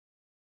requirement.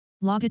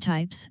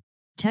 Logotypes.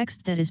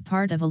 Text that is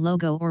part of a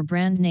logo or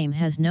brand name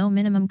has no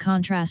minimum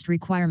contrast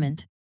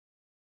requirement.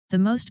 The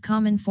most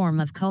common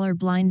form of color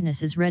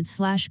blindness is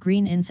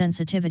red/green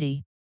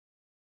insensitivity.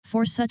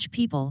 For such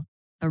people,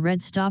 a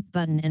red stop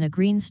button and a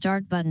green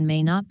start button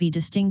may not be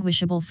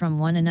distinguishable from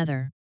one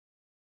another.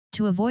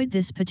 To avoid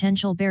this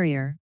potential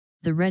barrier,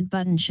 the red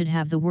button should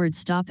have the word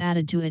stop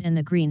added to it and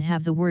the green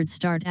have the word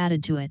start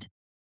added to it.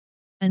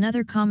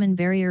 Another common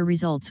barrier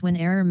results when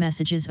error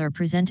messages are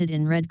presented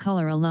in red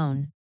color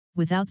alone,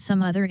 without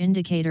some other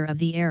indicator of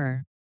the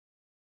error.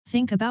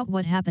 Think about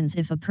what happens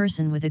if a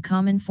person with a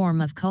common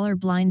form of color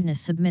blindness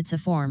submits a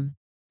form,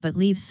 but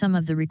leaves some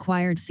of the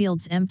required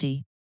fields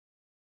empty.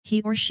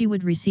 He or she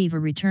would receive a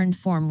returned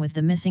form with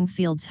the missing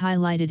fields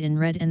highlighted in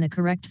red and the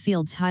correct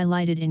fields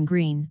highlighted in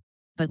green,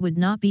 but would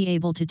not be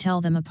able to tell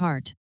them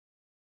apart.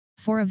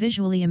 For a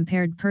visually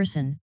impaired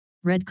person,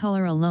 red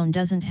color alone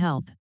doesn't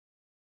help.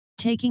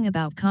 Taking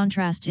about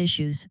contrast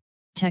issues,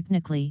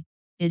 technically,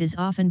 it is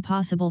often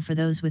possible for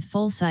those with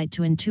full sight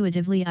to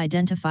intuitively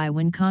identify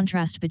when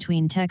contrast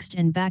between text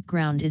and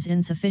background is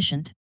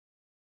insufficient.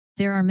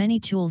 There are many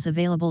tools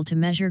available to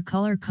measure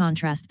color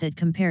contrast that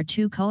compare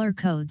two color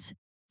codes,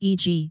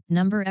 e.g.,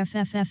 number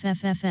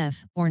FFFFFF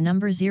or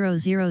number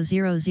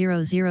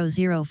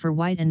 000000 for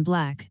white and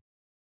black.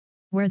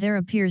 Where there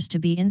appears to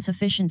be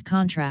insufficient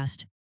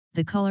contrast,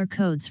 the color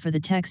codes for the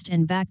text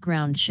and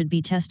background should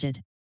be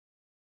tested.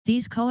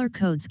 These color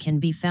codes can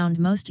be found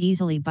most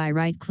easily by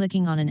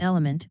right-clicking on an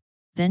element,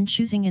 then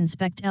choosing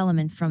Inspect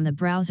Element from the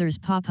browser's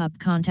pop-up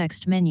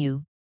context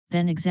menu,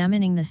 then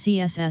examining the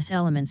CSS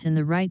elements in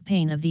the right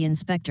pane of the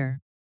inspector.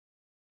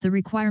 The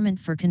requirement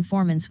for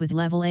conformance with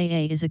Level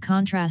AA is a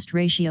contrast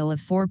ratio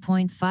of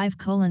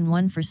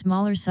 4.5:1 for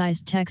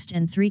smaller-sized text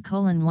and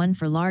 3:1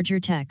 for larger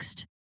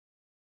text.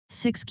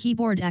 6.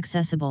 Keyboard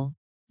accessible,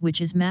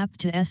 which is mapped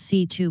to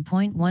SC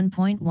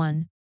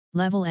 2.1.1,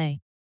 Level A.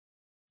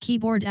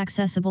 Keyboard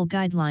Accessible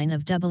Guideline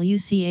of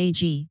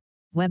WCAG,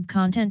 Web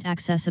Content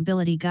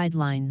Accessibility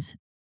Guidelines,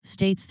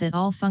 states that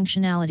all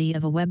functionality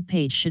of a web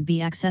page should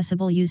be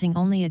accessible using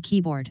only a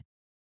keyboard.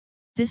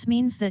 This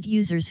means that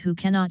users who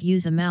cannot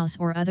use a mouse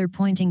or other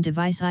pointing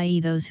device, i.e.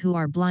 those who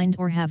are blind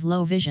or have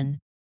low vision,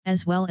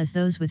 as well as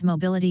those with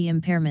mobility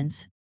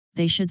impairments,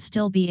 they should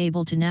still be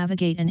able to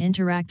navigate and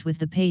interact with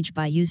the page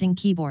by using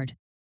keyboard.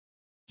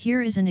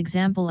 Here is an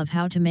example of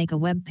how to make a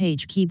web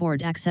page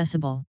keyboard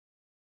accessible.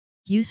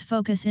 Use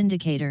focus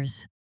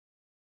indicators.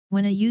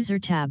 When a user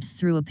tabs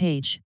through a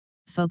page,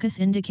 focus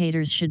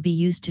indicators should be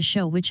used to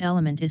show which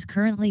element is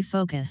currently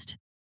focused.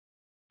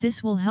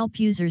 This will help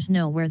users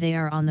know where they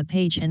are on the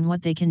page and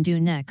what they can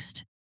do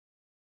next.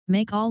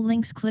 Make all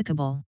links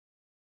clickable.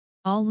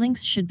 All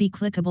links should be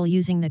clickable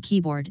using the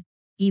keyboard,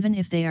 even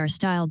if they are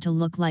styled to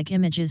look like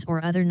images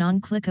or other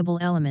non-clickable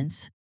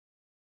elements.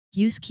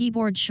 Use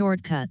keyboard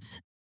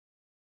shortcuts.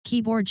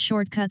 Keyboard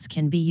shortcuts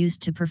can be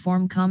used to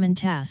perform common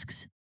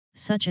tasks,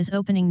 such as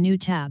opening new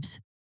tabs,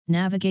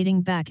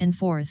 navigating back and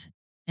forth,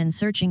 and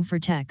searching for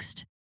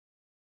text.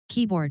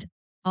 Keyboard.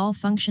 All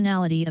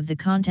functionality of the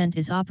content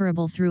is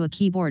operable through a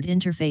keyboard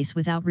interface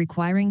without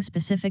requiring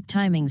specific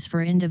timings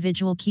for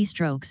individual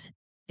keystrokes,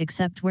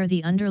 except where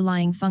the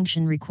underlying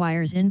function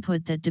requires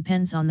input that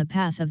depends on the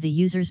path of the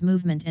user's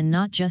movement and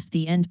not just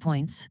the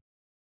endpoints.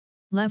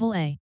 Level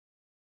A.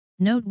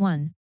 Note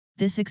 1.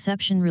 This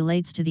exception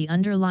relates to the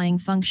underlying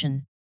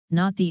function,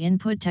 not the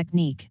input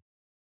technique.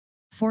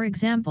 For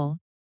example,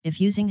 if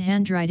using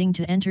handwriting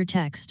to enter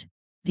text,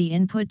 the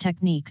input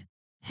technique,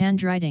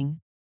 handwriting,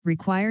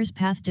 requires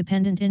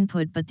path-dependent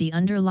input but the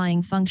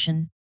underlying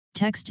function,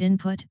 text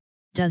input,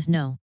 does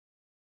no.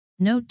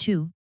 Note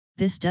 2.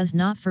 This does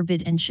not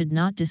forbid and should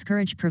not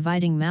discourage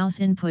providing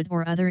mouse input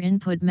or other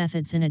input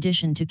methods in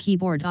addition to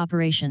keyboard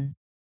operation.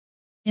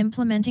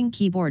 Implementing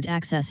keyboard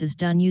access is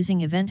done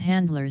using event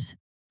handlers,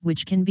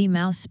 which can be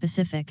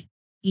mouse-specific,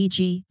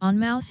 e.g., on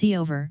mouse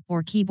over,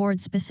 or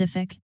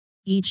keyboard-specific,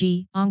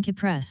 e.g., on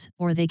keypress,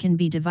 or they can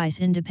be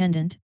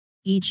device-independent,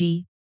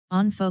 e.g.,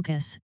 on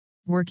focus,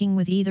 working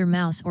with either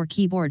mouse or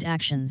keyboard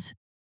actions.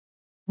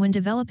 When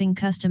developing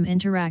custom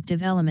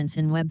interactive elements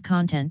in web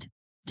content,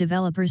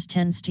 developers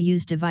tend to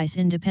use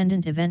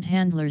device-independent event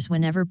handlers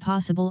whenever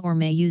possible or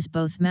may use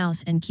both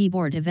mouse and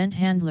keyboard event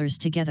handlers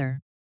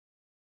together.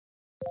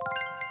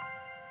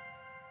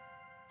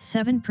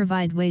 7.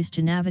 Provide ways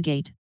to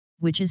navigate,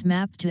 which is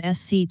mapped to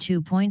SC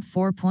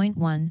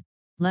 2.4.1,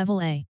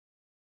 Level A.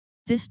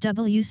 This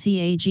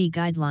WCAG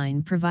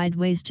guideline Provide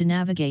Ways to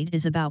Navigate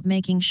is about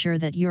making sure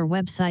that your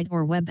website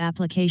or web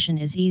application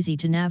is easy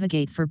to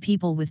navigate for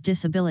people with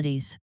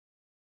disabilities.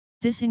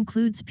 This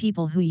includes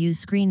people who use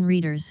screen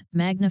readers,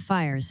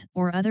 magnifiers,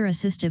 or other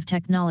assistive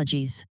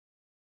technologies.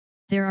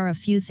 There are a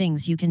few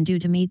things you can do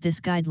to meet this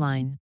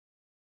guideline.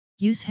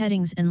 Use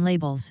headings and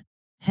labels.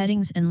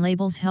 Headings and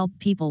labels help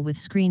people with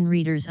screen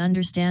readers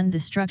understand the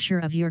structure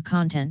of your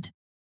content.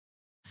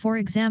 For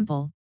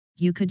example,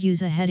 you could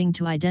use a heading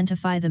to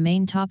identify the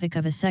main topic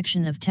of a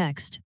section of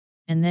text,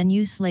 and then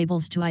use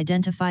labels to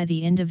identify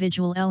the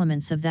individual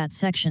elements of that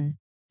section,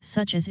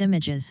 such as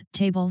images,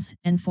 tables,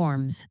 and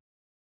forms.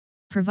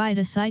 Provide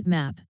a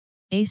sitemap.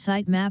 A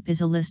sitemap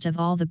is a list of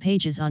all the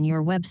pages on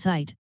your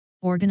website,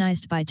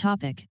 organized by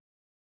topic.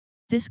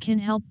 This can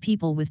help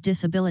people with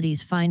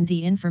disabilities find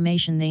the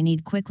information they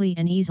need quickly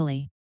and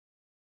easily.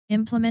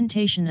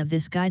 Implementation of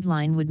this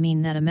guideline would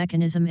mean that a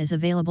mechanism is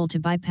available to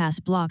bypass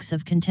blocks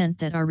of content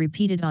that are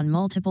repeated on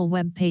multiple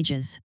web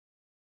pages.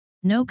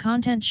 No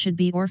content should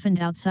be orphaned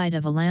outside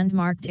of a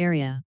landmarked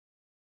area.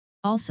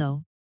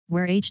 Also,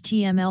 where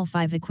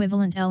HTML5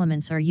 equivalent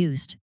elements are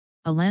used,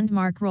 a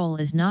landmark role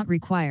is not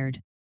required.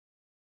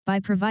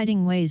 By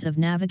providing ways of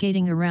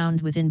navigating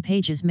around within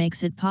pages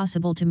makes it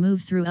possible to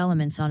move through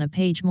elements on a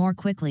page more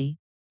quickly,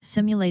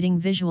 simulating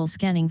visual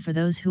scanning for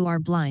those who are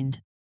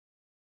blind.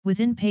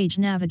 Within-page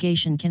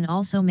navigation can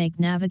also make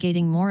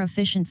navigating more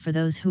efficient for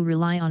those who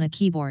rely on a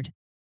keyboard.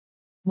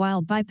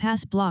 While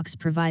bypass blocks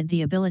provide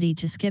the ability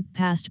to skip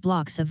past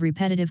blocks of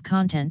repetitive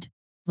content,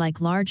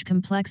 like large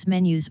complex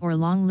menus or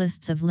long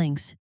lists of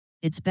links,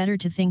 it's better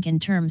to think in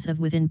terms of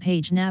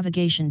within-page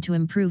navigation to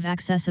improve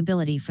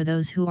accessibility for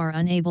those who are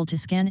unable to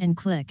scan and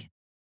click.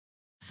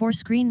 For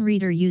screen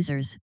reader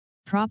users,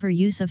 proper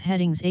use of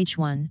headings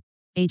H1,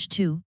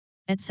 H2,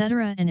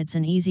 etc. and it's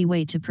an easy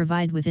way to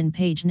provide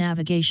within-page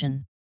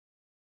navigation.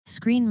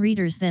 Screen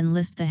readers then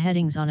list the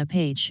headings on a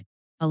page,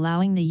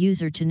 allowing the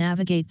user to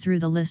navigate through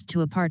the list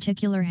to a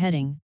particular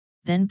heading,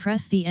 then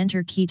press the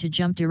Enter key to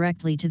jump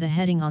directly to the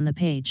heading on the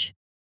page.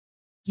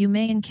 You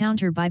may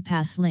encounter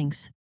bypass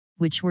links,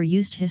 which were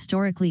used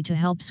historically to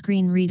help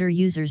screen reader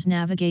users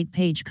navigate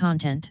page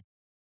content.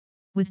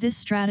 With this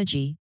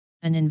strategy,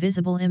 an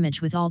invisible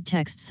image with alt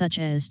text such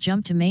as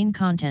Jump to Main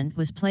Content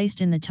was placed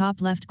in the top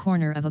left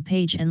corner of a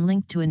page and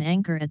linked to an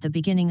anchor at the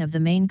beginning of the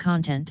main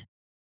content.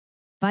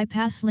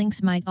 Bypass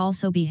links might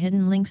also be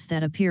hidden links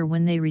that appear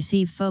when they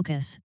receive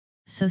focus,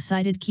 so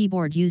sighted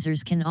keyboard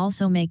users can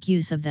also make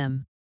use of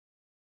them.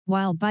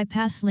 While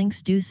bypass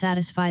links do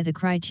satisfy the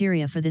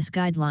criteria for this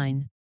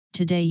guideline,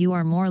 today you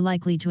are more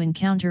likely to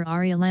encounter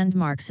ARIA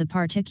landmarks, a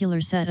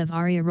particular set of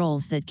ARIA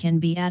roles that can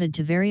be added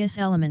to various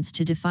elements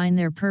to define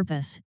their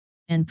purpose,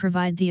 and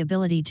provide the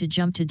ability to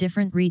jump to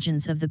different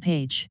regions of the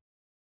page.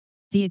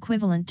 The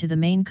equivalent to the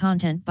main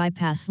content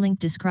bypass link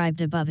described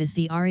above is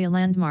the ARIA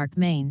landmark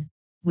main,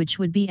 which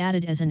would be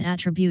added as an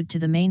attribute to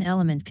the main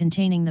element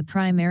containing the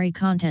primary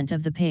content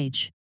of the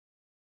page.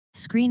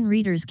 Screen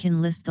readers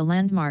can list the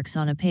landmarks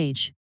on a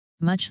page,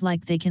 much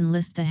like they can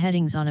list the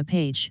headings on a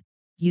page.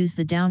 Use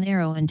the down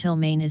arrow until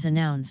main is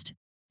announced,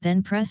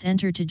 then press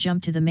enter to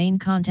jump to the main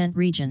content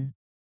region.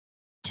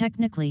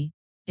 Technically,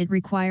 it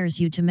requires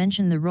you to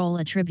mention the role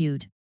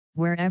attribute,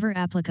 wherever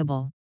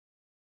applicable.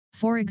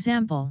 For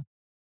example,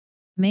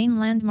 main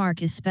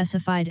landmark is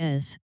specified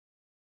as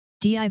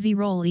div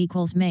role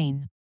equals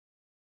main.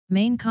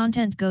 Main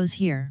content goes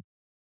here.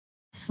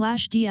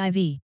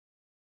 /div.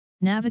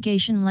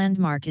 Navigation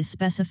landmark is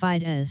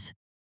specified as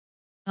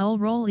ul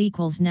role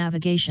equals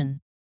navigation.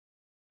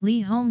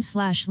 Lee home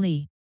 /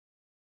 Lee.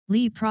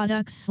 Lee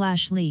products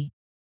 / Lee.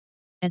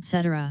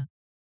 Etc.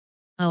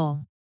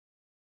 ul.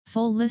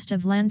 Full list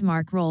of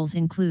landmark roles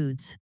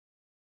includes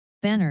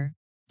banner,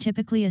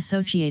 typically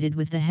associated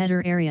with the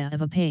header area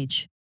of a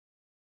page.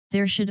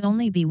 There should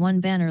only be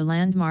one banner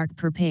landmark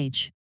per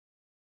page.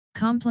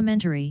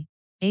 Complementary,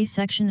 a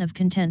section of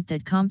content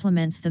that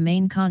complements the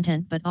main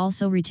content but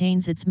also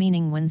retains its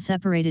meaning when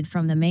separated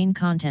from the main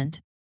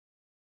content.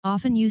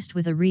 Often used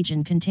with a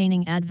region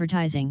containing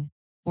advertising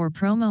or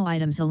promo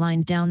items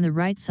aligned down the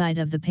right side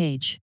of the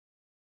page.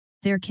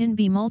 There can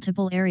be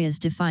multiple areas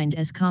defined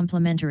as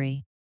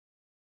complementary.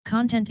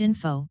 Content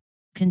info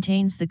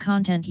contains the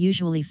content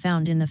usually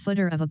found in the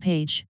footer of a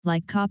page,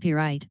 like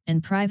copyright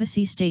and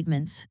privacy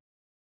statements.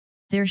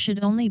 There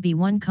should only be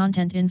one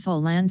content info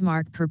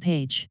landmark per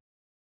page.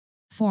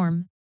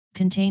 Form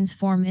contains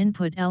form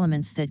input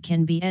elements that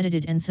can be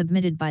edited and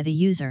submitted by the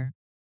user.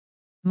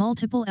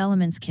 Multiple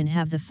elements can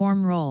have the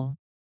form role.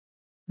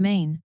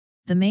 Main,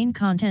 the main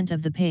content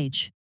of the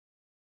page.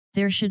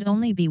 There should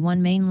only be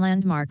one main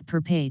landmark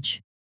per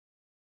page.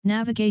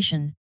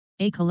 Navigation,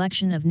 a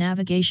collection of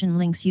navigation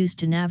links used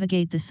to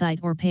navigate the site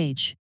or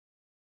page.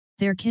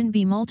 There can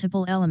be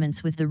multiple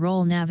elements with the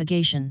role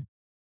navigation.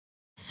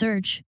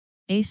 Search,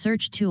 a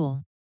search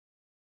tool.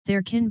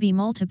 There can be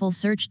multiple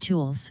search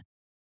tools.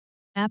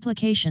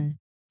 Application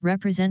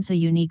represents a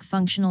unique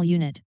functional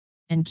unit,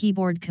 and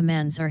keyboard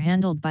commands are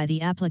handled by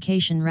the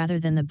application rather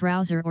than the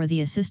browser or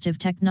the assistive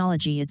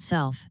technology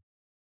itself.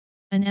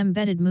 An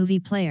embedded movie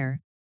player,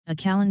 a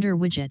calendar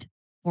widget,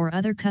 or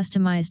other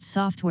customized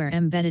software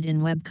embedded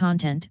in web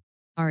content,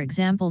 are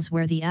examples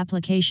where the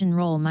application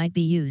role might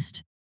be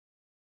used.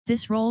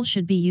 This role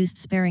should be used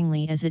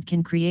sparingly as it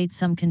can create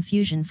some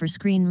confusion for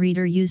screen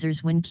reader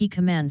users when key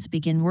commands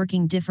begin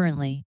working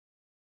differently.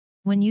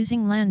 When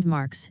using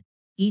landmarks,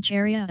 each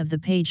area of the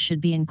page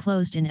should be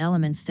enclosed in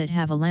elements that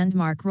have a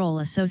landmark role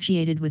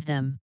associated with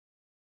them.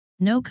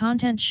 No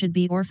content should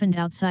be orphaned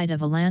outside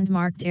of a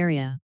landmarked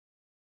area.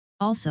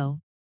 Also,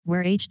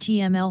 where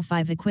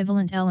HTML5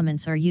 equivalent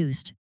elements are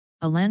used,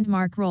 a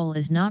landmark role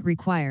is not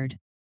required.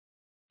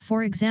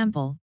 For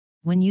example,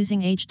 when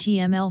using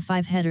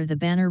HTML5 header, the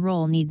banner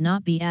role need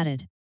not be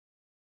added.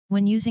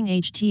 When using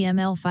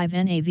HTML5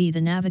 nav,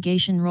 the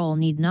navigation role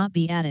need not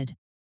be added.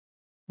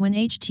 When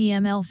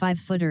HTML5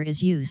 footer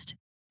is used,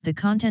 the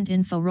content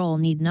info role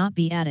need not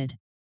be added.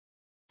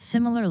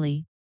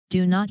 Similarly,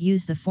 do not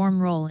use the form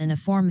role in a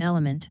form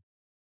element.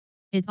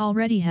 It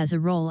already has a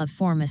role of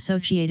form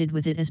associated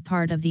with it as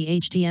part of the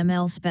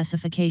HTML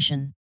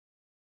specification.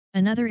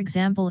 Another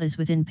example is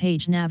within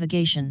page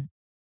navigation.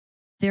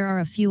 There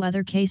are a few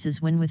other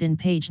cases when within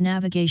page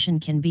navigation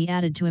can be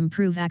added to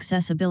improve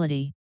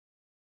accessibility.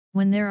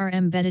 When there are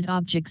embedded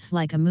objects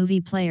like a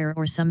movie player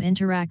or some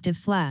interactive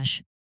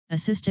flash,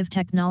 assistive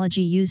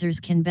technology users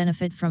can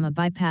benefit from a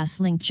bypass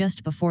link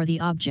just before the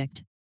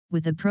object,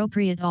 with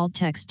appropriate alt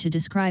text to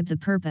describe the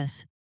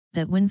purpose,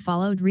 that when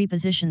followed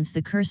repositions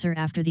the cursor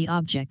after the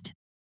object.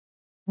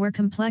 Where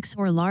complex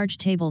or large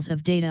tables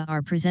of data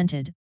are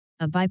presented,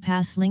 a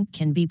bypass link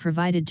can be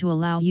provided to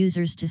allow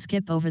users to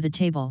skip over the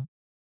table.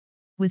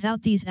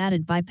 Without these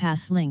added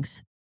bypass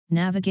links,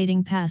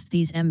 navigating past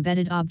these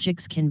embedded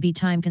objects can be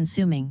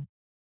time-consuming.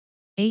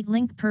 8.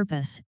 Link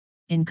purpose,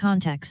 in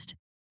context,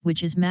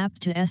 which is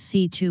mapped to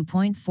SC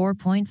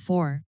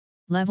 2.4.4,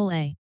 Level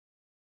A.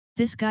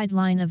 This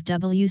guideline of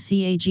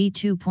WCAG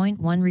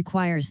 2.1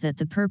 requires that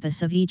the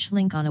purpose of each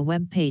link on a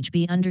web page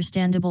be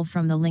understandable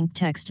from the link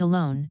text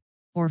alone,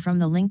 or from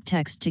the link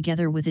text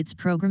together with its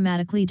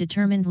programmatically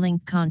determined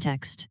link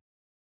context.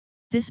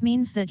 This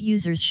means that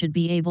users should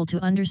be able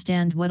to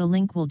understand what a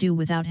link will do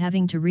without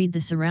having to read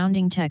the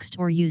surrounding text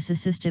or use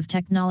assistive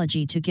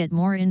technology to get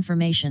more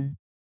information.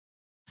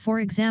 For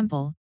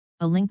example,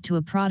 a link to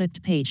a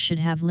product page should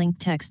have link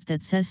text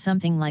that says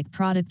something like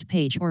product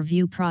page or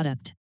view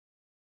product.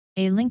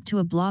 A link to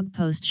a blog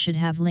post should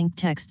have link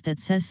text that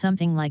says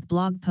something like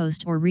blog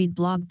post or read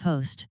blog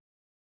post.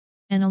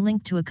 And a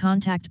link to a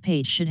contact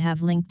page should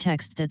have link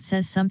text that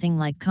says something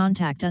like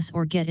contact us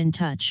or get in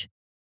touch.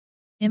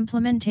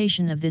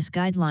 Implementation of this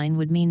guideline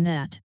would mean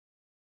that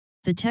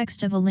the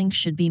text of a link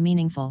should be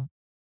meaningful.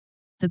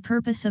 The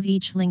purpose of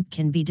each link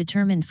can be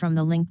determined from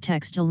the link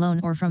text alone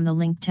or from the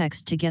link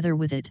text together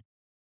with it.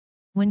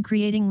 When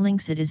creating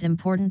links, it is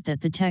important that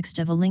the text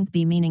of a link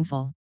be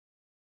meaningful.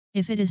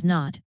 If it is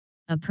not,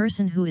 a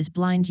person who is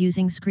blind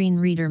using screen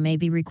reader may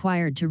be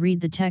required to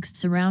read the text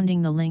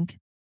surrounding the link,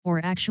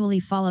 or actually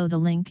follow the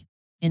link,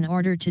 in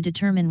order to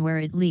determine where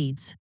it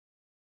leads.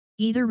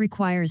 Either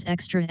requires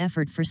extra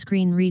effort for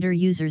screen reader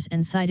users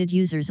and sighted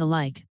users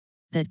alike,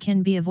 that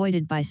can be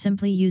avoided by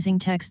simply using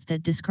text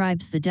that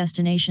describes the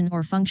destination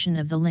or function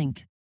of the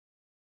link.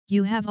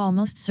 You have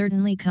almost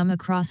certainly come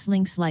across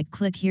links like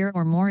click here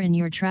or more in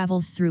your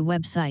travels through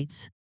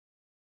websites.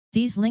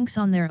 These links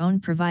on their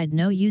own provide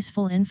no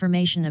useful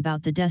information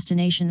about the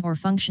destination or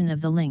function of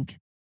the link.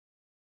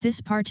 This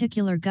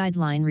particular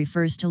guideline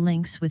refers to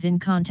links within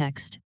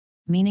context,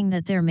 meaning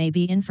that there may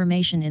be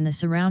information in the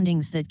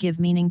surroundings that give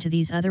meaning to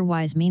these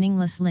otherwise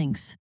meaningless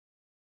links.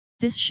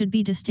 This should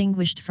be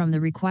distinguished from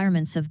the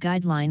requirements of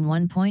Guideline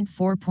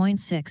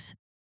 1.4.6,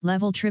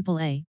 Level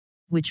AAA,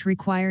 which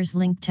requires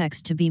link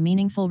text to be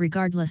meaningful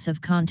regardless of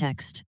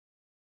context.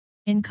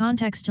 In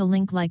context, a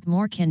link like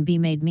more can be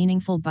made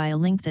meaningful by a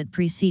link that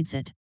precedes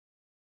it.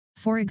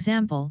 For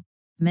example,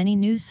 many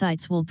news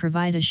sites will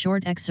provide a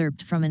short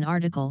excerpt from an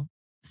article,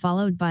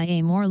 followed by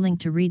a more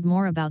link to read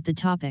more about the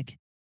topic.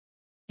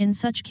 In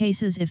such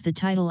cases, if the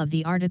title of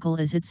the article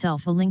is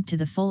itself a link to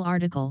the full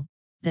article,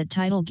 that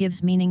title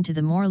gives meaning to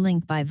the more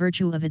link by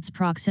virtue of its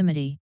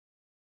proximity.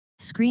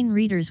 Screen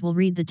readers will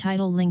read the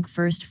title link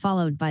first,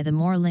 followed by the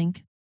more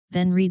link,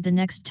 then read the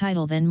next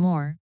title, then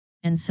more,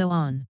 and so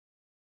on.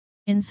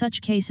 In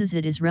such cases,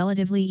 it is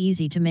relatively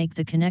easy to make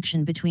the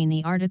connection between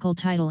the article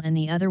title and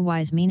the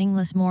otherwise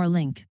meaningless more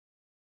link.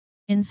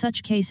 In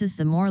such cases,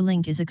 the more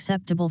link is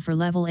acceptable for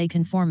Level A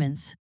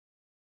conformance.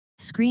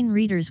 Screen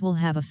readers will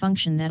have a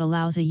function that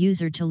allows a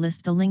user to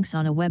list the links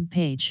on a web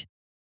page.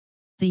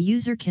 The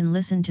user can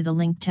listen to the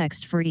link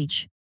text for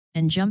each,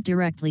 and jump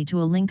directly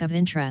to a link of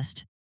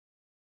interest.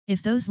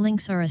 If those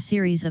links are a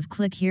series of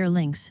click here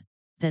links,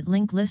 that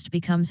link list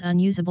becomes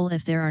unusable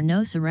if there are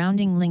no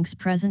surrounding links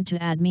present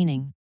to add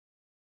meaning.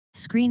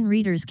 Screen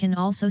readers can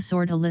also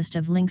sort a list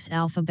of links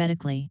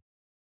alphabetically.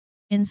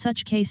 In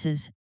such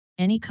cases,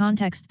 any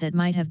context that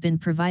might have been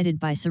provided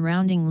by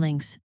surrounding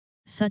links,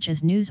 such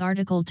as news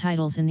article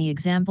titles in the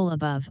example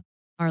above,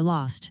 are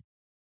lost.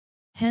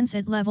 Hence,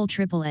 at Level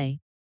AAA,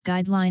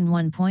 Guideline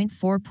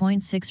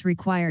 1.4.6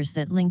 requires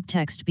that link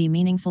text be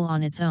meaningful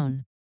on its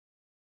own.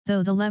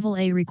 Though the Level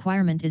A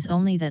requirement is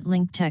only that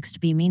link text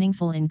be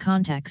meaningful in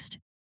context,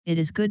 it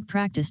is good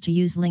practice to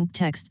use link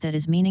text that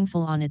is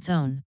meaningful on its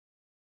own.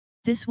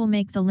 This will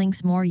make the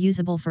links more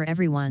usable for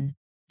everyone,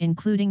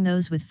 including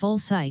those with full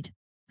sight,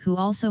 who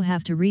also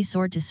have to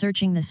resort to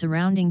searching the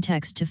surrounding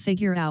text to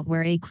figure out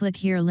where a click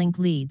here link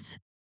leads.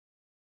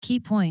 Key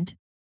point: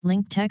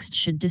 link text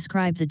should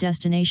describe the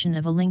destination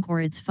of a link or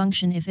its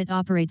function if it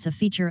operates a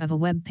feature of a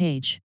web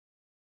page.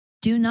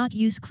 Do not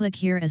use click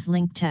here as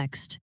link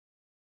text.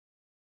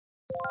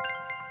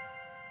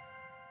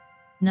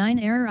 9.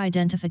 Error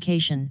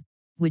identification,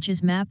 which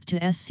is mapped to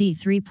SC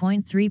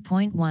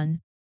 3.3.1,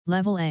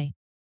 Level A.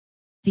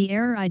 The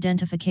Error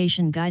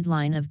Identification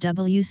Guideline of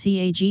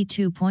WCAG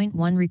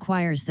 2.1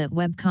 requires that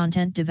web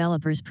content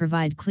developers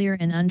provide clear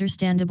and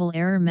understandable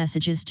error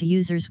messages to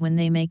users when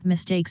they make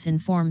mistakes in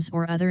forms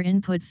or other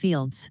input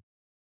fields.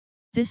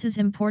 This is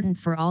important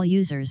for all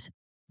users,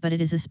 but it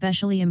is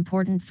especially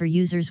important for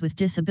users with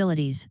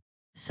disabilities,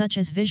 such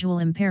as visual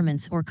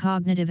impairments or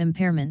cognitive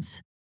impairments.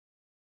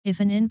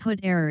 If an input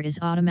error is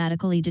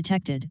automatically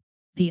detected,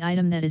 the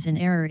item that is in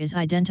error is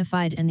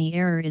identified and the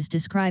error is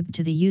described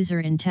to the user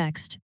in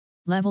text.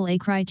 Level A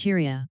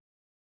criteria.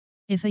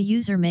 If a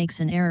user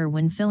makes an error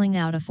when filling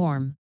out a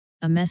form,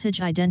 a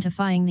message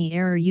identifying the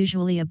error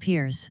usually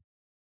appears.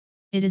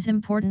 It is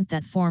important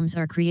that forms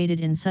are created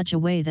in such a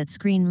way that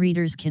screen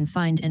readers can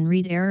find and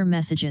read error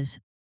messages,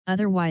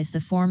 otherwise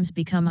the forms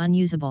become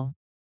unusable.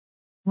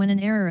 When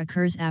an error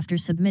occurs after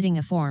submitting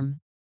a form,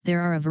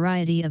 there are a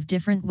variety of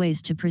different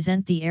ways to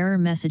present the error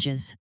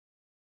messages.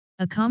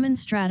 A common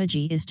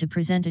strategy is to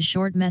present a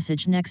short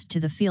message next to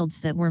the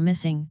fields that were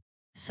missing,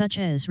 such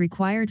as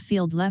required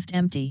field left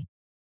empty.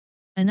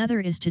 Another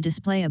is to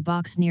display a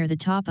box near the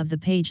top of the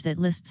page that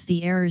lists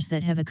the errors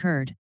that have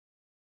occurred.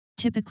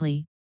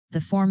 Typically,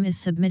 the form is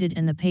submitted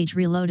and the page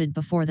reloaded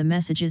before the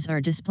messages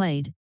are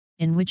displayed,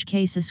 in which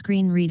case a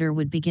screen reader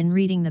would begin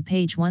reading the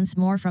page once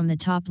more from the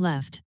top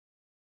left.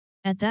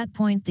 At that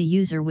point, the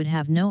user would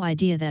have no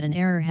idea that an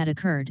error had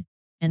occurred,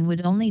 and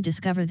would only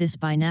discover this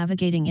by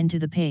navigating into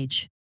the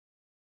page.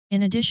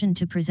 In addition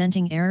to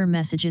presenting error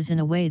messages in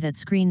a way that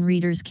screen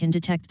readers can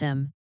detect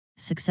them,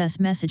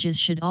 success messages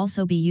should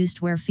also be used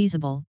where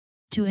feasible,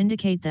 to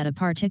indicate that a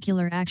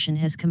particular action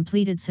has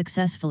completed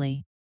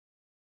successfully.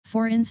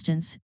 For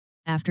instance,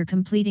 after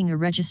completing a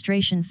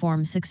registration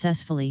form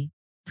successfully,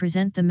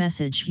 present the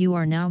message "You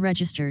are now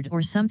registered"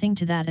 or something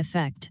to that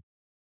effect.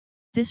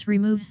 This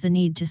removes the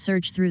need to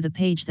search through the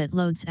page that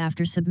loads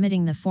after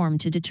submitting the form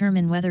to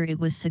determine whether it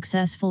was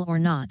successful or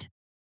not.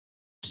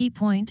 Key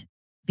point: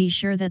 be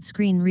sure that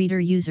screen reader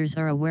users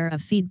are aware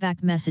of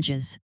feedback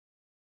messages.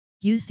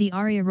 Use the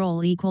ARIA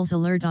role equals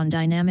alert on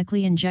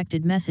dynamically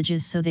injected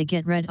messages so they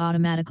get read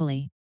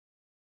automatically.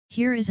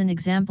 Here is an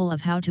example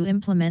of how to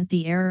implement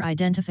the error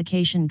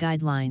identification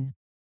guideline.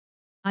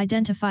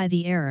 Identify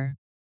the error.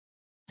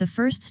 The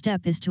first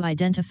step is to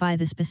identify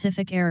the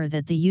specific error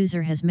that the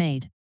user has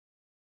made.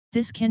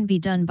 This can be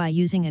done by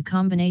using a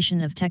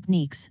combination of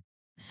techniques,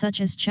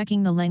 such as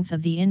checking the length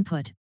of the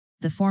input,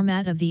 the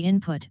format of the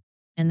input,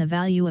 and the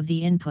value of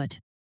the input.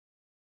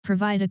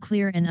 Provide a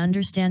clear and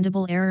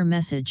understandable error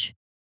message.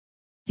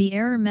 The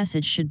error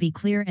message should be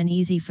clear and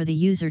easy for the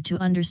user to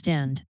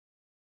understand.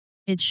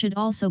 It should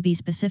also be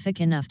specific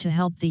enough to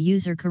help the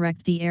user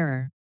correct the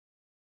error.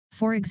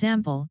 For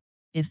example,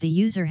 if the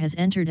user has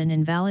entered an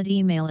invalid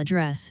email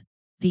address,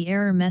 the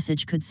error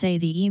message could say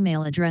the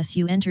email address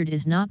you entered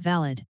is not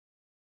valid.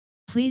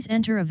 Please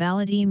enter a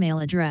valid email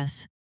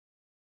address.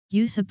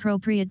 Use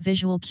appropriate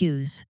visual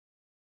cues.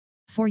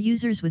 For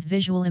users with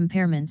visual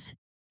impairments,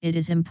 it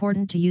is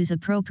important to use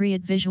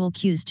appropriate visual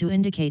cues to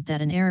indicate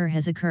that an error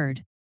has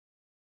occurred.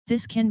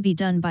 This can be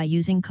done by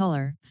using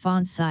color,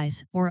 font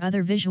size, or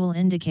other visual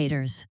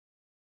indicators.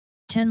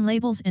 10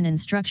 labels and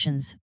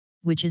instructions,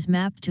 which is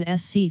mapped to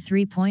SC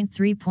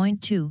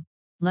 3.3.2,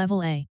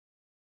 Level A.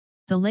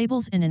 The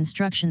Labels and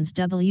Instructions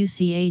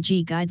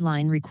WCAG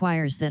guideline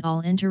requires that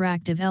all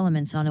interactive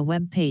elements on a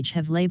web page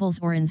have labels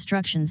or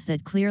instructions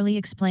that clearly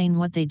explain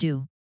what they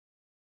do.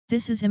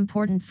 This is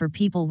important for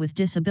people with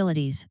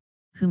disabilities,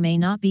 who may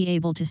not be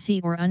able to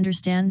see or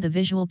understand the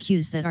visual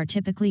cues that are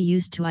typically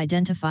used to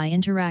identify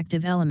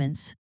interactive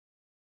elements.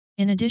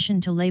 In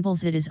addition to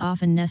labels, it is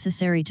often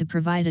necessary to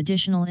provide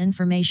additional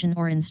information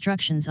or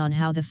instructions on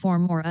how the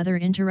form or other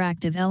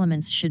interactive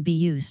elements should be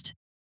used.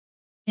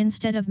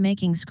 Instead of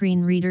making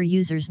screen reader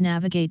users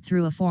navigate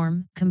through a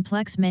form,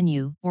 complex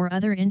menu, or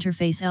other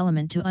interface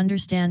element to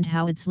understand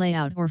how its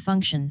layout or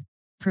function,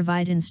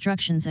 provide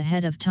instructions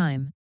ahead of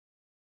time.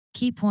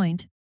 Key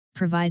point: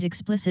 provide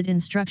explicit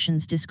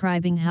instructions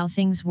describing how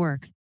things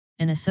work,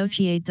 and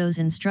associate those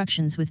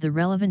instructions with the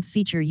relevant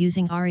feature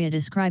using ARIA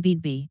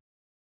Described.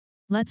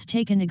 Let's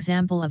take an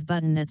example of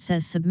button that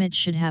says Submit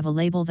should have a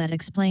label that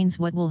explains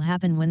what will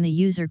happen when the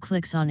user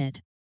clicks on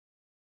it.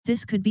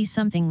 This could be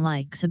something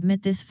like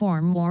Submit this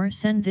form or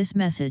Send this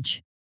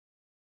message.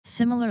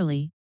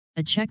 Similarly,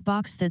 a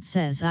checkbox that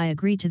says I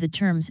agree to the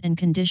terms and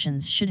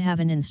conditions should have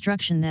an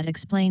instruction that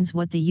explains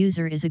what the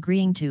user is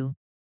agreeing to.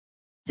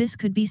 This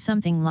could be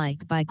something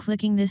like, by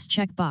clicking this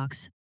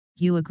checkbox,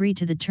 you agree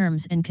to the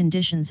terms and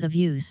conditions of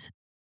use.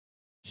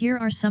 Here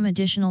are some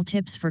additional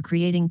tips for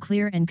creating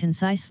clear and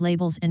concise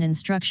labels and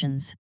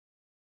instructions.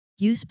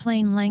 Use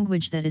plain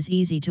language that is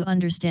easy to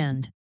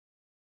understand.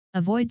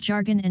 Avoid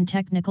jargon and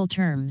technical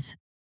terms.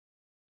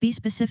 Be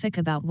specific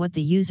about what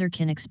the user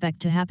can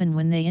expect to happen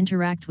when they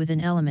interact with an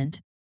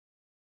element.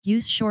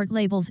 Use short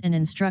labels and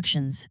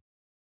instructions.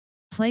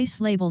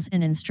 Place labels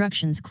and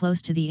instructions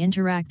close to the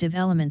interactive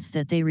elements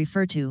that they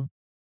refer to.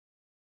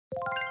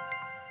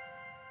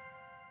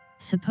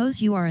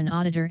 Suppose you are an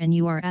auditor and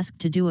you are asked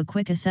to do a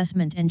quick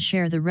assessment and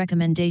share the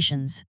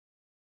recommendations.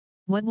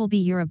 What will be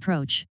your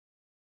approach?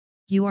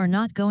 You are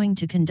not going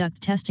to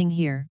conduct testing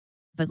here,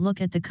 but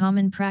look at the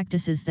common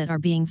practices that are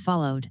being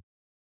followed.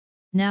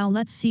 Now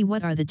let's see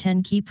what are the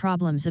 10 key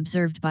problems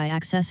observed by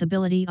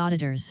accessibility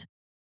auditors.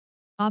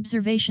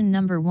 Observation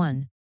number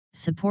 1.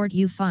 Support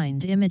you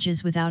find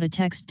images without a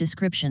text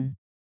description.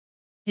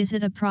 Is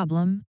it a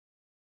problem?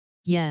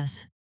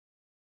 Yes.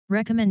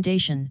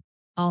 Recommendation: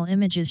 all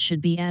images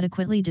should be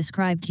adequately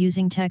described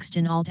using text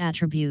in alt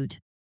attribute.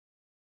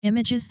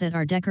 Images that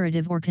are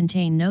decorative or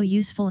contain no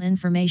useful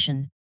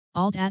information,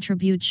 alt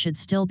attribute should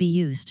still be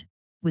used,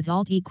 with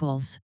alt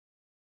equals.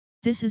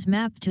 This is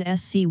mapped to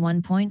SC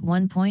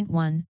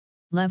 1.1.1,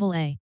 Level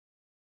A.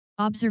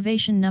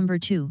 Observation number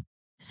 2.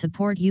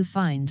 Support you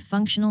find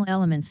functional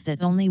elements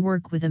that only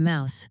work with a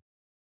mouse.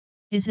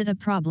 Is it a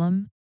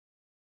problem?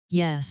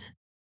 Yes.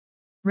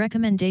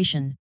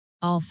 Recommendation: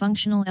 all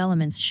functional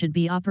elements should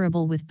be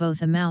operable with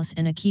both a mouse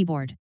and a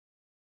keyboard.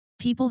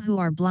 People who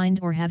are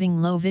blind or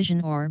having low vision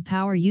or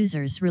power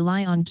users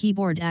rely on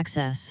keyboard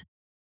access.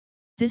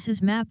 This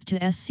is mapped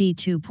to SC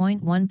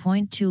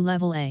 2.1.2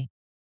 Level A.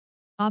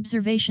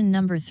 Observation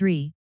number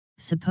 3.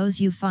 Suppose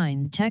you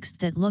find text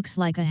that looks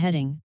like a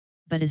heading,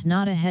 but is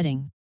not a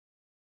heading.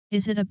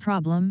 Is it a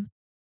problem?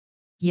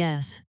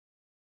 Yes.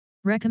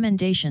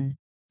 Recommendation: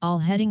 all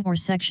heading or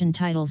section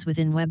titles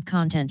within web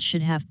content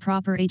should have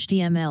proper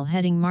HTML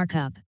heading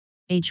markup,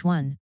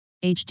 H1,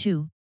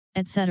 H2,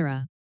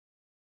 etc.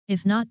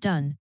 If not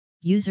done,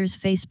 users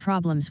face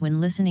problems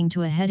when listening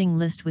to a heading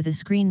list with a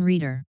screen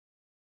reader.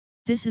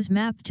 This is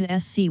mapped to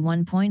SC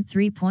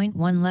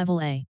 1.3.1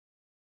 Level A.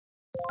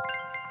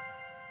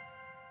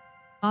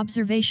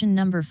 Observation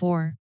number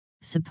 4.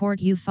 Support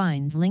you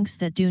find links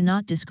that do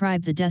not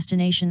describe the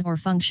destination or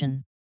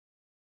function.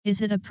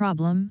 Is it a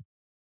problem?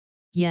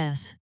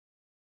 Yes.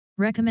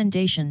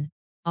 Recommendation: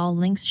 all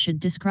links should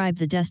describe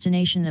the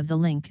destination of the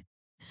link,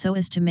 so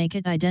as to make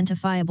it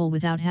identifiable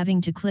without having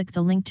to click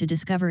the link to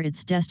discover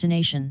its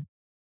destination.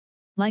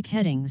 Like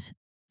headings,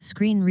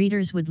 screen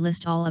readers would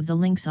list all of the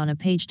links on a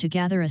page to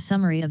gather a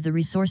summary of the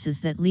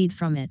resources that lead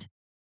from it.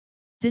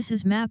 This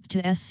is mapped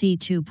to SC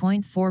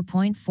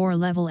 2.4.4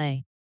 Level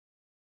A.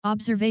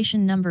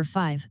 Observation number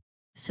 5.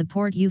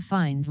 Support you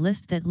find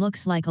list that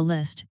looks like a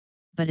list,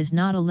 but is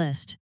not a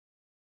list.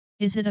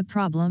 Is it a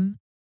problem?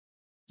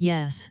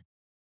 Yes.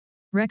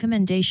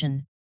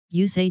 Recommendation: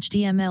 use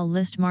HTML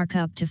list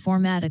markup to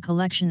format a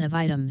collection of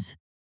items.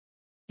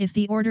 If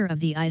the order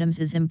of the items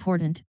is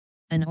important,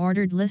 an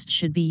ordered list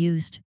should be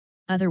used,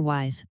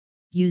 otherwise,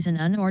 use an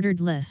unordered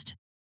list.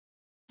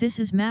 This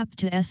is mapped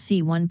to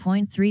SC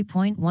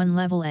 1.3.1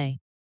 Level A.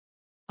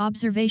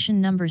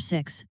 Observation number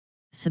 6.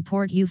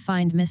 Support you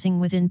find missing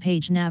within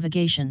page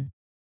navigation.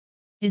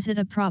 Is it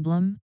a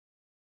problem?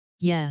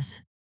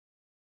 Yes.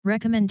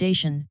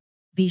 Recommendation: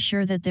 be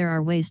sure that there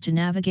are ways to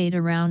navigate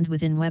around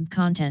within web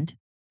content,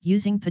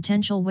 using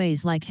potential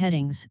ways like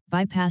headings,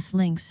 bypass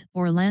links,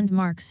 or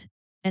landmarks,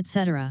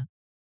 etc.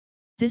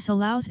 This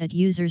allows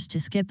users to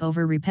skip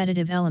over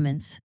repetitive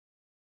elements.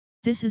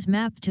 This is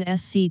mapped to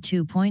SC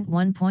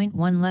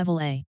 2.1.1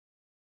 Level A.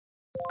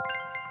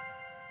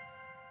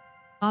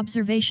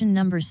 Observation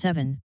number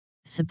 7.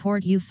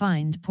 Support you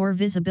find poor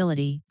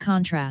visibility,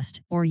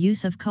 contrast, or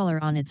use of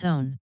color on its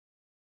own.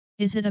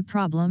 Is it a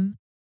problem?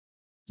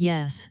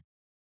 Yes.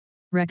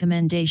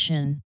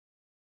 Recommendation: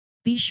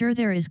 be sure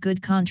there is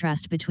good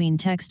contrast between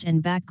text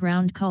and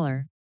background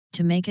color,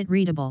 to make it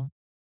readable.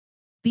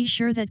 Be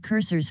sure that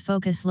cursor's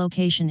focus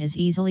location is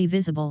easily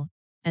visible,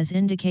 as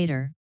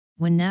indicator,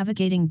 when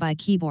navigating by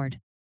keyboard.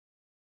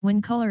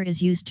 When color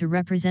is used to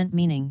represent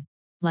meaning,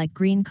 like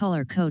green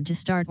color code to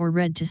start or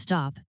red to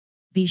stop,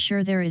 be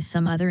sure there is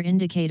some other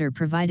indicator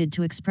provided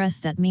to express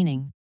that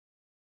meaning.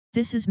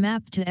 This is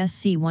mapped to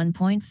SC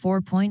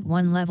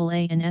 1.4.1 Level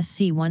A and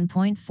SC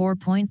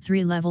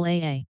 1.4.3 Level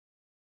AA.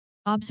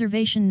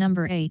 Observation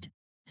number 8.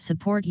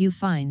 Support you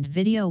find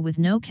video with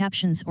no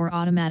captions or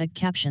automatic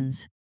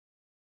captions.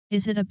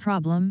 Is it a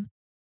problem?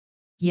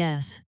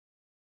 Yes.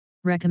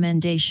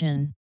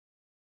 Recommendation: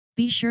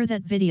 be sure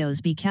that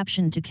videos be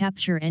captioned to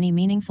capture any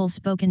meaningful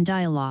spoken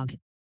dialogue,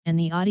 and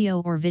the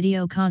audio or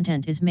video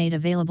content is made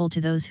available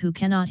to those who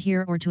cannot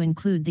hear or to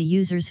include the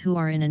users who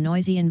are in a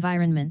noisy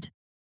environment.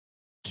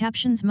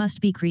 Captions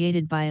must be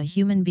created by a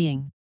human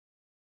being.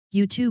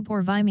 YouTube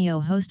or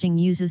Vimeo hosting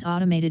uses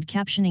automated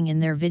captioning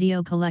in their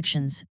video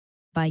collections,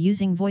 by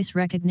using voice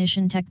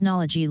recognition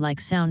technology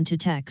like sound to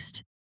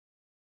text.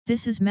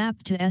 This is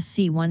mapped to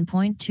SC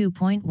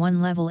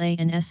 1.2.1 Level A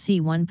and SC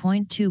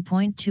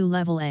 1.2.2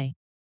 Level A.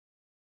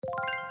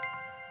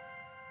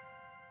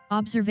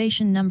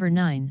 Observation number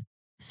 9.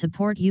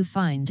 Support you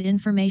find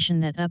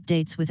information that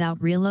updates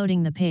without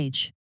reloading the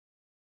page.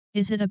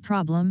 Is it a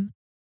problem?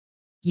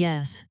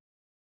 Yes.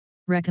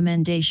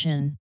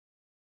 Recommendation: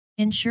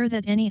 ensure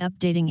that any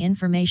updating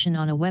information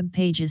on a web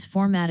page is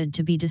formatted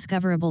to be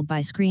discoverable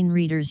by screen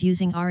readers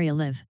using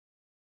AriaLive.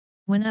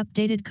 When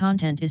updated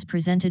content is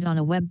presented on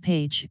a web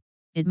page,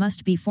 it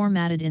must be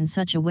formatted in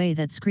such a way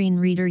that screen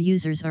reader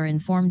users are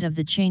informed of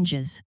the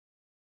changes.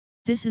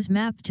 This is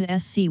mapped to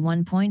SC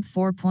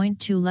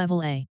 1.4.2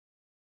 Level A.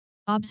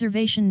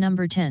 Observation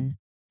number 10.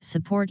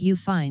 Support you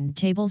find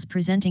tables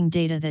presenting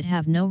data that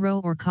have no row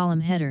or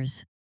column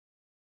headers.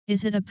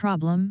 Is it a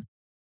problem?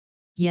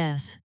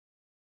 Yes.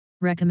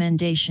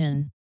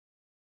 Recommendation: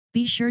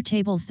 be sure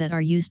tables that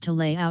are used to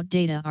lay out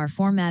data are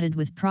formatted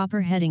with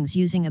proper headings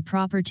using a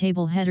proper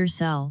table header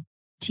cell,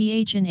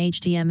 TH in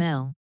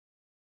HTML.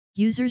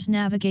 Users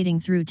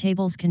navigating through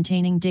tables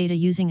containing data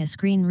using a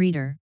screen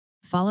reader,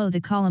 follow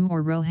the column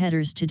or row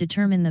headers to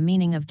determine the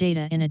meaning of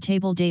data in a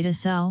table data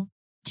cell,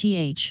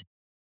 TH.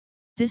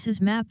 This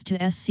is mapped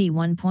to SC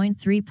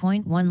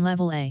 1.3.1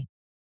 Level A.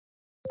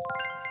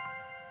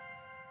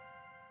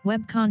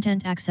 Web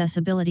Content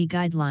Accessibility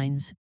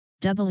Guidelines,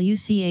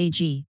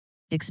 WCAG,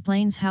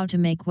 explains how to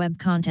make web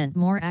content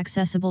more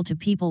accessible to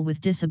people with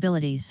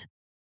disabilities.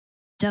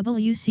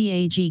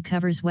 WCAG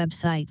covers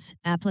websites,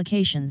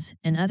 applications,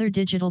 and other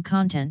digital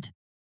content.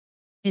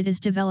 It is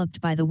developed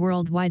by the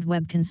World Wide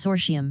Web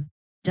Consortium,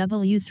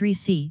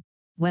 W3C,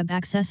 Web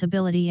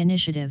Accessibility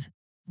Initiative,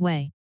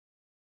 WAI.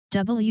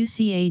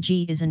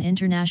 WCAG is an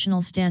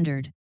international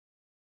standard.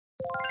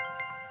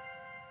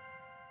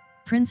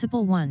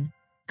 Principle 1.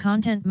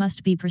 Content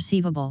must be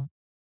perceivable.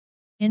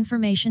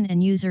 Information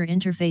and user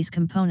interface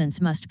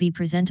components must be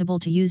presentable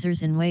to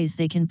users in ways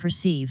they can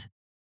perceive.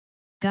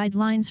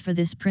 Guidelines for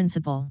this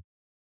principle.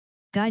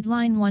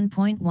 Guideline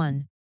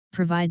 1.1.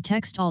 Provide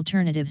text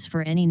alternatives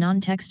for any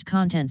non-text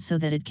content so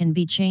that it can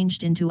be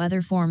changed into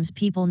other forms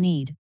people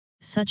need,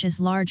 such as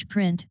large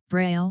print,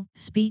 braille,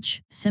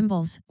 speech,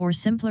 symbols, or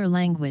simpler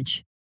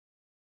language.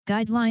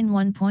 Guideline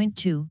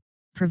 1.2.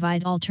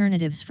 Provide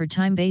alternatives for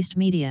time-based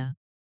media.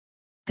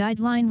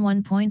 Guideline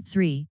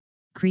 1.3.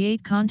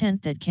 Create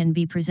content that can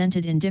be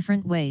presented in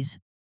different ways,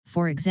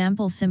 for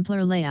example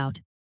simpler layout,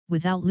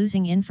 without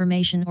losing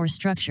information or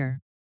structure.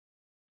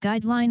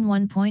 Guideline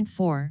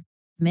 1.4.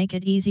 Make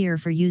it easier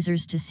for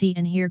users to see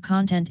and hear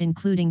content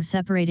including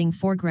separating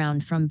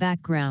foreground from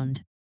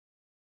background.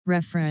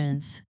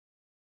 Reference: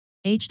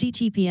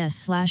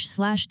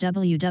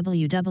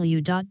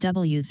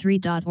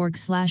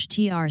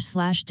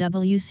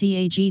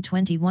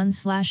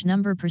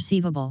 https://www.w3.org/tr/WCAG21/number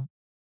perceivable.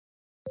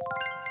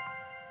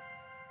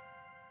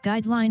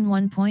 Guideline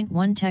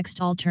 1.1 Text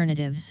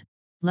Alternatives,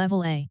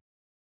 Level A.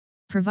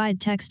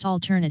 Provide text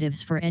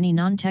alternatives for any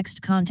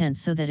non-text content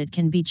so that it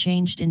can be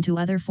changed into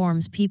other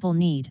forms people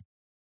need.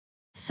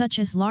 such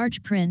as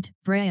large print,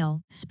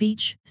 braille,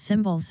 speech,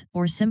 symbols,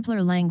 or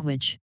simpler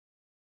language.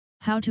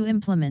 How to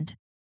implement.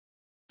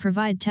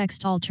 Provide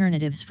text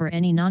alternatives for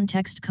any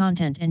non-text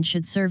content and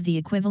should serve the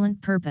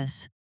equivalent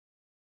purpose.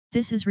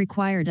 This is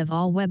required of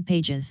all web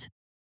pages.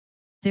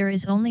 There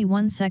is only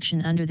one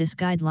section under this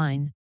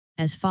guideline,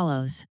 as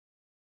follows.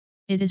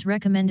 It is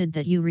recommended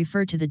that you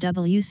refer to the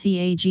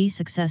WCAG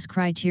Success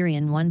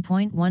Criterion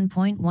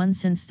 1.1.1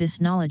 since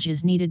this knowledge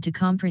is needed to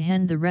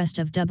comprehend the rest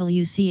of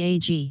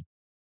WCAG.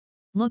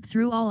 Look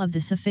through all of the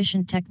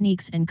sufficient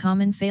techniques and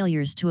common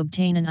failures to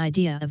obtain an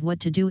idea of what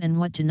to do and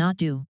what to not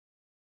do.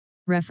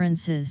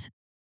 References.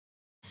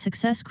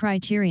 Success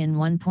Criterion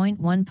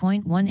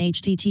 1.1.1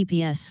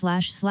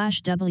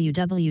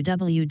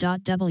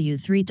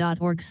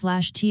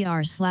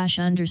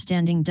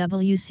 https://www.w3.org/tr/understanding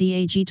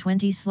WCAG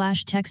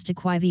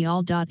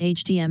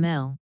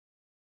 20/text-equivalent.html.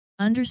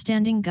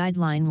 Understanding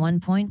Guideline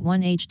 1.1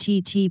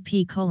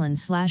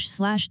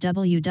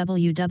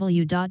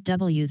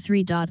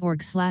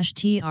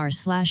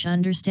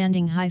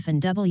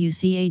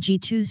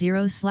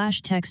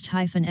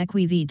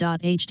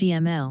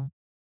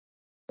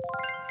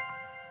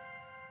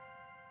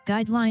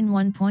 Guideline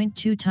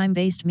 1.2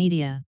 Time-based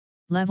media,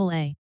 Level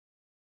A.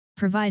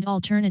 Provide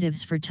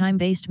alternatives for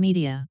time-based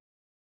media.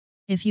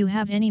 If you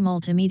have any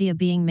multimedia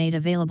being made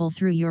available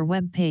through your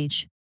web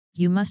page,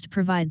 you must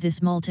provide this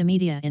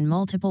multimedia in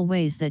multiple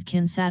ways that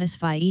can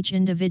satisfy each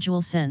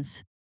individual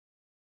sense.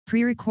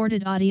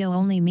 Pre-recorded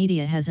audio-only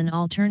media has an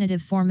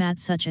alternative format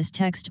such as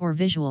text or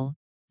visual,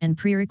 and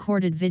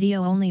pre-recorded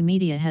video-only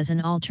media has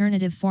an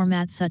alternative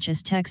format such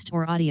as text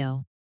or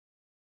audio.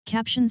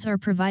 Captions are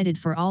provided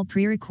for all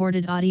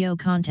pre-recorded audio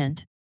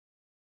content.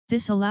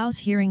 This allows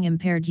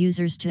hearing-impaired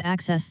users to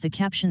access the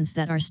captions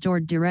that are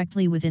stored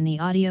directly within the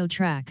audio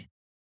track.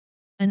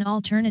 An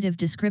alternative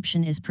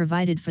description is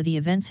provided for the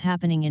events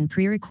happening in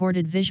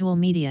pre-recorded visual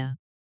media.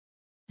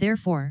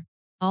 Therefore,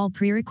 all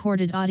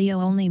pre-recorded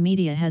audio-only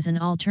media has an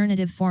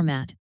alternative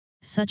format,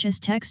 such as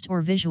text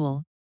or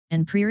visual,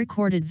 and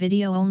pre-recorded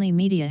video-only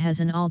media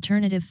has an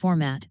alternative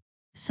format,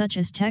 such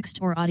as text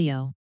or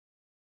audio.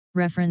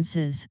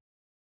 References.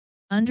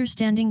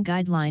 Understanding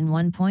Guideline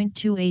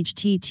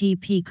 1.2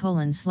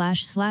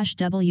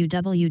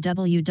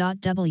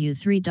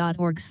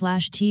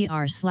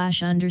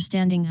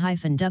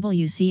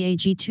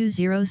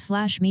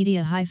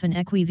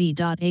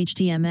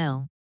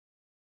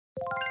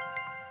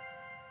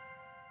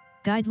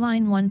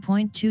 Guideline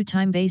 1.2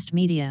 Time-based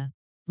media,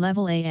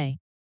 Level AA.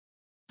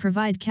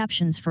 Provide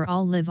captions for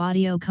all live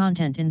audio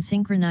content in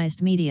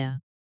synchronized media.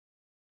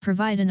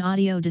 Provide an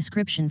audio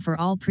description for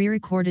all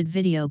pre-recorded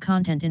video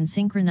content in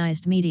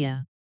synchronized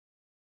media.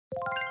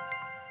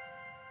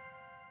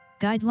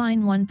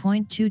 Guideline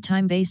 1.2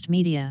 Time-based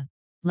media,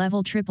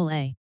 Level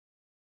AAA.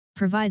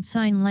 Provide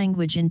sign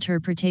language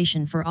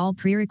interpretation for all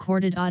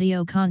pre-recorded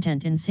audio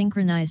content in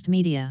synchronized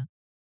media.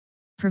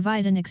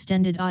 Provide an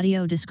extended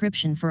audio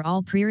description for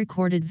all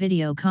pre-recorded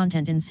video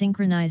content in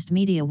synchronized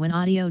media when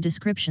audio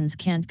descriptions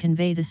can't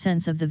convey the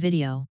sense of the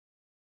video.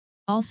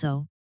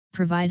 Also,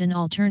 provide an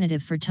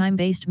alternative for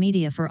time-based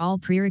media for all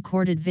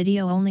pre-recorded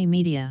video-only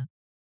media.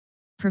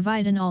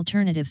 Provide an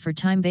alternative for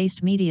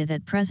time-based media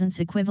that presents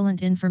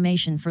equivalent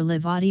information for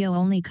live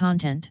audio-only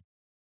content.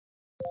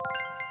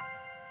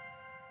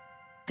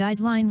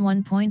 Guideline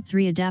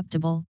 1.3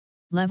 Adaptable,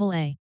 Level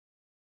A.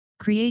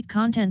 Create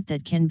content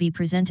that can be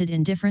presented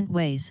in different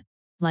ways,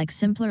 like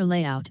simpler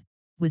layout,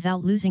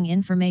 without losing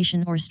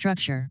information or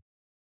structure.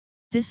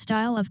 This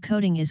style of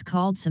coding is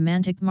called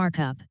semantic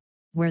markup,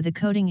 where the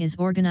coding is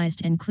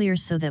organized and clear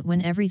so that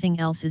when everything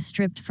else is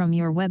stripped from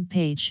your web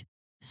page,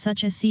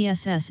 such as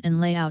CSS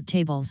and layout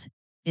tables,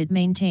 it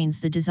maintains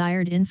the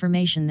desired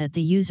information that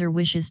the user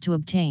wishes to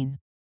obtain.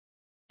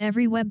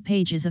 Every web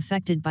page is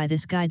affected by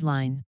this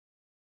guideline.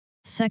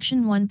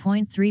 Section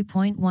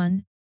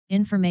 1.3.1,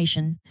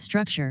 Information,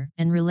 structure,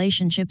 and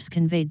relationships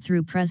conveyed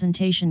through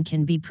presentation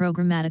can be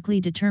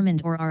programmatically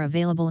determined or are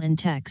available in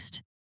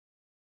text.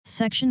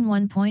 Section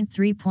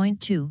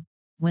 1.3.2,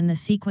 When the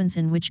sequence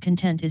in which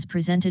content is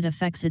presented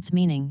affects its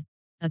meaning,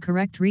 a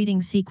correct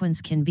reading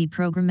sequence can be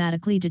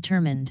programmatically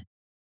determined.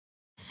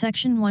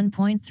 Section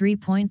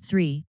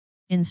 1.3.3,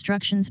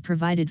 Instructions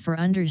provided for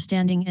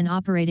understanding and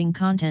operating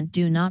content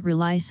do not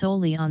rely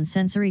solely on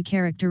sensory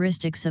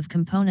characteristics of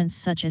components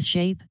such as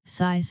shape,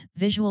 size,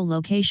 visual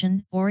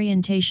location,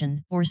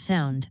 orientation, or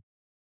sound.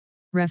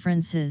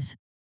 References.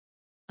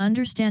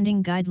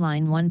 Understanding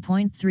Guideline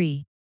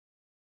 1.3.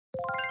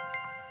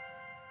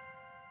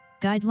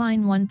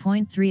 Guideline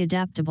 1.3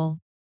 Adaptable,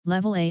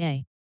 Level AA.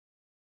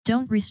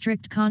 Don't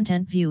restrict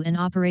content view and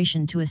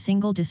operation to a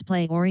single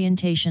display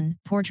orientation,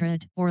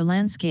 portrait, or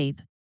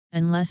landscape,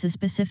 unless a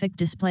specific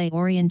display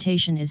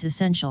orientation is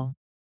essential.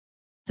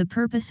 The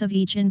purpose of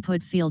each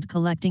input field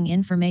collecting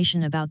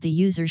information about the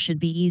user should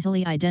be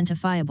easily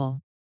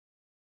identifiable.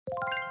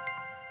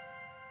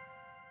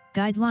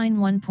 Guideline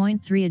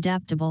 1.3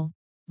 Adaptable,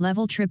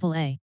 Level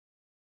AAA.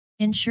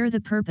 Ensure the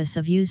purpose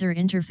of user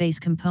interface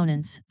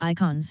components,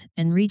 icons,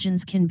 and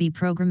regions can be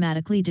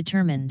programmatically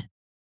determined.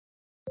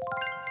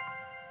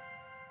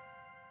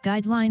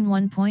 Guideline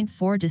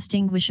 1.4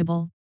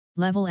 Distinguishable,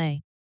 Level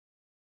A.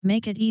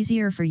 Make it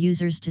easier for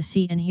users to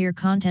see and hear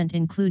content,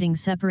 including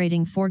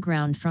separating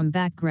foreground from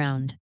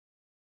background.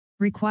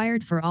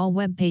 Required for all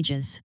web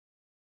pages.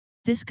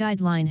 This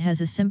guideline has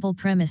a simple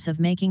premise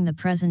of making the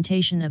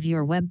presentation of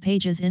your web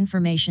page's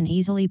information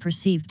easily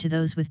perceived to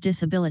those with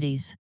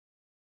disabilities.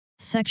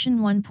 Section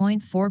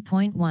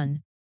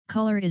 1.4.1,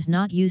 Color is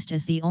not used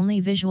as the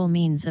only visual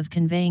means of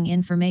conveying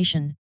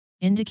information,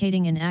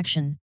 indicating an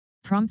action,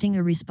 prompting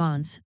a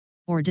response,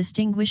 or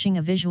distinguishing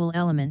a visual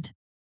element.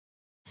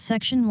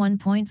 Section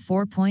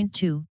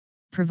 1.4.2,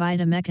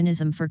 Provide a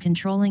mechanism for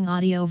controlling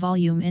audio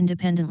volume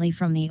independently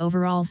from the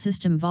overall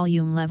system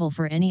volume level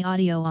for any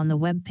audio on the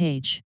web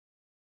page.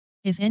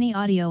 If any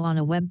audio on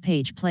a web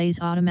page plays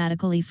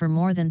automatically for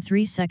more than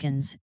 3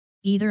 seconds,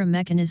 either a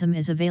mechanism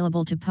is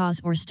available to pause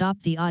or stop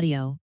the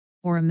audio,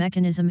 or a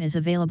mechanism is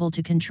available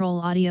to control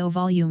audio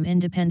volume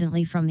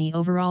independently from the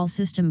overall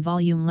system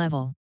volume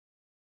level.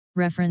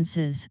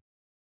 References.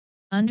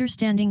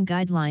 Understanding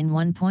Guideline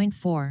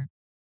 1.4.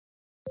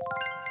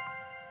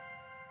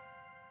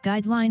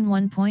 Guideline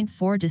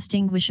 1.4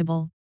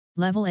 Distinguishable,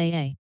 Level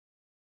AA.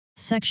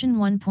 Section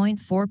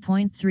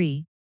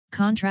 1.4.3,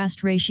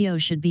 Contrast ratio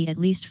should be at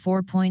least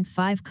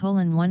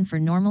 4.5:1 for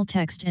normal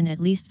text and at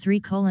least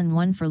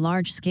 3:1 for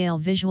large-scale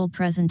visual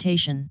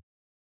presentation.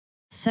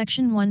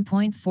 Section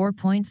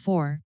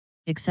 1.4.4,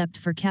 Except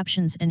for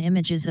captions and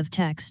images of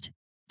text,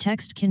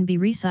 text can be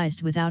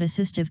resized without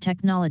assistive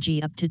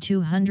technology up to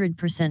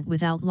 200%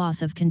 without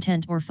loss of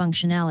content or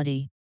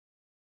functionality.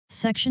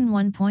 Section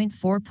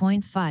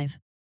 1.4.5,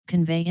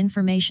 Convey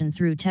information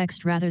through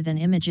text rather than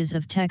images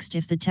of text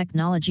if the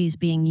technologies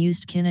being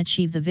used can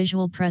achieve the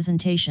visual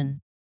presentation.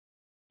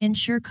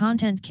 Ensure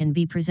content can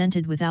be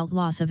presented without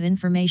loss of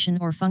information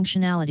or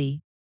functionality,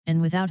 and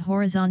without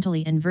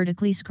horizontally and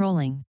vertically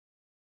scrolling.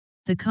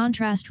 The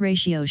contrast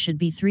ratio should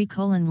be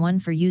 3:1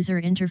 for user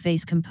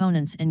interface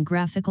components and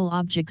graphical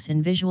objects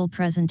in visual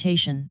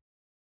presentation.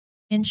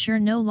 Ensure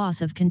no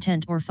loss of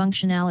content or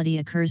functionality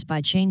occurs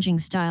by changing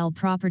style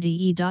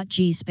property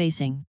E.G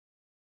spacing.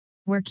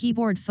 Where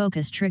keyboard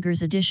focus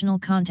triggers additional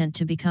content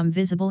to become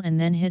visible and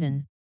then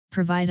hidden,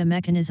 provide a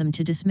mechanism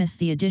to dismiss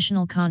the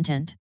additional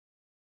content.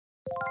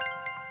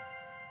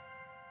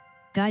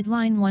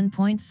 Guideline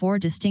 1.4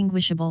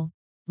 Distinguishable,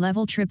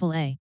 Level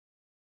AAA.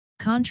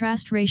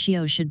 Contrast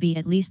ratio should be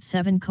at least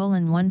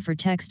 7:1 for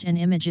text and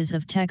images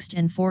of text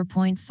and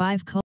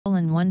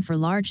 4.5:1 for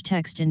large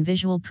text in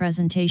visual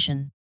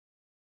presentation.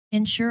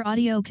 Ensure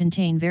audio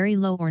contain very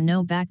low or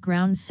no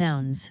background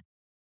sounds.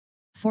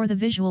 For the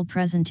visual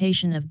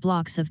presentation of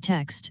blocks of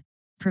text,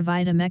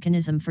 provide a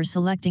mechanism for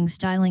selecting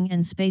styling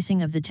and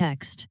spacing of the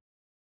text.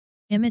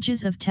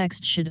 Images of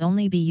text should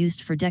only be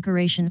used for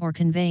decoration or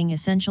conveying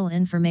essential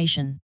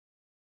information.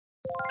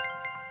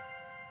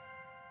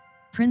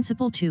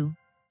 Principle 2,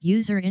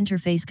 User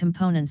interface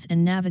components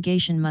and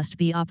navigation must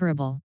be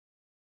operable.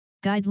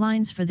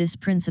 Guidelines for this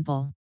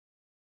principle.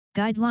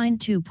 Guideline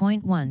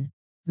 2.1,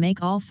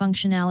 Make all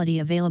functionality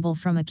available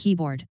from a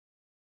keyboard.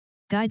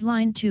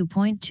 Guideline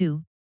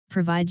 2.2,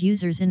 Provide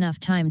users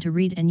enough time to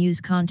read and use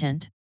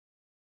content.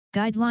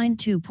 Guideline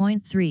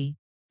 2.3,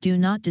 Do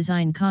not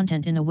design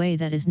content in a way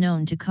that is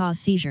known to cause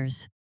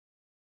seizures.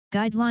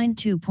 Guideline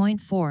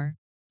 2.4,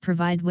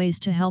 Provide ways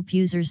to help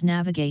users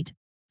navigate,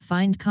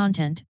 find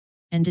content,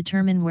 and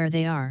determine where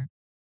they are.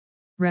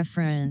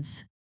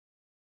 Reference.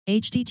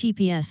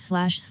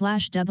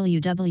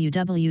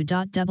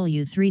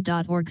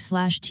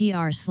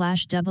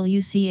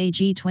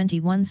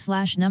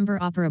 https://www.w3.org/tr/WCAG21/number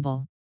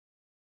operable.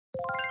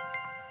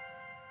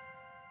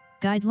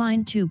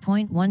 Guideline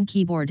 2.1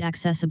 Keyboard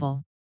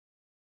accessible.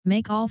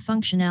 Make all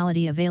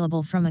functionality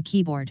available from a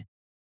keyboard.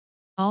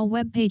 All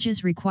web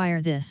pages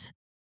require this.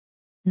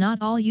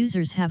 Not all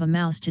users have a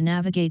mouse to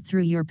navigate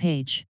through your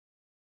page.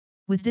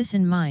 With this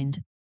in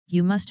mind,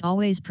 you must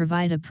always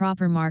provide a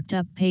proper marked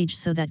up page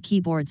so that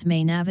keyboards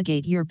may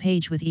navigate your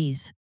page with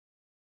ease.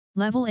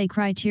 Level A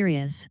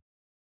Criterias.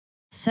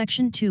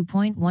 Section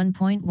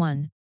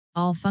 2.1.1,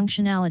 All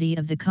functionality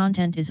of the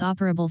content is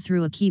operable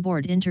through a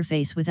keyboard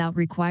interface without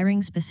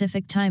requiring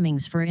specific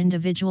timings for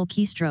individual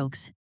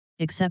keystrokes,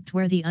 except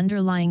where the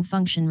underlying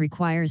function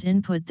requires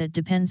input that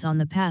depends on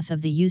the path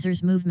of the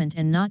user's movement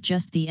and not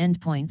just the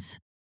endpoints.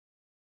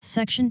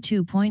 Section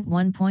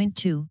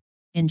 2.1.2,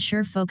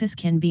 Ensure focus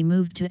can be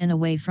moved to and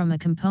away from a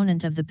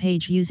component of the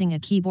page using a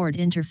keyboard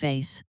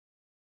interface.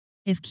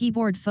 If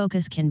keyboard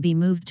focus can be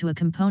moved to a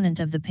component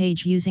of the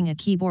page using a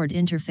keyboard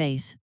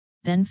interface,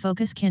 then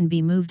focus can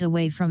be moved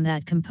away from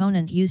that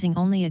component using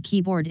only a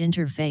keyboard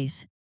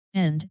interface,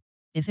 and,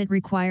 if it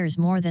requires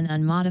more than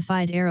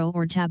unmodified arrow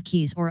or tab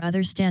keys or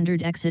other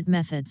standard exit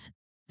methods,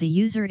 the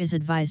user is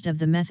advised of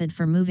the method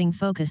for moving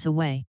focus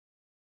away.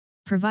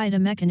 Provide a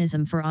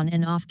mechanism for on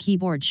and off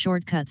keyboard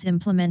shortcuts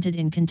implemented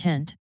in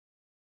content.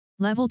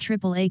 Level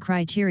AAA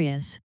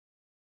Criterias.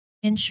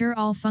 Ensure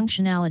all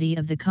functionality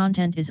of the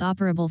content is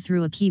operable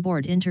through a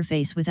keyboard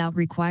interface without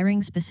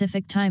requiring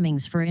specific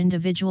timings for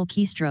individual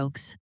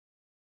keystrokes.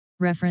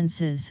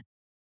 References.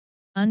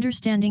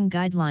 Understanding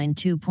Guideline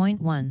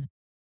 2.1.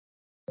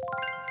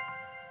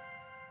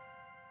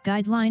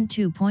 Guideline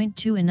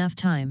 2.2 Enough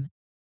time.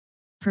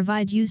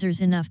 Provide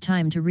users enough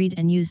time to read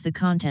and use the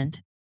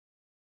content.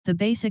 The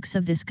basics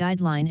of this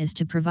guideline is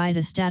to provide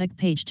a static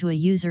page to a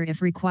user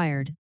if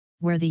required,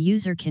 where the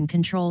user can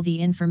control the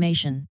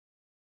information.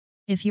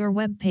 If your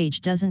web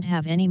page doesn't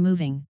have any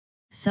moving,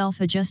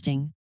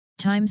 self-adjusting,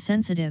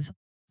 time-sensitive,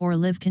 or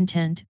live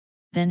content,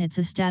 then it's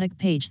a static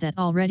page that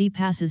already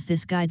passes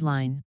this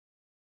guideline.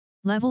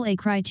 Level A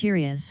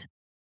criterias.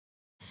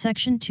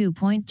 Section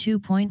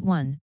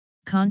 2.2.1,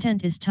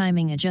 Content is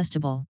timing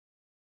adjustable.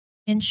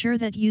 Ensure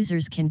that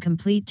users can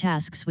complete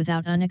tasks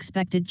without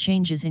unexpected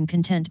changes in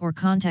content or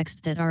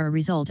context that are a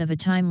result of a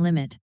time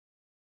limit.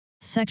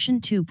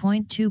 Section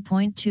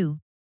 2.2.2,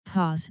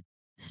 Pause,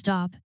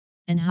 Stop,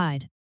 and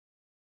Hide.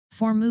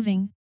 For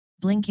moving,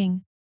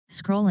 blinking,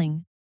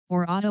 scrolling,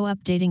 or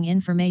auto-updating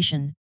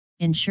information,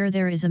 ensure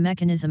there is a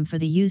mechanism for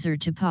the user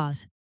to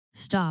pause,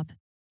 stop,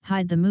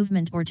 hide the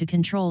movement or to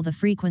control the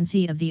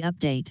frequency of the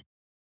update.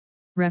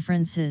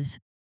 References.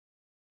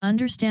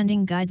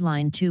 Understanding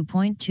Guideline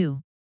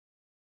 2.2.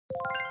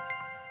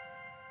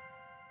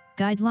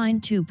 Guideline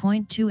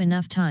 2.2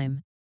 Enough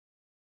time.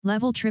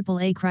 Level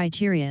AAA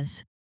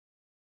criterias.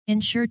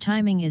 Ensure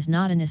timing is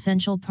not an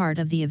essential part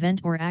of the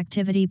event or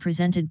activity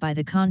presented by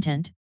the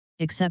content,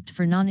 except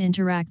for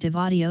non-interactive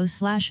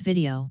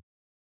audio/video.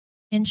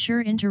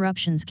 Ensure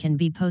interruptions can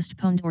be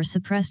postponed or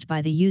suppressed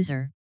by the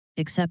user,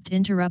 except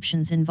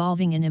interruptions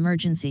involving an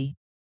emergency.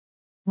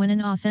 When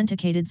an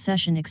authenticated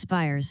session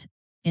expires,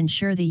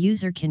 ensure the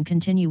user can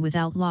continue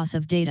without loss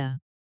of data.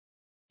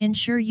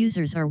 Ensure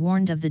users are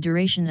warned of the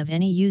duration of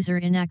any user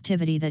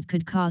inactivity that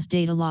could cause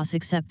data loss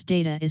except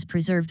data is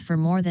preserved for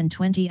more than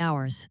 20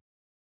 hours.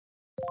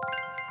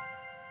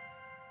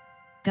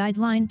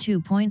 Guideline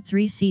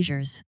 2.3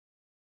 Seizures.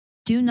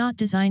 Do not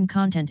design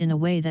content in a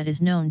way that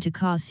is known to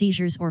cause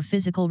seizures or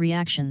physical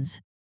reactions.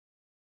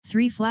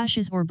 3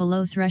 flashes or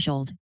below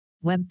threshold.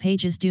 Web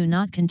pages do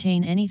not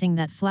contain anything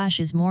that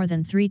flashes more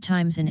than 3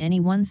 times in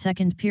any 1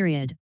 second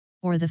period,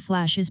 or the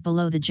flash is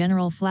below the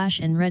general flash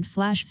and red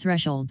flash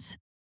thresholds.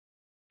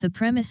 The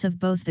premise of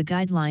both the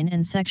guideline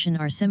and section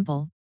are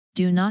simple: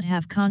 do not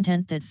have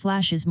content that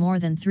flashes more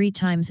than 3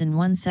 times in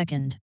 1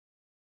 second.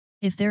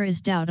 If there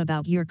is doubt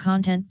about your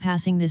content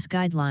passing this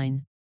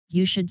guideline,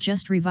 you should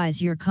just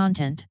revise your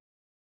content.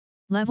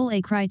 Level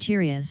A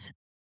criterias.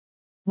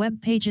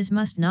 Web pages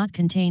must not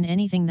contain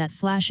anything that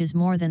flashes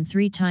more than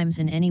 3 times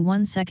in any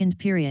 1 second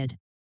period.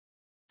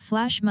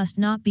 Flash must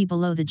not be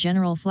below the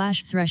general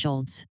flash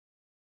thresholds.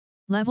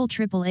 Level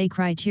AAA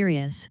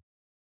criterias.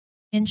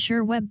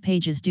 Ensure web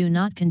pages do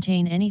not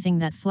contain anything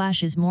that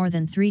flashes more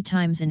than 3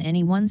 times in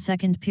any 1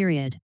 second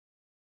period.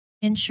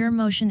 Ensure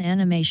motion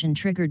animation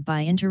triggered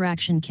by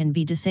interaction can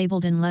be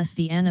disabled unless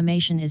the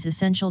animation is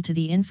essential to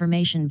the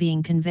information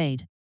being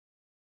conveyed.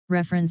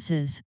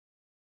 References.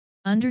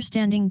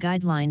 Understanding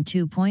Guideline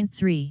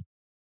 2.3.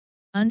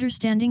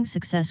 Understanding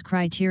Success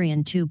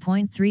Criterion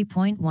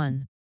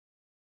 2.3.1.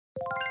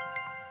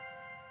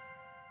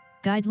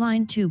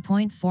 Guideline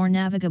 2.4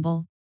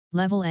 Navigable,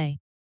 Level A.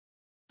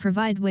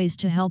 Provide ways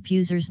to help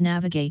users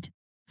navigate,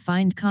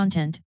 find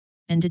content,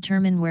 and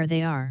determine where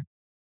they are.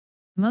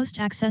 Most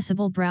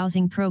accessible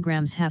browsing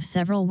programs have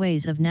several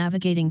ways of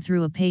navigating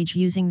through a page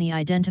using the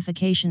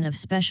identification of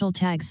special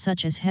tags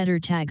such as header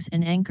tags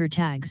and anchor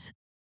tags.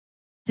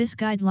 This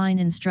guideline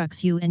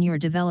instructs you and your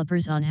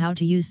developers on how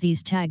to use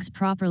these tags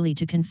properly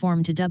to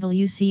conform to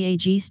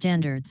WCAG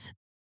standards.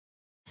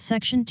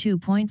 Section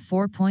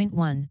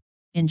 2.4.1.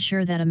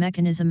 Ensure that a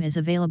mechanism is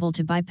available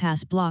to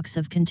bypass blocks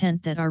of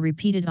content that are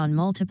repeated on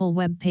multiple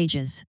web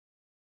pages.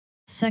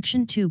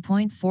 Section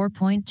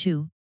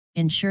 2.4.2.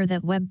 Ensure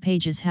that web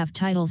pages have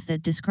titles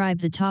that describe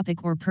the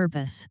topic or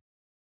purpose.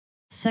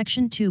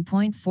 Section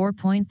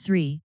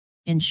 2.4.3.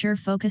 Ensure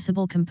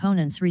focusable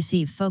components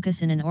receive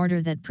focus in an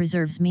order that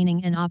preserves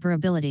meaning and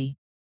operability.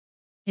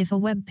 If a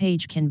web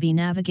page can be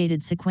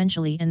navigated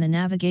sequentially and the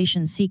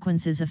navigation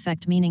sequences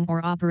affect meaning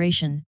or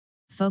operation,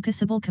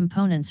 focusable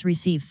components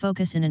receive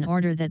focus in an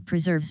order that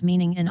preserves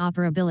meaning and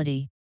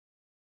operability.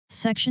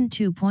 Section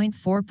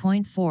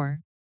 2.4.4.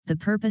 The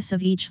purpose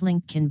of each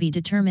link can be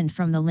determined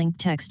from the link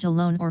text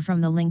alone or from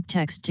the link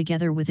text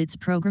together with its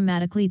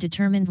programmatically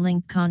determined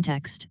link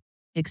context,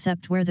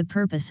 except where the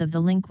purpose of the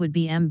link would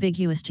be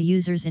ambiguous to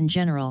users in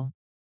general.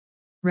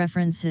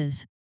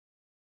 References.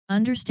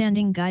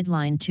 Understanding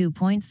Guideline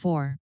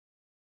 2.4.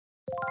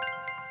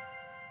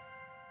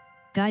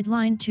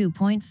 Guideline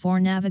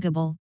 2.4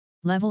 Navigable,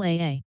 Level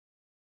AA.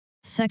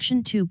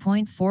 Section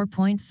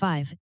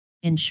 2.4.5.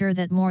 Ensure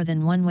that more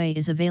than one way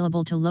is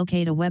available to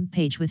locate a web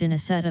page within a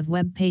set of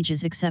web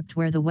pages except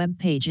where the web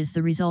page is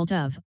the result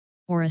of,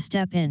 or a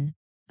step in,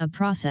 a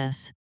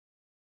process.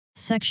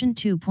 Section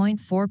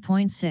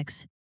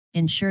 2.4.6.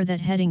 Ensure that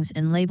headings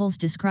and labels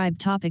describe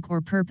topic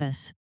or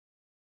purpose.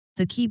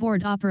 The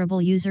keyboard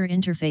operable user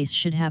interface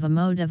should have a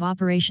mode of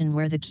operation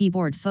where the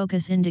keyboard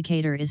focus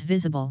indicator is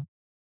visible.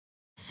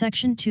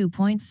 Section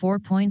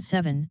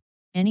 2.4.7.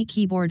 Any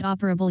keyboard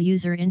operable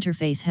user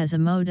interface has a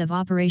mode of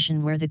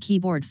operation where the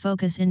keyboard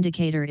focus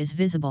indicator is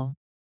visible.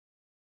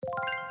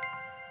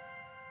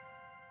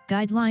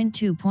 Guideline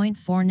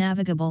 2.4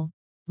 Navigable,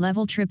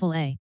 Level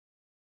AAA.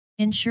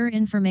 Ensure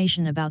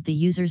information about the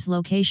user's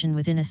location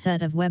within a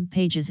set of web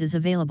pages is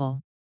available.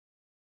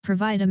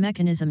 Provide a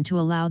mechanism to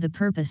allow the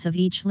purpose of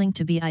each link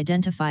to be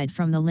identified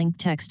from the link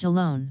text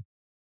alone.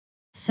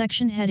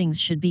 Section headings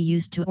should be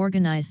used to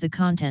organize the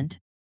content.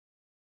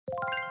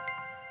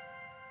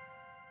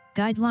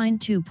 Guideline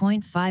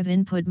 2.5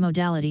 Input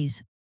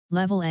Modalities,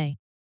 Level A.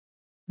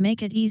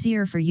 Make it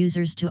easier for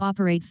users to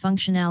operate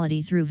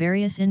functionality through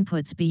various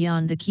inputs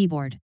beyond the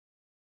keyboard.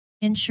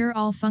 Ensure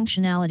all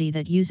functionality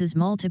that uses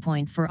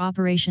multipoint for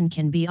operation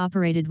can be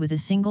operated with a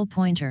single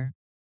pointer.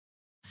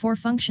 For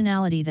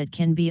functionality that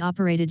can be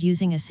operated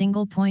using a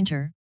single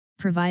pointer,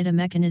 provide a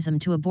mechanism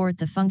to abort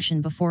the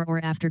function before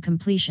or after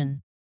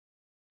completion.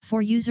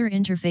 For user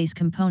interface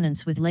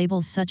components with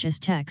labels such as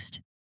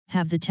text,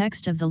 have the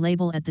text of the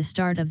label at the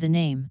start of the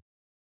name.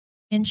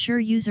 Ensure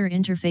user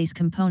interface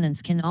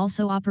components can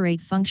also operate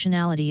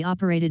functionality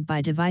operated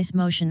by device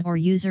motion or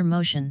user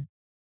motion.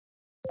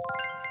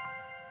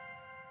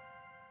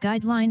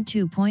 Guideline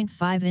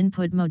 2.5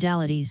 Input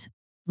Modalities,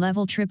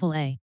 Level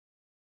AAA.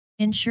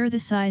 Ensure the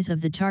size of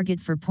the target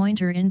for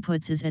pointer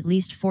inputs is at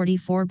least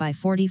 44 by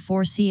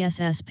 44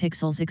 CSS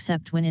pixels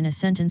except when in a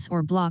sentence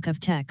or block of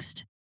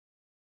text.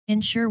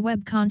 Ensure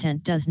web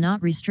content does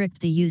not restrict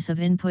the use of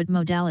input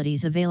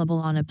modalities available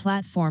on a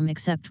platform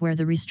except where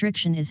the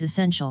restriction is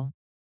essential.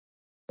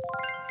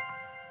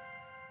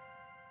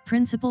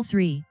 Principle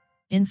 3.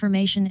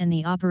 Information and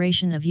the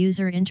operation of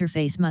user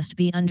interface must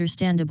be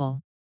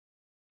understandable.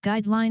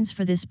 Guidelines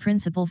for this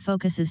principle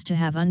focuses to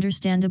have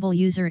understandable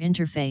user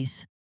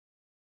interface.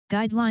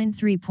 Guideline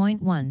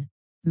 3.1.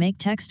 Make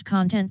text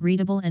content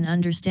readable and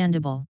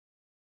understandable.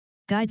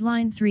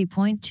 Guideline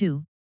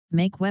 3.2.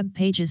 Make web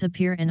pages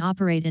appear and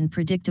operate in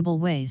predictable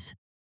ways.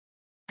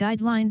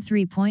 Guideline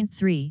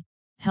 3.3.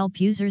 Help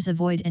users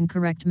avoid and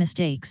correct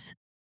mistakes.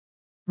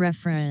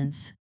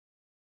 Reference: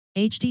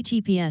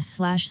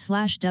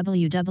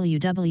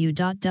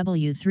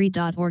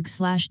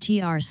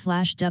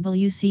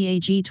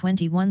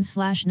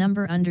 https://www.w3.org/tr/WCAG21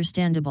 number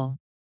understandable.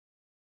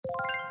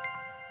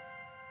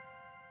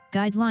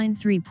 Guideline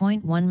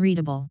 3.1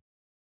 Readable.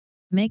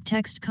 Make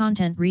text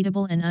content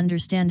readable and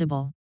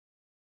understandable.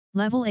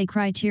 Level A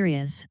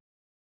Criterias.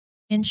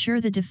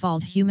 Ensure the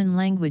default human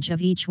language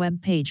of each web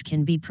page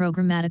can be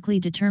programmatically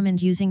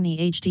determined using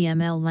the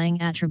HTML-lang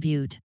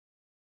attribute.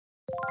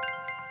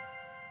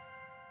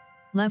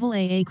 Level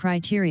AA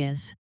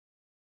Criterias.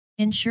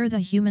 Ensure the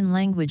human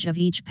language of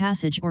each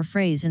passage or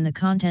phrase in the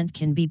content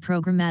can be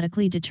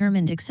programmatically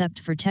determined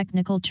except for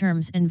technical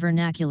terms and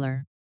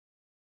vernacular.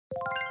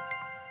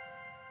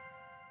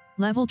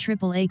 Level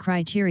AAA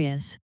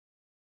Criterias.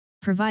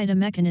 Provide a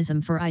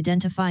mechanism for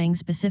identifying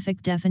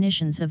specific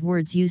definitions of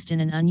words used in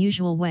an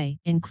unusual way,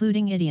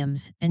 including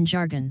idioms and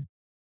jargon.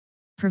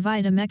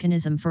 Provide a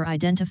mechanism for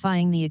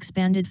identifying the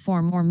expanded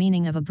form or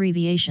meaning of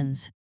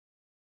abbreviations.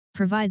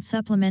 Provide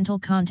supplemental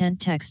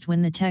content text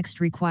when the text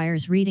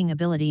requires reading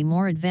ability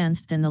more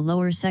advanced than the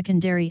lower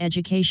secondary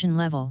education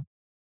level.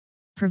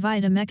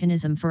 Provide a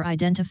mechanism for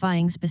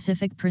identifying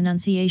specific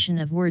pronunciation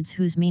of words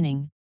whose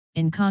meaning,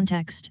 in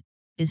context,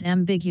 is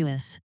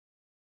ambiguous.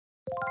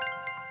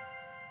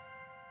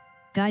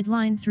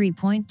 Guideline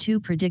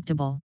 3.2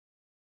 Predictable.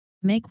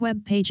 Make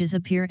web pages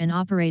appear and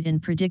operate in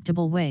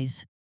predictable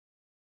ways.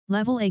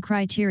 Level A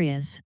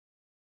Criterias.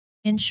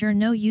 Ensure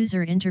no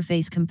user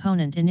interface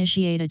component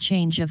initiate a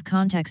change of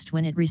context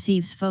when it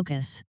receives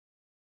focus.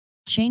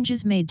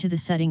 Changes made to the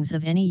settings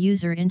of any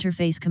user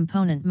interface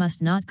component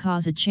must not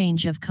cause a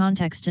change of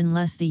context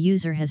unless the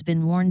user has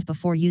been warned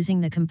before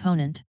using the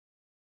component.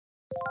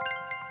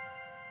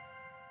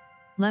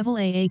 Level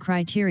AA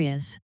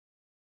Criterias.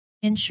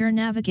 Ensure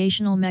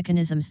navigational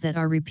mechanisms that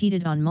are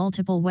repeated on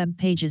multiple web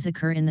pages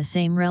occur in the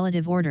same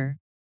relative order,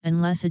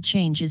 unless a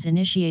change is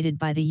initiated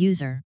by the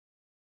user.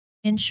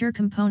 Ensure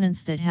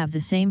components that have the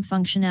same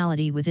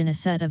functionality within a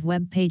set of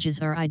web pages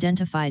are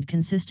identified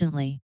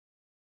consistently.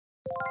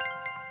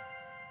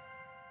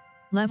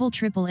 Level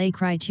AAA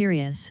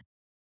Criterias.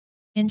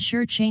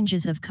 Ensure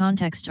changes of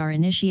context are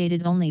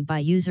initiated only by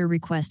user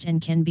request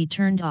and can be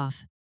turned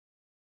off.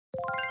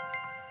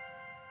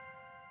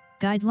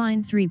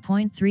 Guideline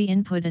 3.3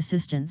 Input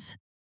Assistance.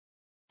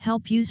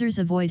 Help users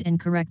avoid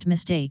and correct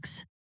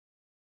mistakes.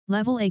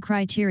 Level A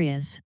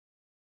Criterias.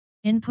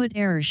 Input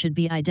error should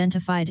be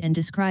identified and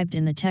described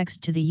in the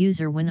text to the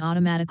user when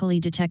automatically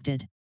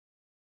detected.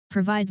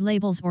 Provide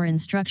labels or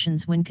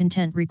instructions when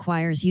content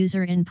requires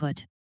user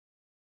input.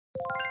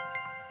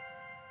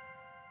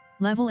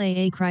 Level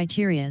AA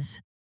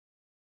Criterias.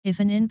 If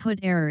an input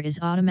error is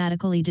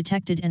automatically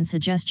detected and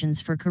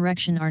suggestions for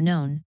correction are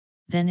known,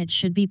 then it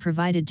should be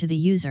provided to the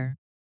user.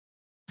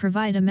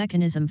 Provide a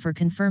mechanism for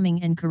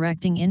confirming and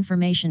correcting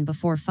information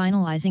before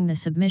finalizing the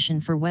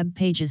submission for web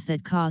pages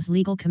that cause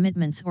legal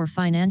commitments or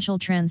financial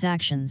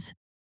transactions.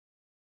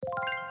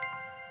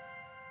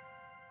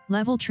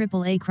 Level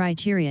AAA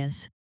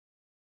Criterias.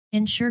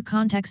 Ensure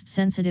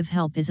context-sensitive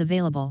help is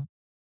available.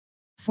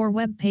 For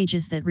web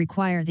pages that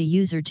require the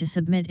user to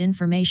submit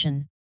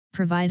information,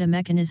 Provide a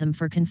mechanism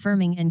for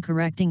confirming and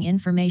correcting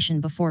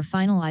information before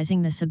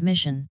finalizing the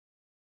submission.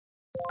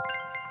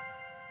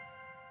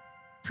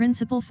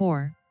 Principle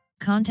 4.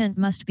 Content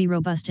must be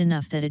robust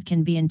enough that it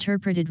can be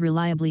interpreted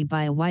reliably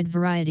by a wide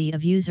variety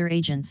of user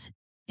agents,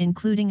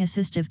 including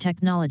assistive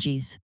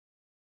technologies.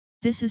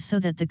 This is so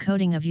that the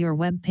coding of your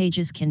web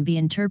pages can be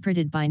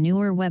interpreted by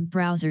newer web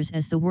browsers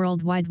as the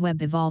World Wide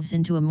Web evolves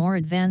into a more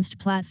advanced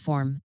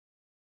platform.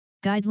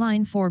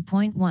 Guideline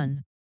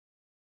 4.1.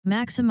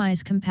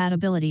 Maximize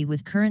compatibility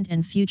with current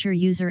and future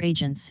user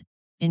agents,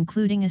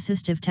 including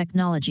assistive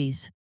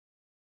technologies.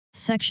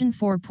 Section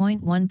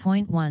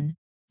 4.1.1.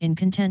 In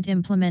content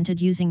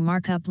implemented using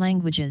markup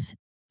languages,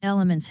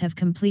 elements have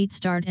complete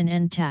start and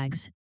end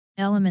tags,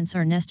 elements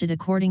are nested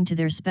according to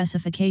their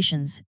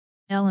specifications,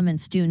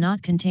 elements do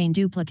not contain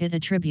duplicate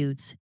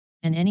attributes,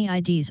 and any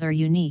IDs are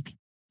unique,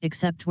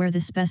 except where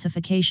the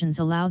specifications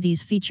allow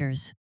these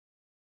features.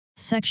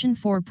 Section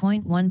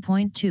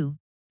 4.1.2.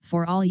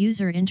 For all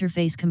user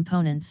interface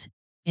components,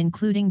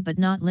 including but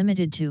not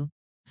limited to,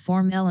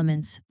 form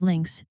elements,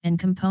 links, and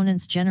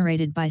components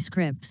generated by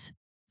scripts,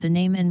 the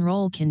name and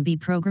role can be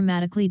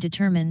programmatically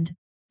determined,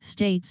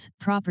 states,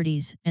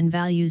 properties, and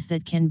values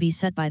that can be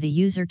set by the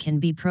user can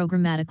be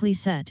programmatically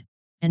set,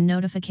 and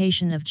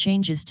notification of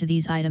changes to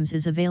these items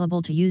is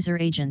available to user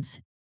agents,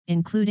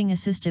 including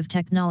assistive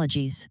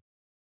technologies.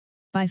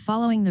 By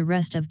following the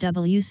rest of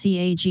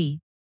WCAG,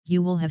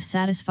 you will have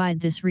satisfied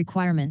this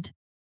requirement.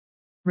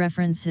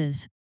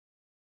 References.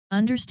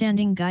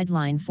 Understanding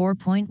Guideline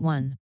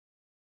 4.1.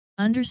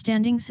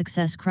 Understanding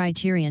Success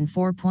Criterion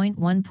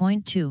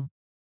 4.1.2.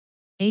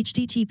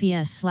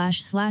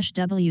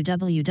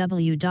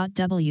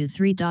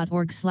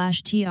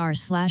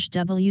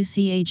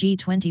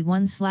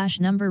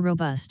 https://www.w3.org/tr/WCAG21 number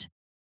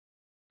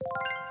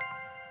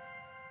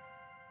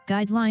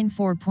Guideline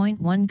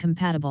 4.1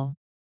 Compatible.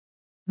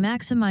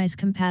 Maximize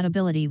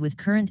compatibility with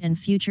current and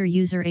future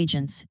user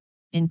agents,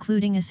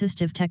 including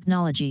assistive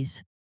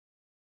technologies.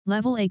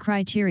 Level A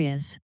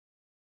criterias.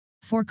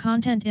 For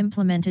content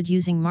implemented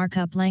using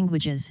markup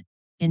languages,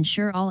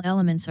 ensure all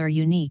elements are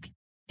unique,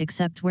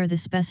 except where the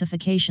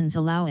specifications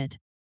allow it.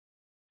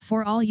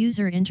 For all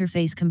user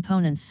interface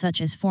components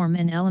such as form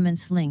and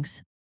elements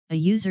links, a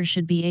user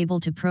should be able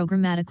to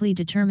programmatically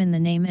determine the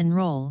name and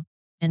role,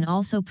 and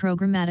also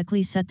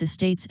programmatically set the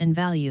states and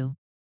value.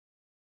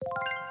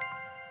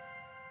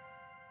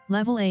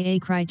 Level AA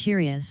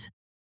criterias.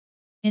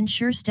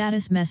 Ensure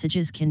status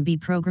messages can be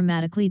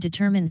programmatically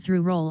determined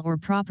through role or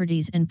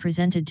properties and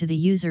presented to the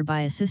user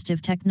by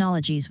assistive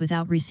technologies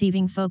without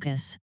receiving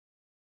focus.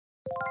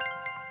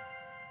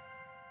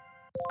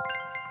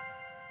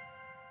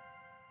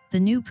 The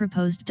new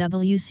proposed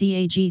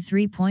WCAG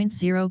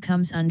 3.0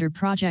 comes under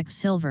Project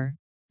Silver,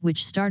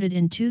 which started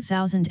in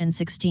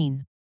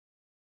 2016.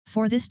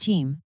 For this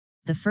team,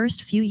 the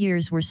first few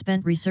years were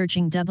spent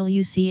researching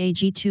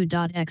WCAG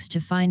 2.x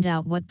to find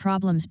out what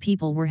problems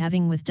people were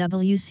having with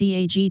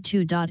WCAG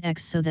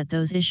 2.x so that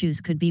those issues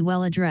could be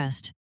well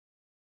addressed.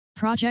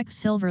 Project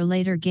Silver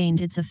later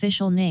gained its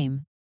official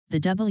name,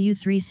 the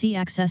W3C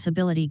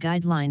Accessibility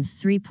Guidelines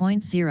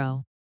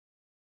 3.0.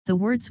 The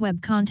words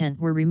web content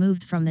were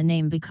removed from the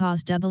name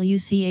because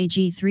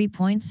WCAG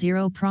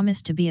 3.0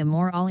 promised to be a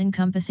more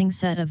all-encompassing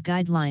set of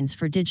guidelines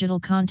for digital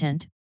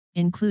content,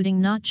 including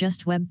not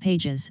just web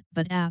pages,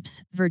 but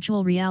apps,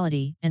 virtual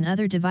reality, and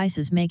other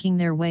devices making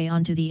their way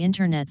onto the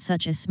internet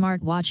such as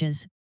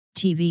smartwatches,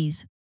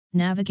 TVs,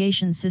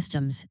 navigation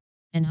systems,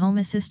 and home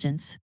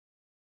assistants.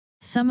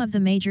 Some of the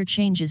major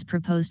changes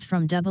proposed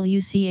from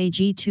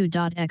WCAG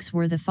 2.x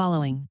were the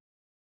following.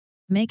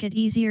 Make it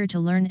easier to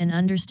learn and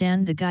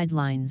understand the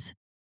guidelines.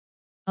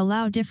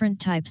 Allow different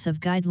types of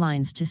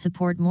guidelines to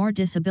support more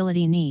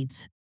disability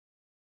needs.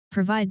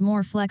 Provide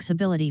more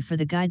flexibility for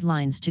the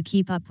guidelines to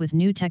keep up with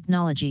new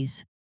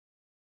technologies.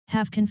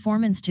 Have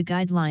conformance to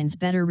guidelines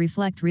better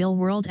reflect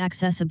real-world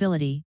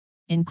accessibility,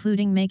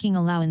 including making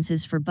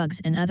allowances for bugs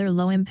and other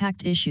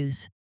low-impact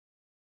issues.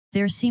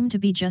 There seem to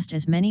be just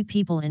as many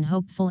people in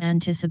hopeful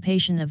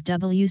anticipation of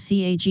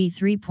WCAG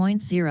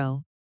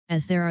 3.0,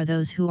 as there are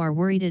those who are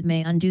worried it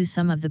may undo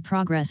some of the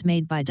progress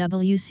made by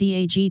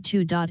WCAG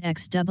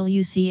 2.x.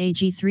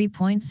 WCAG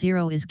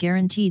 3.0 is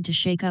guaranteed to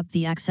shake up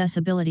the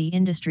accessibility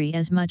industry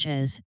as much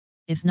as,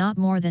 if not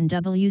more than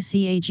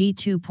WCAG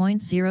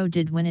 2.0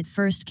 did when it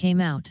first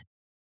came out.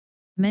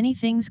 Many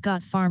things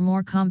got far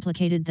more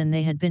complicated than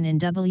they had been in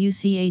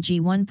WCAG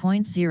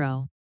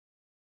 1.0.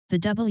 The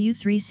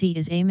W3C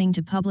is aiming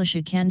to publish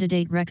a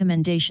candidate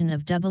recommendation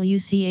of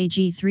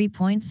WCAG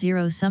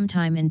 3.0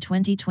 sometime in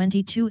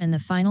 2022 and the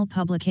final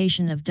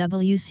publication of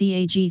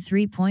WCAG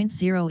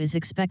 3.0 is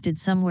expected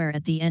somewhere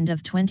at the end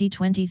of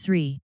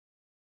 2023.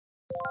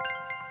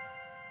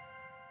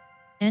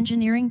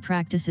 Engineering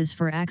practices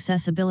for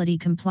accessibility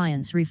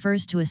compliance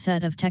refers to a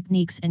set of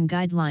techniques and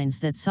guidelines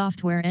that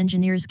software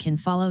engineers can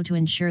follow to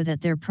ensure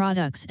that their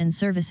products and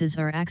services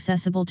are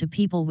accessible to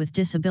people with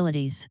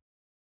disabilities.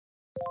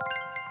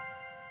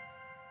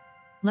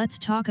 Let's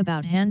talk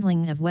about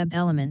handling of web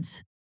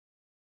elements.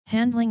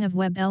 Handling of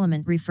web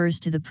element refers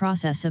to the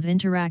process of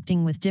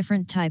interacting with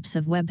different types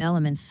of web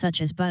elements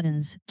such as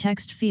buttons,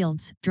 text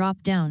fields,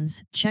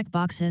 drop-downs,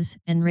 checkboxes,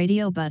 and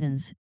radio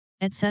buttons,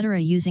 etc.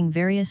 using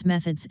various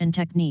methods and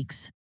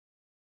techniques.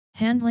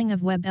 Handling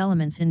of web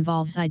elements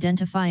involves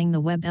identifying the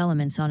web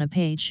elements on a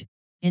page,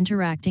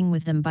 interacting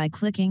with them by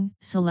clicking,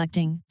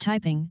 selecting,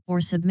 typing,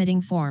 or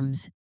submitting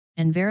forms,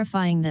 and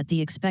verifying that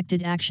the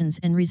expected actions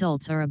and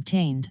results are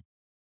obtained.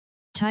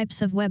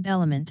 Types of web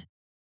element.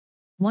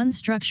 1.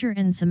 Structure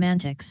and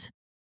semantics.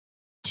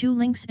 2.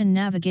 Links and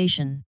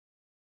navigation.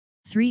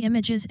 3.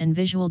 Images and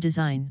visual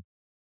design.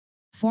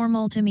 4.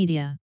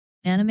 Multimedia,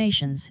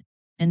 animations,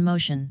 and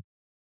motion.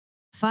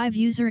 5.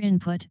 User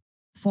input,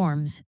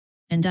 forms,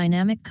 and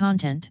dynamic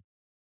content.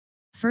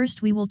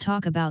 First we will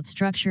talk about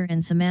structure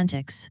and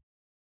semantics.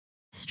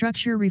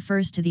 Structure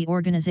refers to the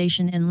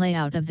organization and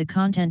layout of the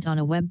content on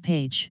a web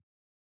page.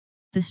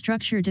 The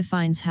structure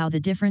defines how the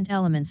different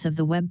elements of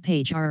the web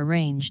page are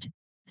arranged,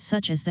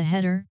 such as the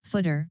header,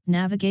 footer,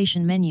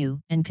 navigation menu,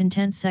 and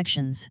content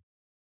sections.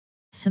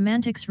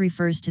 Semantics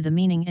refers to the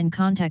meaning and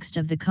context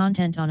of the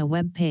content on a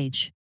web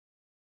page.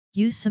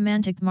 Use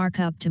semantic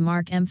markup to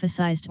mark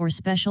emphasized or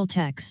special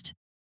text.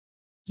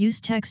 Use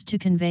text to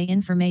convey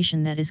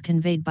information that is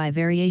conveyed by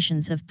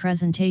variations of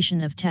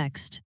presentation of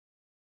text.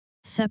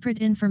 Separate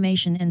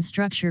information and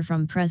structure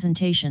from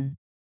presentation.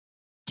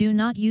 Do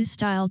not use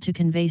style to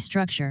convey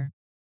structure.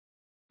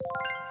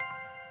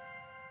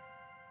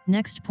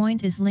 Next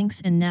point is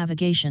links and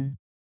navigation.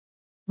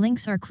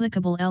 Links are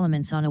clickable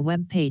elements on a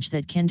web page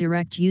that can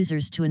direct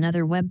users to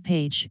another web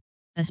page,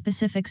 a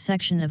specific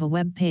section of a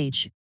web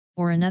page,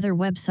 or another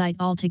website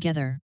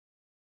altogether.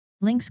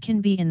 Links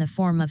can be in the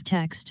form of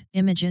text,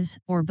 images,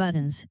 or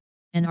buttons,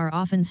 and are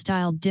often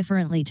styled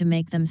differently to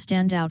make them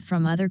stand out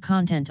from other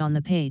content on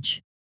the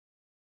page.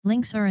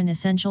 Links are an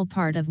essential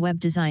part of web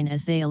design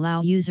as they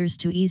allow users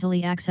to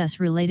easily access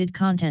related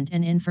content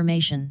and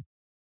information.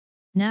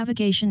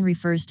 Navigation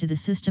refers to the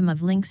system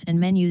of links and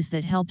menus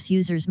that helps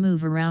users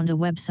move around a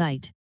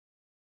website.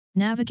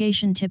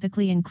 Navigation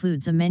typically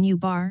includes a menu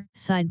bar,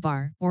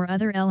 sidebar, or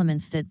other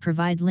elements that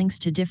provide links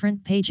to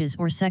different pages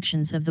or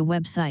sections of the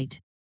website.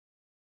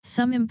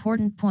 Some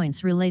important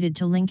points related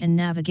to link and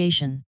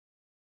navigation.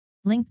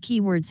 Link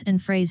keywords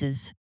and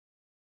phrases.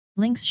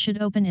 Links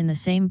should open in the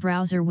same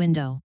browser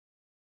window.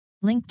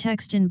 Link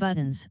text in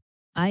buttons,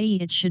 i.e.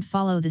 it should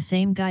follow the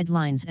same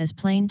guidelines as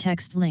plain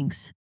text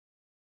links.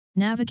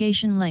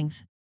 Navigation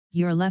length.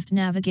 Your left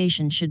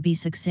navigation should be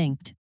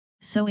succinct,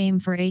 so aim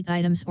for 8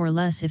 items or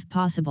less if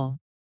possible.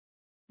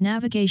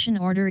 Navigation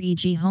order,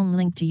 e.g. home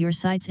link to your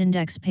site's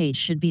index page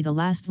should be the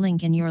last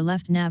link in your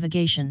left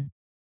navigation.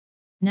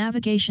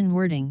 Navigation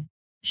wording.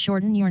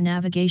 Shorten your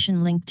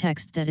navigation link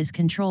text that is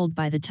controlled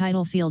by the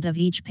title field of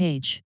each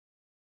page.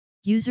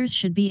 Users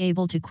should be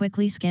able to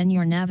quickly scan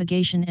your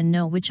navigation and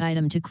know which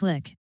item to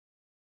click.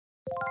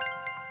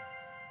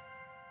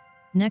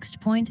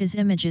 Next point is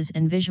images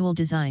and visual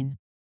design.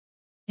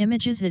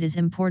 Images. It is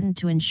important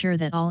to ensure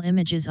that all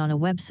images on a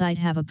website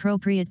have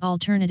appropriate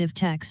alternative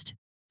text,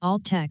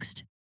 alt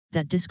text,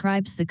 that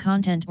describes the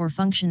content or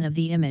function of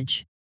the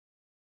image.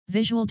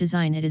 Visual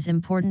design. It is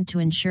important to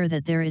ensure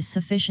that there is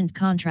sufficient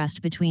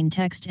contrast between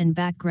text and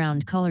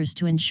background colors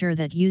to ensure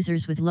that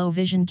users with low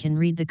vision can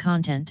read the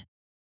content.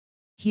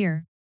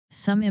 Here,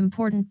 some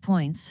important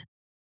points.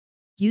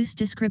 Use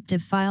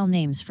descriptive file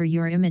names for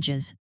your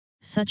images,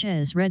 such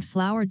as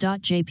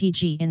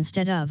redflower.jpg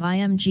instead of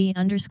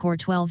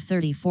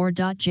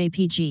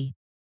img_1234.jpg.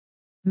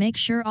 Make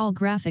sure all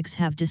graphics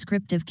have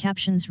descriptive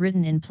captions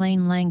written in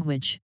plain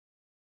language.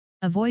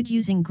 Avoid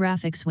using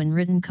graphics when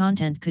written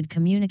content could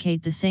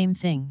communicate the same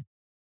thing.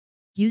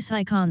 Use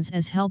icons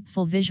as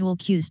helpful visual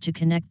cues to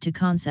connect to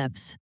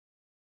concepts.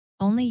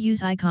 Only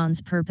use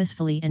icons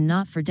purposefully and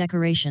not for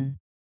decoration.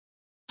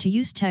 To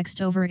use text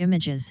over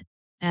images,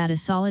 add a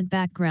solid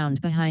background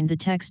behind the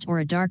text or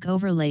a dark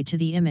overlay to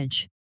the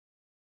image.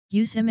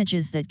 Use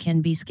images that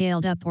can be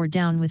scaled up or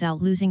down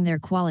without losing their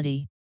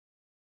quality.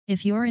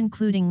 If you're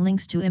including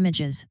links to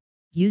images,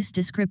 use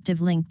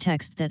descriptive link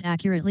text that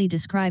accurately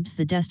describes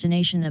the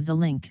destination of the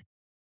link.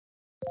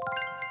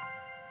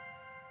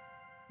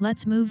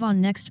 Let's move on.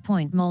 Next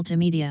point: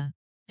 multimedia,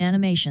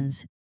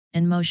 animations,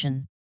 and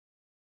motion.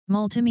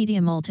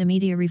 Multimedia.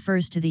 Multimedia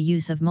refers to the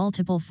use of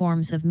multiple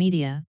forms of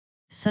media,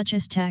 such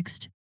as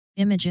text,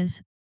 images,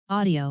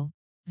 audio,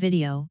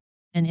 video,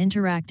 and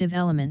interactive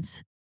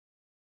elements.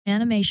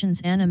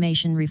 Animations.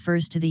 Animation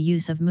refers to the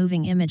use of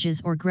moving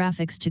images or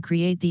graphics to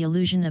create the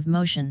illusion of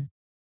motion.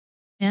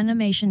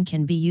 Animation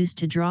can be used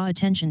to draw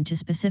attention to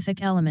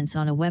specific elements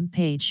on a web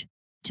page,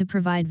 to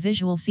provide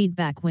visual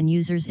feedback when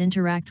users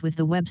interact with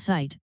the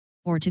website,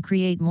 or to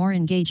create more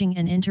engaging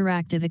and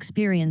interactive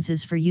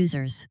experiences for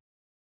users.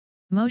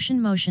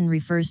 Motion. Motion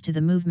refers to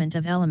the movement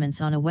of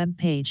elements on a web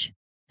page,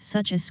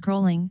 such as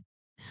scrolling,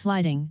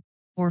 sliding,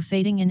 or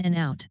fading in and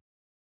out.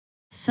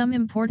 Some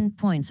important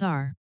points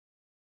are: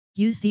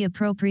 use the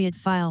appropriate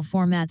file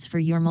formats for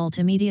your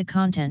multimedia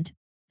content,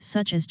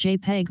 such as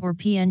JPEG or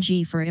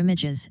PNG for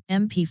images,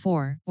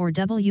 MP4 or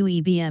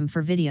WEBM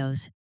for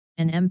videos,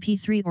 and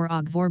MP3 or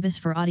OGG Vorbis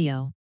for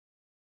audio.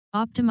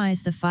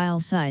 Optimize the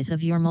file size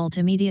of your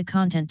multimedia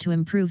content to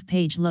improve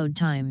page load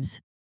times.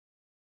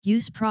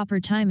 Use proper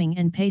timing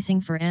and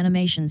pacing for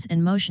animations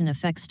and motion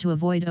effects to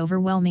avoid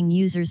overwhelming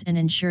users and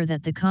ensure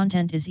that the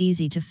content is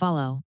easy to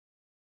follow.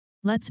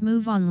 Let's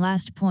move on.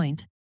 Last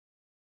point.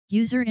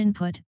 User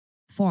input,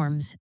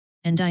 forms,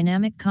 and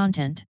dynamic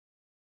content.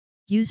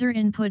 User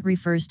input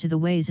refers to the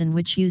ways in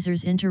which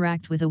users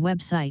interact with a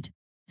website,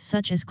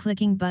 such as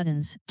clicking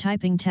buttons,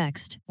 typing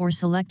text, or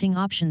selecting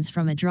options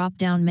from a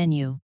drop-down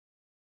menu.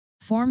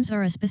 Forms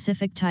are a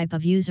specific type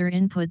of user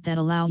input that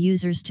allow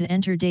users to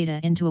enter data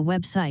into a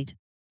website,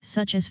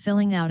 such as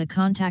filling out a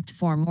contact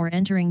form or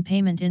entering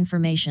payment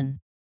information.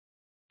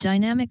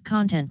 Dynamic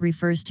content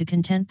refers to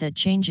content that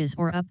changes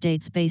or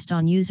updates based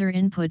on user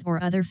input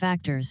or other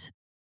factors.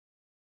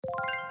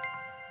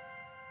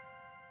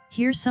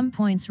 Here's some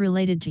points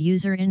related to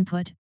user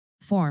input,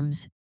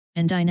 forms,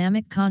 and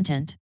dynamic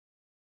content.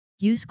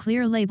 Use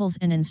clear labels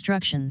and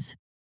instructions.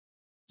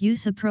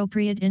 Use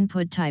appropriate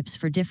input types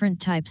for different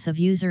types of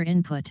user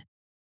input.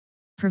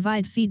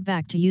 Provide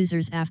feedback to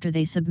users after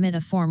they submit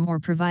a form or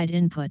provide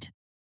input.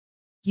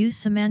 Use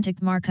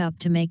semantic markup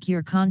to make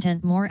your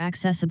content more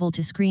accessible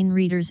to screen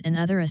readers and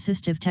other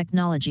assistive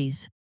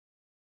technologies.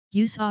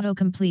 Use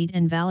autocomplete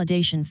and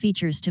validation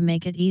features to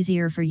make it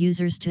easier for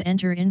users to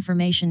enter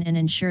information and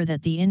ensure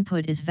that the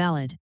input is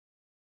valid.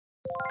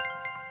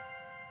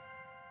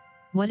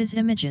 What is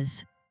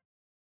images?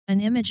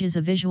 An image is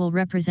a visual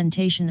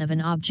representation of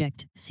an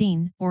object,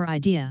 scene, or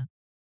idea.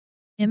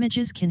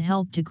 Images can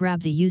help to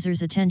grab the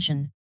user's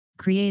attention,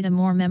 create a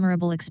more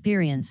memorable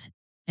experience,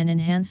 and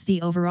enhance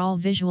the overall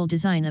visual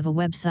design of a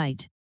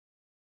website.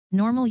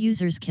 Normal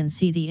users can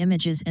see the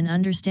images and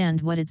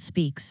understand what it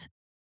speaks.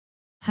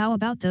 How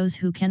about those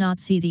who cannot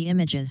see the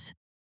images?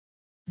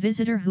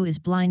 Visitor who is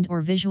blind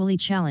or visually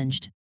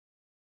challenged.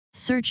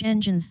 Search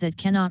engines that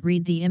cannot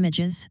read the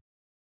images.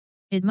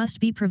 It must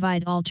be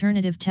provide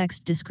alternative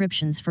text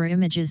descriptions for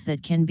images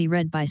that can be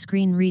read by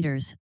screen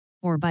readers,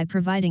 or by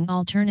providing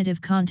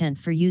alternative content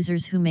for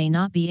users who may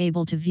not be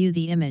able to view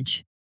the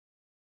image.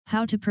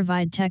 How to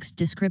provide text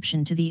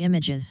description to the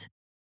images?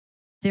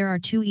 There are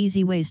two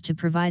easy ways to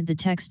provide the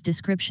text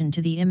description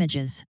to the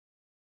images.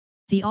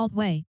 The alt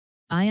way,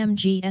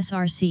 img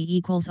src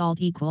equals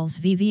alt equals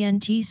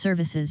VVNT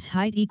services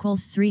height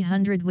equals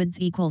 300 width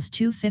equals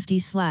 250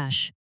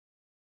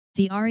 /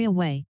 The aria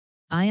way,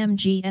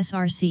 img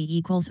src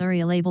equals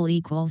aria label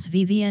equals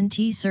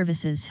VVNT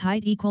services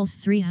height equals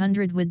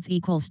 300 width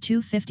equals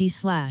 250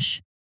 /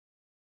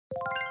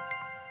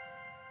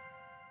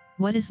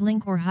 What is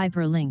link or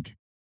hyperlink?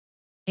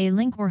 A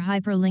link or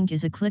hyperlink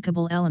is a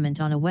clickable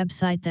element on a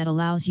website that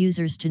allows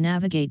users to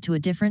navigate to a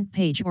different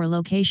page or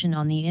location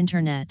on the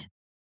internet.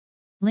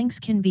 Links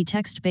can be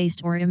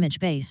text-based or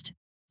image-based,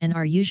 and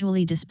are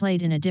usually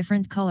displayed in a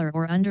different color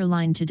or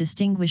underlined to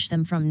distinguish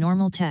them from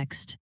normal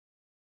text.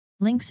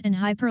 Links and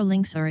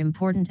hyperlinks are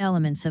important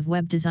elements of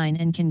web design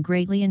and can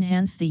greatly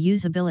enhance the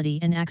usability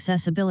and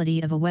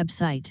accessibility of a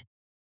website.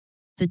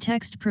 The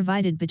text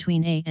provided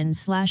between a and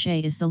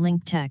 /a is the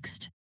link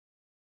text.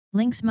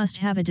 Links must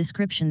have a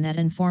description that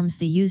informs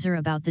the user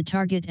about the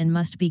target and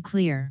must be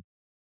clear.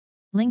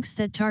 Links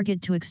that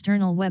target to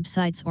external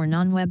websites or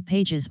non-web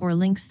pages or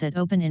links that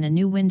open in a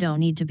new window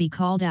need to be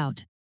called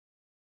out.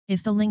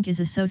 If the link is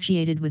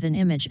associated with an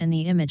image and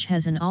the image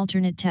has an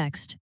alternate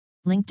text,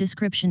 link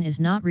description is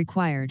not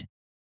required.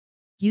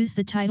 Use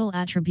the title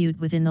attribute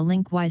within the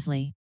link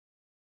wisely.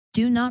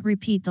 Do not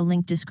repeat the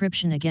link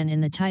description again in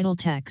the title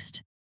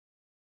text.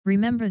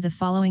 Remember the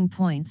following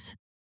points.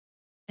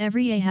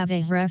 Every have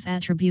a href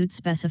attribute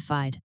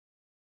specified.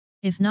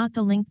 If not,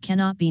 the link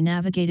cannot be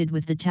navigated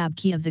with the tab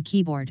key of the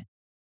keyboard.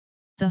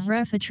 The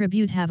href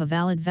attribute have a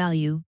valid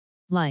value,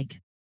 like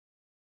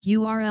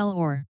URL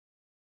or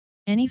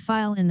any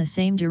file in the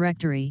same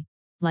directory,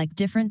 like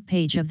different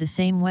page of the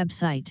same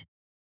website.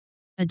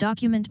 A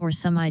document or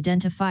some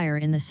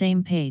identifier in the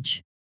same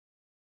page.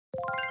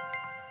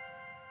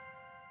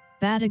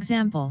 Bad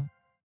example.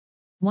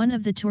 One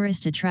of the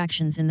tourist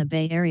attractions in the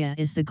Bay Area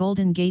is the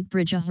Golden Gate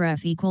Bridge.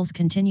 Href equals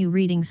continue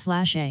reading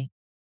 /a.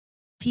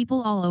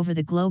 People all over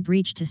the globe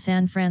reach to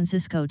San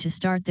Francisco to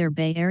start their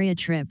Bay Area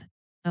trip.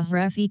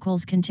 Href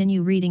equals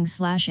continue reading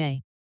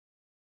 /a.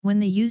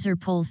 When the user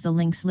pulls the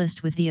links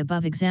list with the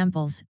above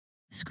examples,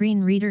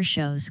 screen reader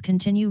shows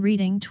continue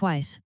reading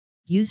twice.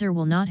 User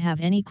will not have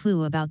any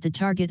clue about the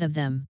target of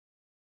them.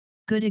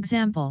 Good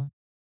example.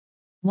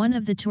 One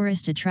of the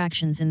tourist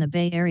attractions in the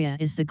Bay Area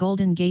is the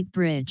Golden Gate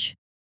Bridge.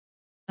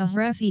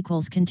 Href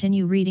equals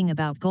continue reading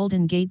about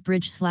Golden Gate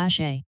Bridge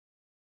 /a.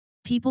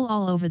 People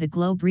all over the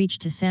globe reach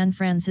to San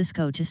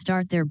Francisco to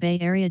start their Bay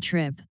Area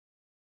trip.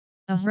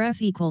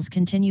 Href equals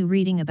continue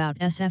reading about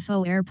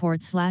SFO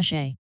Airport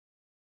 /a.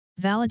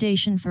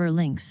 Validation for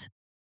links.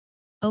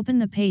 Open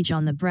the page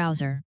on the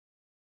browser.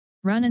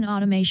 Run an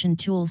automation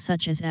tool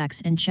such as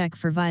X and check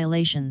for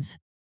violations.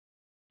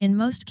 In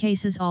most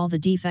cases, all the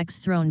defects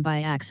thrown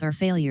by X are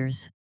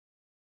failures.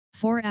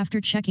 After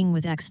checking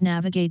with X,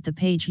 navigate the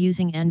page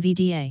using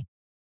NVDA.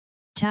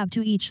 Tab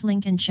to each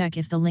link and check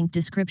if the link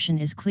description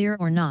is clear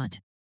or not.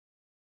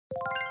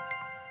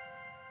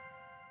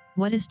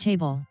 What is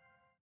table?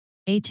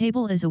 A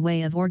table is a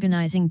way of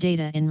organizing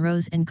data in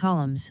rows and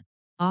columns,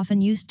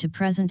 often used to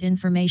present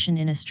information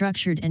in a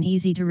structured and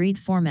easy-to-read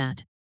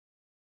format.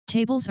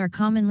 Tables are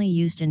commonly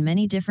used in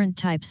many different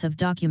types of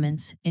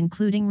documents,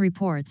 including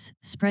reports,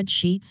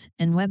 spreadsheets,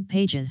 and web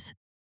pages.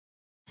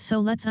 So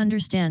let's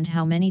understand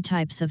how many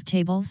types of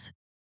tables.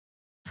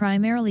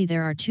 Primarily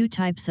there are two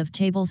types of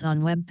tables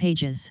on web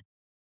pages.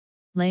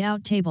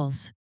 Layout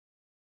tables.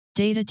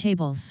 Data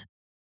tables.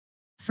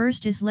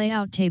 First is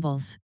layout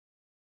tables.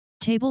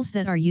 Tables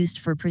that are used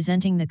for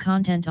presenting the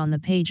content on the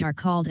page are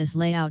called as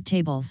layout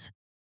tables.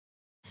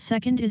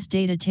 Second is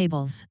data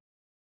tables.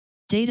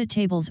 Data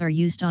tables are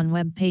used on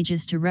web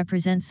pages to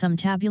represent some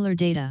tabular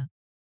data.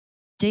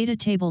 Data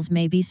tables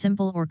may be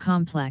simple or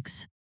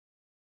complex.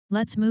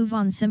 Let's move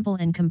on simple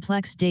and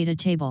complex data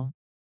table.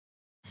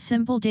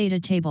 Simple data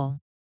table.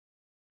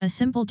 A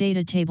simple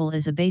data table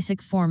is a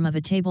basic form of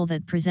a table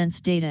that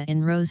presents data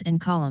in rows and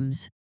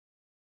columns.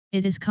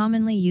 It is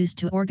commonly used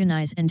to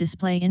organize and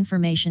display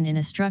information in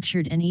a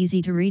structured and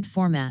easy-to-read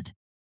format.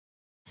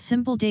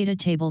 Simple data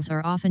tables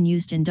are often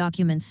used in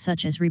documents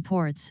such as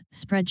reports,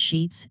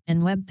 spreadsheets,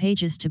 and web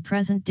pages to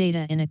present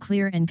data in a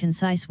clear and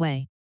concise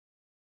way.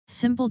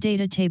 Simple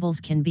data tables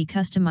can be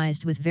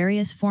customized with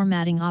various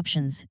formatting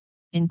options,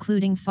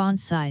 including font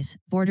size,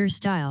 border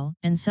style,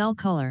 and cell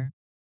color.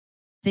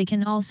 They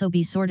can also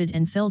be sorted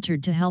and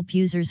filtered to help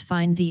users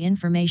find the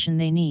information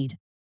they need.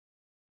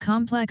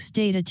 Complex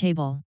data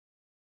table.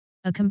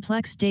 A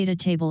complex data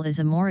table is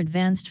a more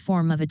advanced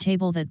form of a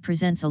table that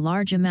presents a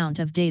large amount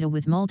of data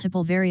with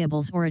multiple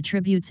variables or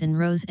attributes in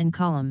rows and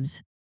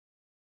columns.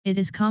 It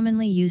is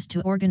commonly used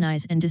to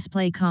organize and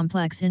display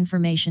complex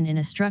information in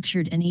a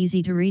structured and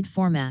easy-to-read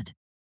format.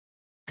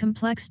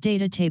 Complex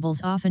data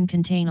tables often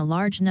contain a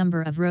large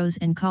number of rows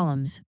and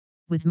columns,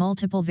 with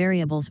multiple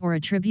variables or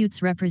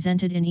attributes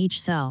represented in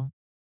each cell.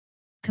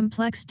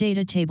 Complex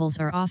data tables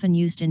are often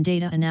used in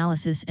data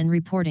analysis and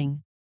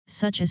reporting,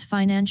 such as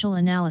financial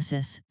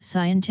analysis,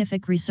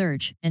 scientific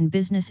research, and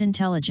business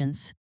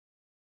intelligence.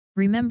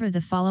 Remember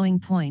the following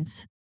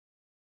points.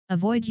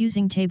 Avoid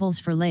using tables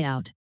for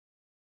layout.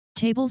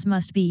 Tables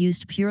must be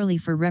used purely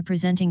for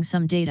representing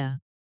some data.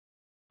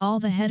 All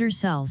the header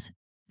cells,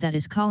 that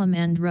is column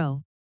and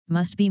row,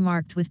 must be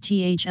marked with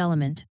TH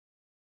element.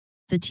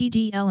 The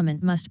TD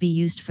element must be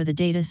used for the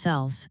data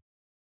cells.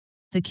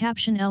 The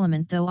caption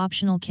element, though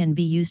optional, can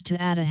be used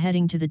to add a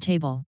heading to the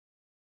table.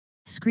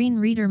 Screen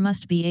reader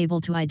must be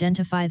able to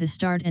identify the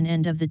start and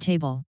end of the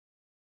table.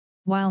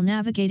 While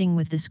navigating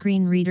with the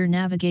screen reader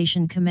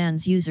navigation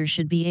commands, user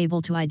should be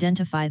able to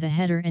identify the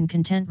header and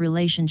content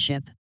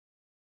relationship.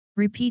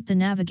 Repeat the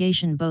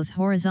navigation both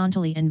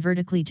horizontally and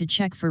vertically to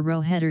check for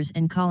row headers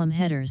and column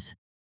headers.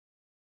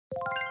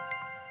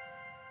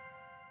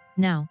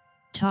 Now,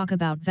 talk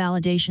about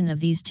validation of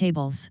these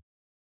tables.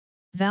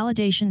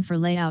 Validation for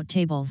layout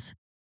tables.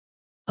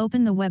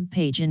 Open the web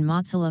page in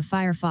Mozilla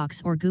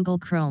Firefox or Google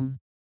Chrome.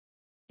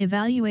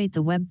 Evaluate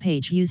the web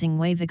page using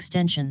Wave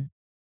extension.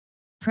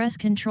 Press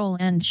Ctrl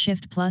and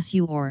Shift plus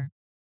U or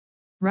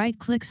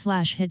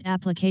right-click/hit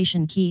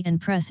application key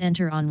and press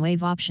Enter on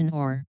Wave option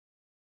or.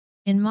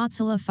 In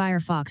Mozilla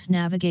Firefox,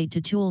 navigate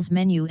to Tools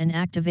menu and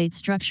activate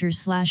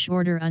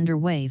Structure/Order under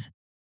Wave.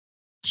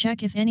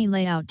 Check if any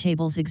layout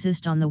tables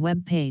exist on the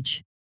web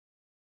page.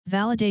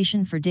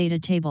 Validation for data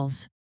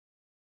tables.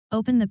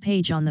 Open the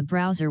page on the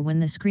browser when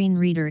the screen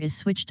reader is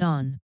switched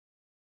on.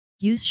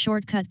 Use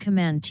shortcut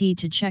Command T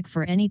to check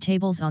for any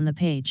tables on the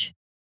page.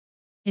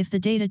 If the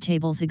data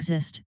tables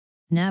exist,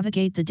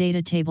 navigate the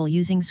data table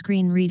using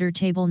screen reader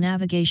table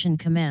navigation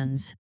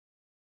commands.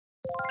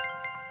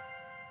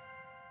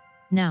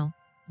 Now,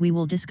 we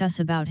will discuss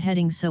about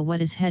headings. So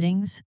what is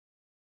headings?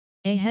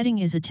 A heading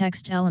is a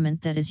text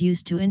element that is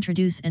used to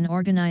introduce and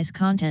organize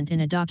content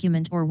in a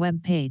document or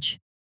web page.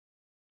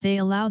 They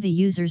allow the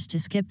users to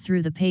skip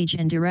through the page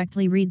and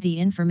directly read the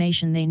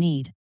information they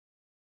need.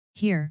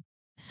 Here,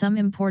 some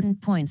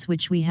important points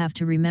which we have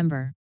to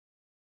remember.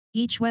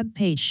 Each web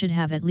page should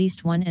have at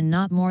least one and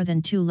not more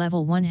than two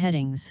level 1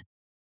 headings.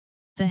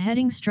 The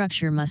heading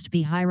structure must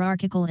be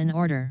hierarchical in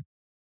order.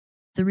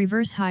 The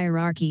reverse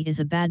hierarchy is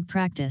a bad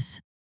practice.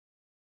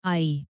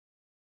 i.e.,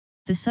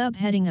 the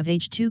subheading of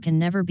H2 can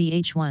never be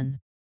H1.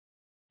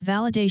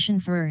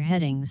 Validation for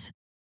headings.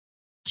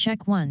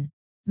 Check 1.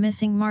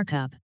 Missing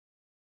markup.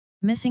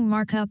 Missing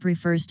markup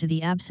refers to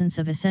the absence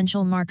of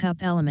essential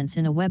markup elements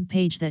in a web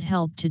page that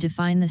help to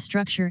define the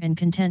structure and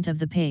content of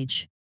the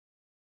page.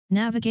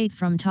 Navigate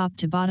from top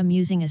to bottom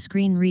using a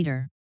screen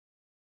reader.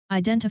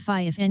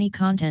 Identify if any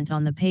content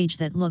on the page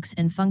that looks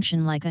and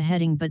function like a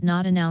heading but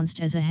not announced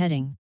as a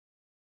heading.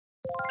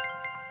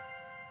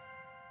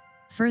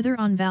 Further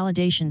on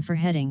validation for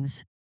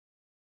headings.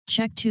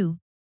 Check 2.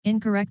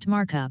 Incorrect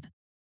markup.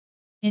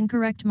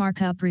 Incorrect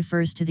markup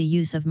refers to the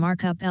use of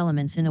markup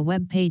elements in a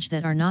web page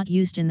that are not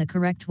used in the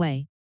correct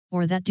way,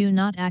 or that do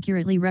not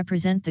accurately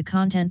represent the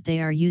content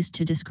they are used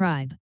to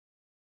describe.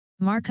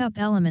 Markup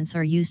elements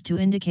are used to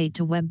indicate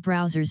to web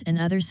browsers and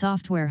other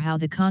software how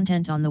the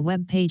content on the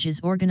web page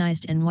is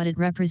organized and what it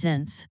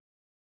represents.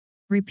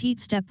 Repeat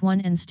step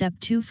 1 and step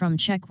 2 from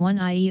check 1,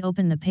 i.e.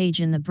 open the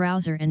page in the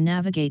browser and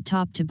navigate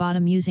top to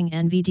bottom using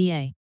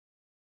NVDA.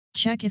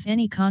 Check if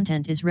any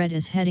content is read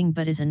as heading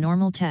but is a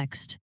normal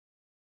text.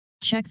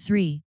 Check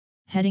 3,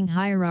 heading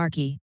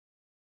hierarchy.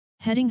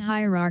 Heading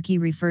hierarchy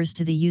refers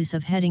to the use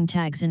of heading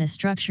tags in a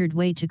structured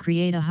way to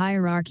create a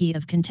hierarchy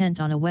of content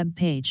on a web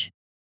page.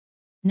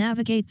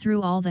 Navigate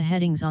through all the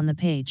headings on the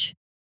page.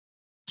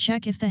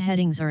 Check if the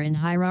headings are in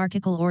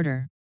hierarchical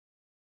order.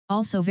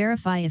 Also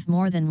verify if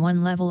more than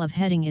one level of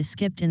heading is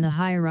skipped in the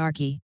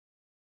hierarchy.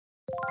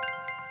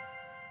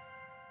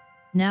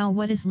 Now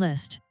what is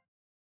list?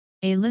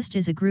 A list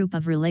is a group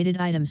of related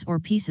items or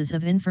pieces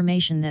of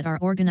information that are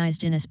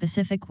organized in a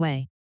specific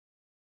way.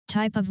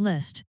 Type of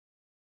list.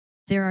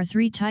 There are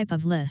 3 types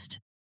of list.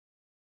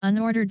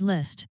 Unordered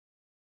list.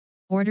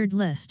 Ordered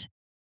list.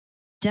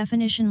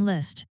 Definition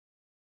list.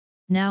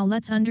 Now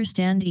let's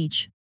understand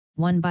each,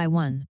 one by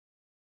one.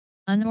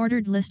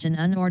 Unordered list. An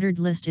unordered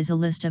list is a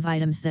list of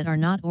items that are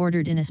not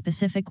ordered in a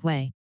specific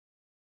way.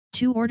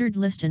 2. Ordered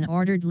list. An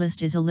ordered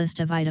list is a list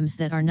of items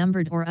that are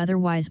numbered or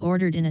otherwise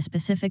ordered in a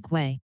specific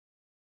way.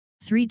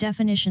 3.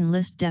 Definition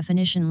list.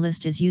 Definition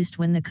list is used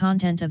when the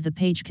content of the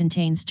page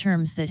contains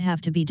terms that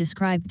have to be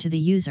described to the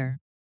user.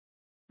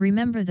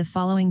 Remember the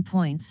following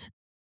points.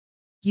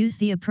 Use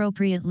the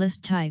appropriate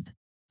list type,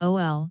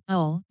 OL,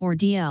 UL, or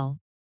DL,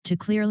 to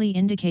clearly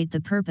indicate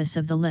the purpose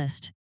of the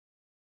list.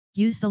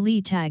 Use the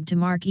li tag to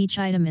mark each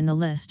item in the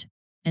list,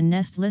 and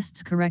nest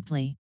lists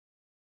correctly.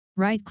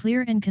 Write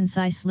clear and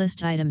concise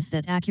list items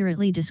that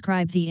accurately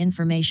describe the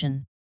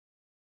information.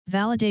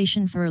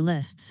 Validation for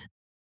lists.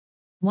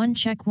 1.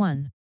 Check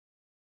 1.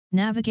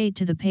 Navigate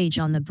to the page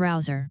on the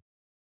browser.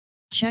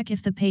 Check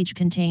if the page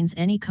contains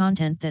any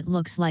content that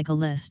looks like a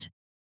list.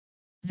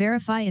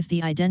 Verify if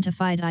the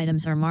identified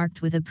items are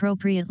marked with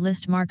appropriate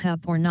list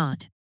markup or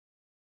not.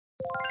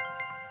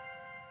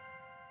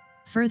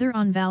 Further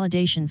on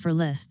validation for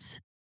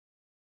lists.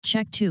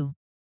 Check 2.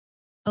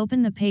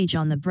 Open the page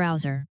on the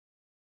browser.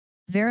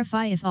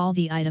 Verify if all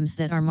the items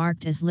that are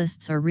marked as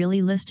lists are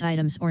really list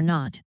items or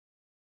not.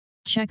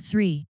 Check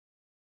 3.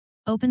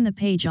 Open the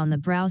page on the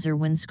browser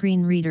when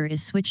screen reader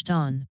is switched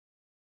on.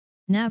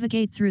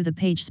 Navigate through the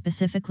page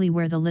specifically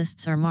where the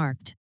lists are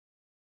marked.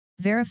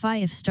 Verify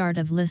if start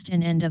of list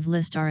and end of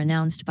list are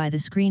announced by the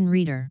screen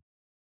reader.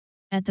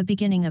 At the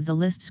beginning of the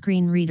list,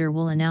 screen reader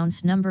will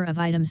announce number of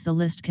items the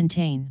list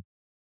contain.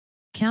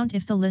 Count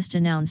if the list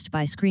announced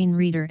by screen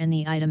reader and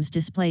the items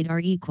displayed are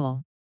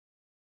equal.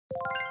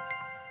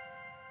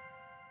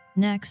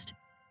 Next,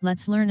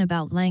 let's learn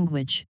about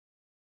language.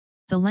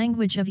 The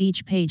language of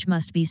each page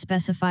must be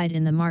specified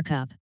in the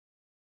markup.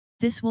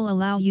 This will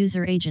allow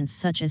user agents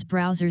such as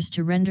browsers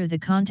to render the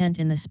content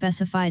in the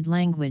specified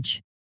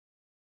language.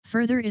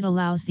 Further, it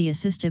allows the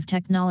assistive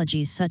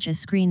technologies such as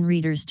screen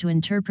readers to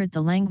interpret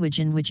the language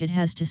in which it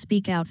has to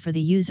speak out for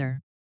the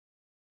user.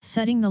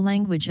 Setting the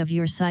language of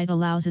your site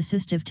allows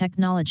assistive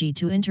technology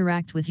to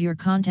interact with your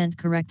content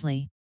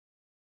correctly.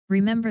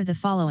 Remember the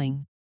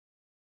following.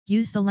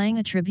 Use the lang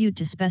attribute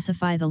to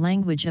specify the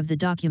language of the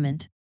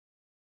document.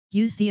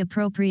 Use the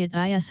appropriate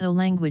ISO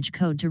language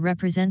code to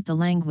represent the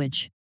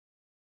language.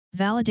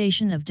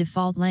 Validation of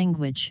default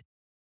language.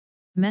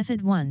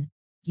 Method 1.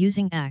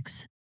 Using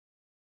X.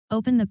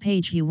 Open the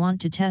page you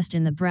want to test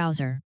in the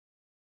browser.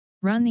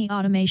 Run the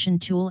automation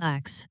tool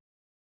X.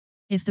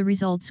 If the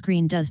result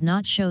screen does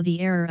not show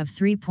the error of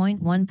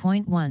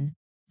 3.1.1,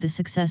 the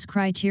success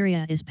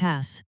criteria is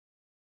pass.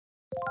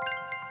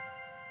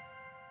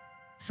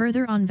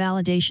 Further on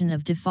validation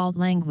of default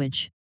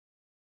language.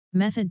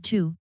 Method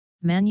 2.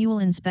 Manual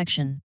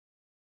inspection.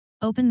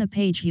 Open the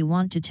page you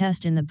want to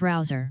test in the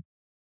browser.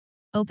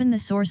 Open the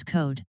source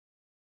code.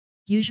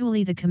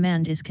 Usually the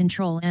command is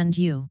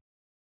Ctrl+U.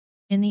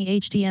 In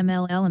the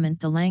HTML element,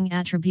 the lang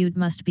attribute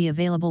must be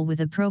available with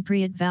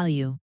appropriate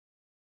value.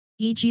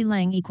 E.g.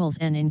 lang equals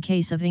n in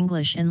case of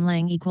English and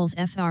lang equals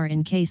fr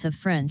in case of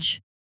French.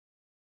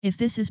 If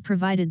this is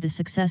provided, the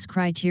success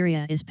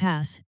criteria is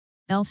pass,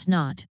 else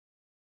not.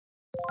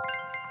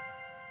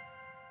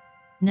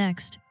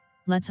 Next,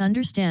 let's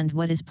understand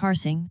what is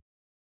parsing.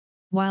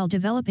 While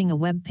developing a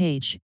web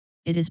page,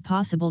 it is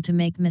possible to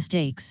make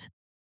mistakes.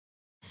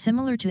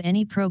 Similar to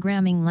any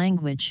programming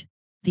language,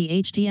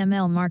 the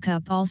HTML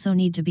markup also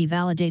need to be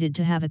validated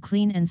to have a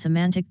clean and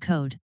semantic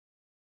code.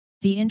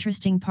 The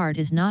interesting part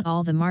is not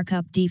all the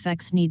markup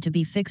defects need to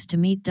be fixed to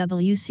meet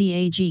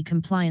WCAG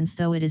compliance,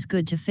 though it is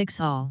good to fix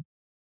all.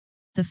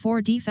 The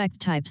 4 defect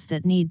types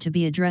that need to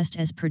be addressed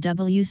as per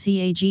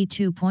WCAG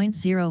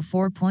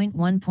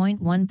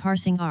 2.04.1.1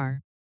 parsing are: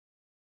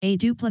 A.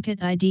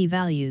 Duplicate ID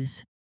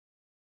values.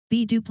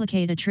 B.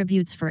 Duplicate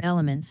attributes for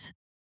elements.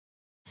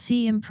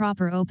 C.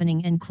 Improper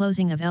opening and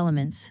closing of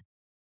elements.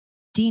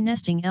 D.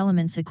 Nesting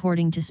elements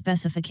according to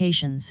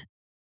specifications.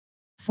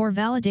 For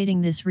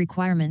validating this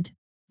requirement,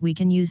 we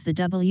can use the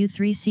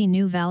W3C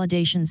new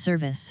validation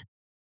service.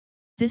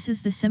 This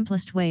is the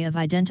simplest way of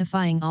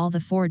identifying all the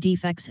 4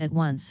 defects at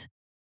once.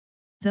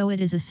 Though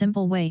it is a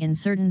simple way in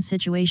certain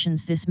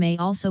situations, this may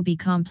also be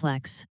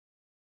complex.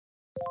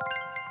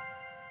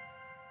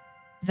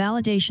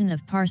 Validation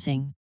of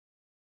parsing.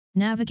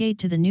 Navigate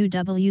to the new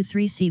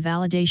W3C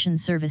validation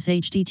service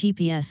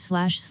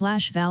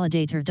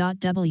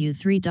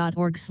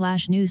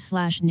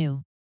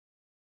https://validator.w3.org/news/new.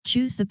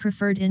 Choose the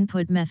preferred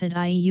input method,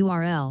 i.e.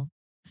 URL,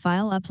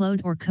 file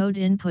upload or code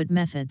input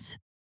methods.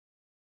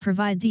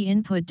 Provide the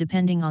input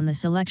depending on the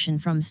selection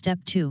from step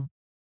 2.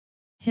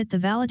 Hit the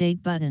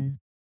validate button.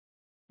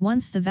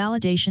 Once the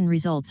validation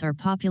results are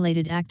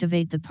populated,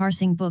 activate the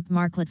parsing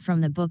bookmarklet from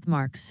the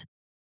bookmarks.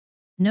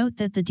 Note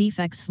that the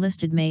defects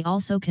listed may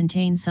also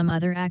contain some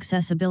other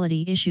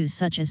accessibility issues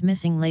such as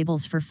missing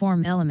labels for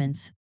form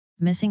elements,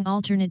 missing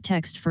alternate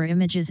text for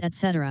images,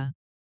 etc.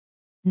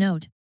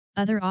 Note,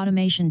 other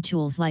automation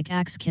tools like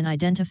Axe can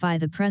identify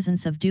the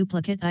presence of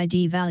duplicate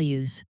ID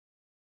values.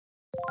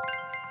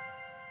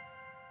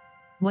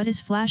 What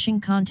is flashing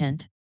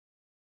content?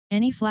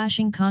 Any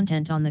flashing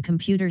content on the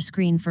computer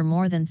screen for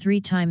more than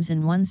 3 times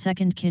in 1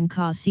 second can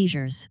cause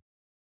seizures.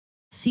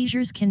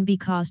 Seizures can be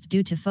caused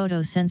due to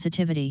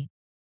photosensitivity.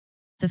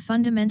 The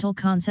fundamental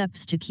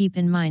concepts to keep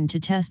in mind to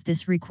test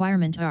this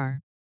requirement are: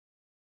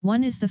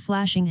 1 is the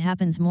flashing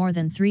happens more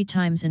than 3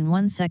 times in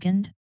 1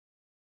 second.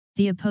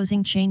 The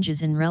opposing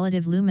changes in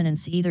relative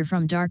luminance either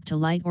from dark to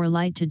light or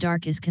light to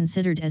dark is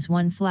considered as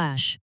one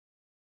flash.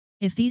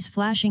 If these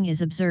flashing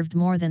is observed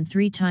more than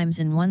 3 times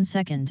in 1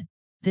 second,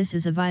 this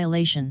is a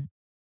violation.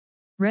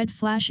 Red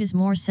flash is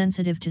more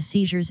sensitive to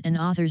seizures and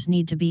authors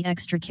need to be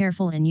extra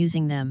careful in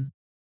using them.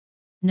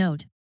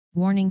 Note,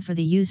 warning for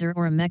the user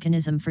or a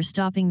mechanism for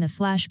stopping the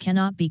flash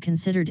cannot be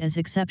considered as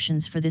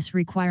exceptions for this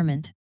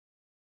requirement.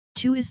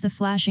 2 is the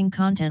flashing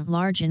content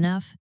large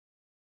enough?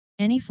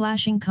 Any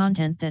flashing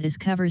content that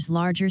covers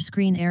larger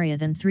screen area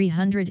than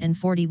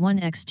 341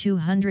 x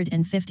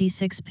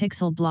 256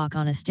 pixel block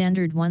on a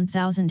standard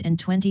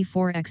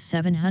 1024 x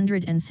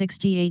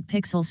 768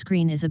 pixel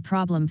screen is a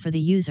problem for the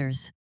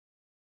users.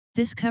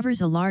 This covers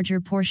a larger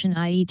portion,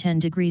 i.e. 10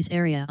 degrees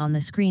area on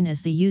the screen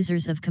as the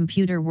users of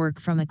computer work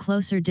from a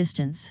closer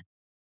distance.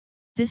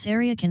 This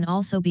area can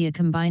also be a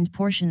combined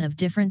portion of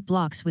different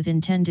blocks within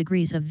 10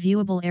 degrees of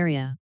viewable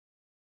area.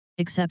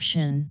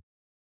 Exception.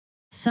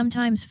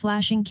 Sometimes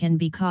flashing can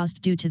be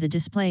caused due to the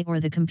display or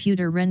the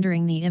computer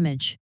rendering the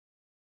image.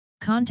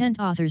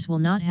 Content authors will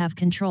not have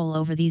control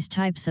over these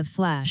types of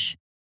flash.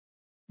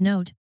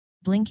 Note,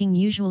 blinking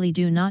usually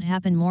do not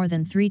happen more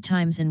than 3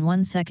 times in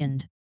 1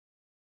 second.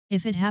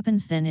 If it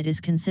happens, then it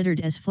is considered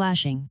as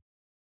flashing.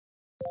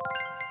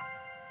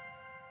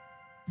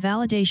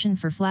 Validation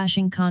for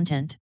flashing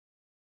content.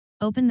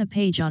 Open the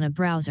page on a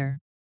browser.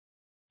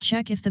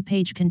 Check if the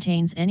page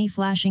contains any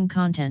flashing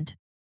content.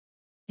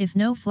 If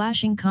no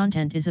flashing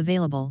content is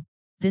available,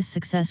 this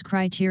success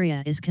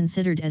criteria is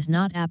considered as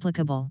not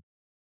applicable.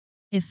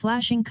 If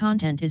flashing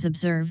content is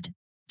observed,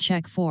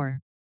 check for: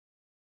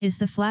 is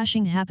the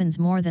flashing happens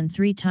more than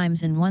 3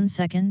 times in 1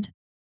 second?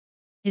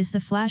 Is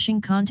the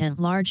flashing content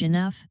large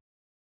enough?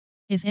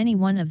 If any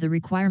one of the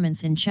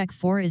requirements in check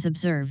 4 is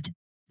observed,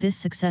 this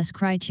success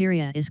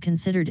criteria is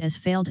considered as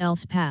failed,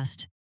 else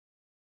passed.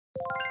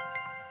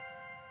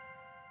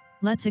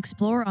 Let's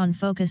explore on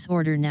focus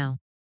order now.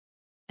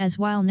 As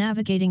while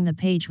navigating the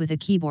page with a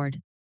keyboard,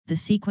 the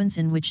sequence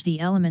in which the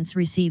elements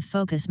receive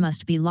focus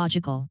must be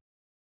logical.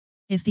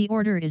 If the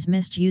order is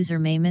missed, user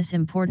may miss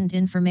important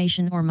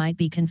information or might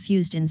be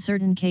confused in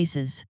certain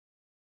cases.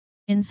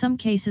 In some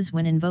cases,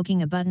 when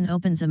invoking a button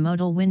opens a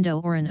modal window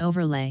or an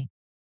overlay.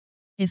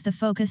 If the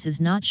focus is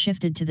not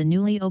shifted to the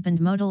newly opened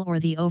modal or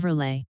the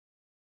overlay.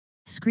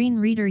 Screen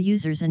reader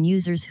users and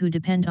users who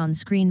depend on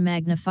screen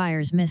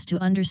magnifiers miss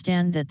to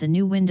understand that the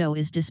new window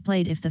is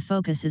displayed if the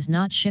focus is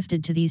not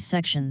shifted to these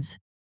sections.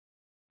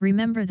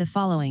 Remember the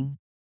following.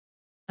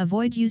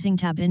 Avoid using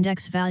tab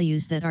index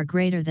values that are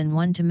greater than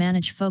 1 to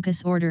manage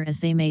focus order, as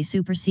they may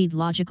supersede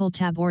logical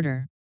tab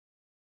order.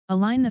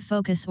 Align the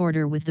focus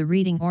order with the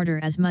reading order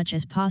as much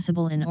as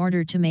possible in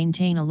order to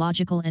maintain a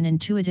logical and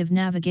intuitive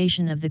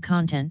navigation of the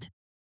content.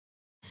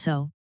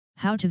 So,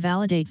 how to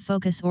validate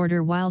focus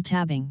order while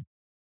tabbing?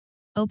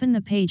 Open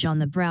the page on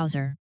the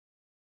browser.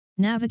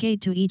 Navigate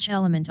to each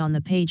element on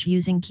the page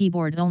using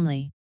keyboard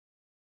only.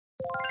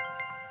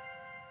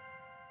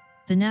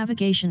 The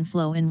navigation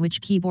flow in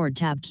which keyboard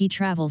tab key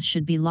travels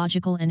should be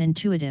logical and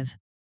intuitive.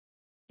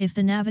 If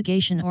the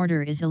navigation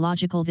order is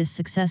illogical, this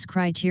success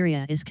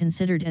criteria is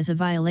considered as a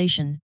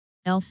violation,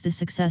 else the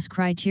success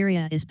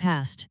criteria is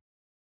passed.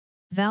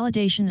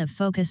 Validation of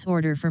focus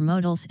order for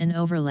modals and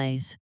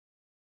overlays.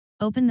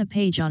 Open the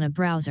page on a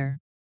browser.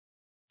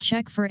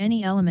 Check for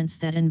any elements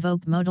that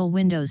invoke modal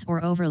windows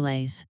or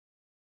overlays.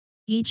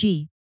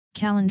 E.g.,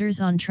 calendars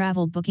on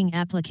travel booking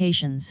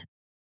applications.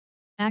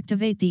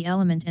 Activate the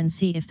element and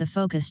see if the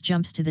focus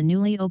jumps to the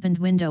newly opened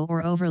window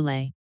or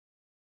overlay.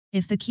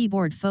 If the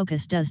keyboard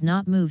focus does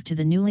not move to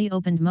the newly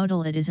opened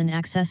modal, it is an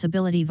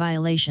accessibility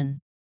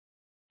violation.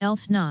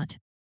 Else not.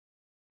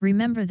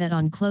 Remember that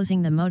on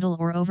closing the modal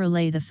or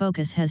overlay, the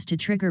focus has to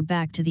trigger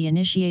back to the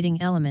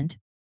initiating element,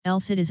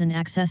 else it is an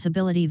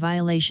accessibility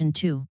violation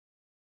too.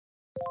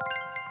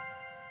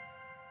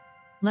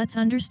 Let's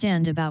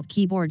understand about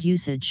keyboard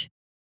usage.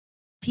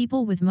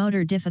 People with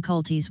motor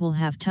difficulties will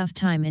have tough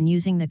time in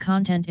using the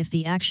content if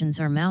the actions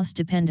are mouse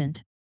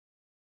dependent.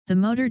 The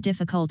motor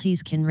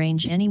difficulties can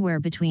range anywhere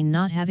between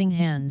not having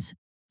hands,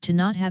 to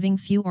not having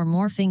few or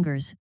more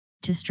fingers,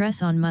 to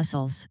stress on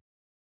muscles.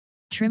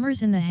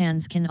 Tremors in the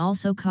hands can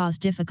also cause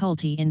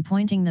difficulty in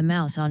pointing the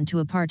mouse onto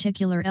a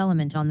particular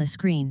element on the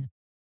screen.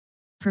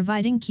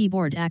 Providing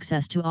keyboard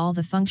access to all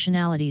the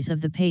functionalities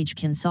of the page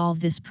can solve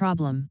this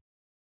problem.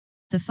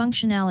 The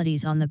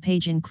functionalities on the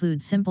page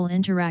include simple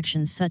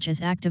interactions such as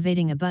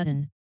activating a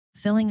button,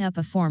 filling up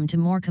a form, to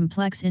more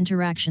complex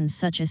interactions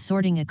such as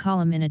sorting a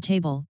column in a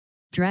table,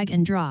 drag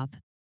and drop.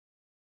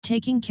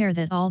 Taking care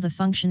that all the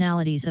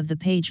functionalities of the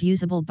page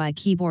usable by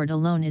keyboard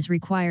alone is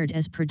required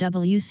as per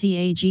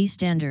WCAG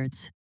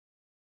standards.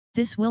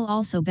 This will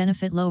also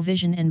benefit low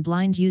vision and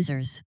blind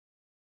users.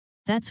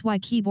 That's why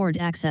keyboard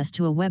access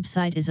to a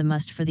website is a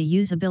must for the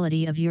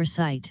usability of your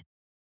site.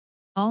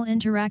 All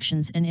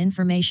interactions and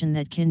information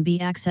that can be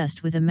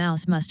accessed with a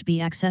mouse must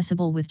be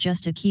accessible with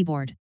just a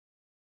keyboard.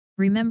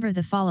 Remember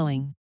the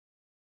following.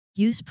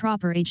 Use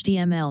proper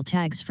HTML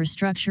tags for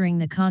structuring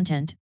the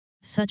content,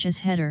 such as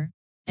header,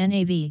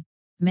 nav,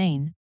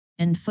 main,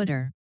 and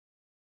footer.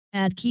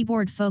 Add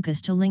keyboard focus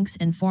to links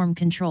and form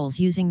controls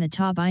using the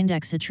top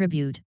index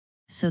attribute,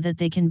 so that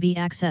they can be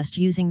accessed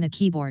using the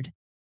keyboard.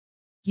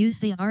 Use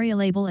the ARIA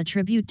label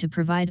attribute to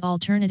provide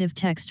alternative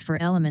text for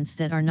elements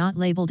that are not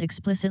labeled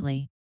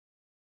explicitly.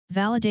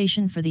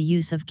 Validation for the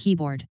use of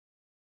keyboard.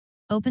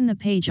 Open the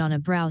page on a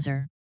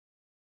browser.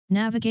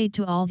 Navigate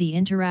to all the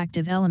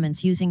interactive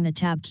elements using the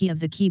tab key of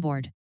the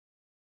keyboard.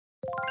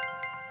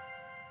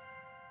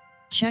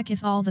 Check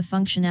if all the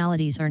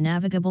functionalities are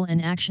navigable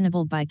and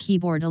actionable by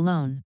keyboard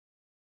alone.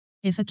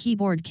 If a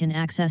keyboard can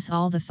access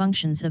all the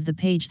functions of the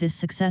page, this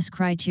success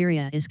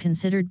criteria is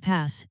considered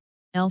pass,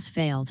 else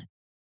failed.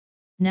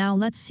 Now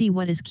let's see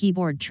what is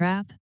keyboard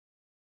trap.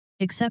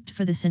 Except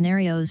for the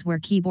scenarios where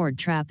keyboard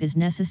trap is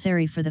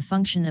necessary for the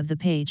function of the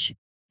page,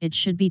 it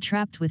should be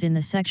trapped within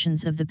the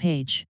sections of the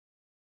page.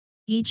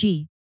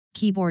 E.g.,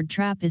 keyboard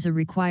trap is a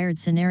required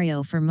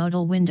scenario for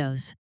modal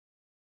windows.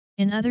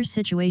 In other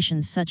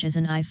situations such as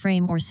an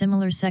iframe or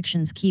similar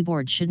sections,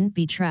 keyboard shouldn't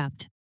be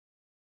trapped.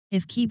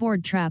 If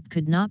keyboard trap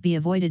could not be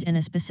avoided and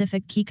a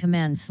specific key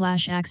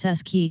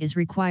command/access key is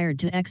required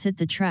to exit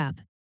the trap,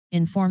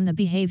 inform the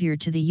behavior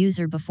to the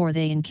user before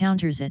they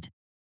encounters it.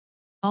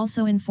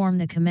 Also inform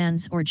the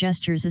commands or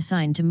gestures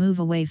assigned to move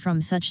away from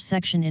such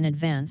section in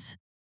advance.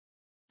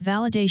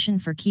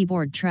 Validation for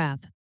keyboard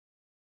trap.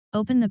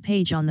 Open the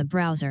page on the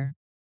browser.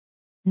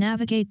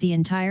 Navigate the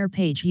entire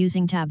page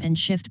using Tab and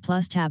Shift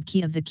plus Tab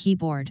key of the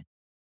keyboard.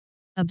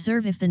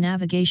 Observe if the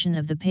navigation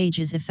of the page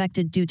is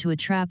affected due to a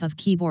trap of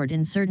keyboard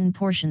in certain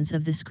portions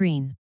of the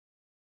screen.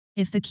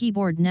 If the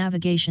keyboard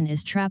navigation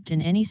is trapped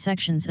in any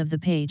sections of the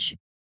page,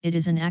 it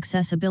is an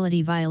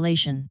accessibility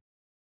violation.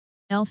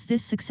 Else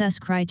this success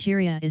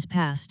criteria is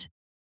passed.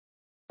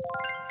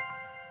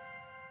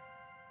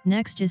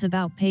 Next is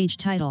about page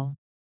title.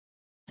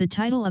 The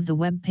title of the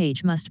web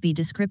page must be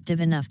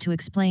descriptive enough to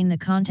explain the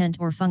content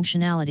or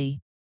functionality.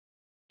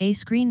 A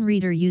screen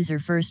reader user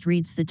first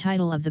reads the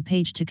title of the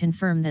page to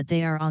confirm that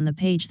they are on the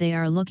page they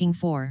are looking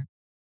for.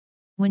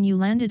 When you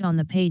landed on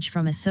the page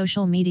from a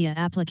social media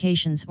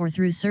applications or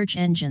through search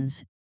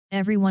engines,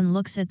 everyone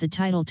looks at the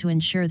title to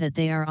ensure that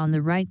they are on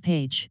the right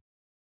page.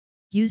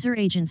 User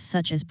agents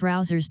such as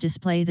browsers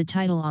display the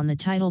title on the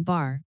title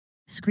bar.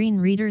 Screen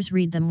readers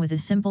read them with a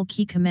simple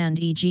key command,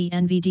 e.g.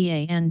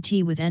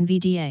 NVDA with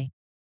NVDA.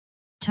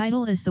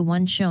 Title is the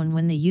one shown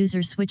when the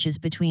user switches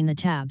between the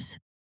tabs.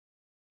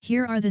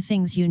 Here are the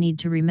things you need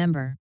to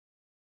remember.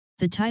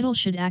 The title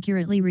should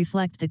accurately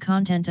reflect the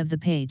content of the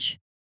page.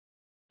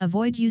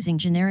 Avoid using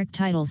generic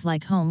titles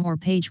like home or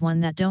page 1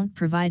 that don't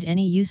provide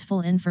any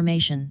useful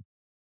information.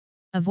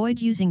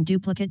 Avoid using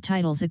duplicate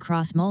titles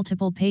across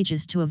multiple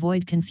pages to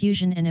avoid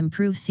confusion and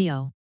improve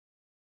SEO.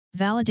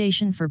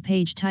 Validation for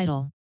page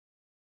title.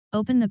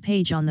 Open the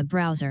page on the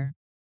browser.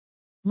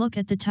 Look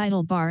at the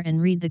title bar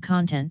and read the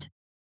content.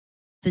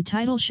 The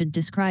title should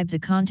describe the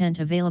content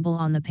available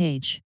on the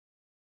page.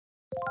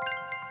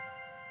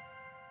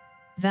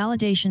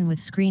 Validation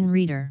with screen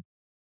reader.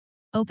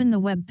 Open the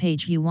web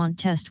page you want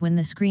test when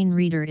the screen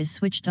reader is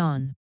switched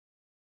on.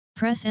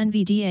 Press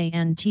NVDA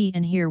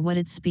and hear what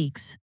it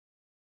speaks.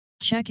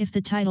 Check if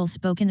the title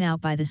spoken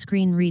out by the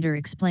screen reader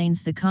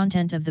explains the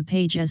content of the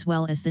page as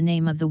well as the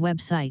name of the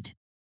website.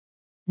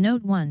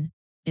 Note 1.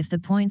 If the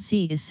point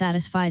C is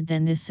satisfied,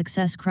 then this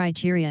success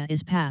criteria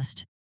is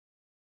passed.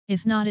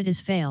 If not, it is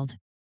failed.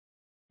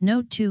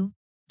 Note 2.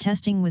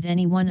 Testing with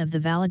any one of the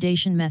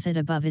validation method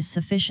above is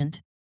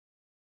sufficient.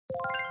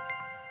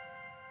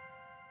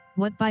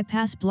 What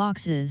bypass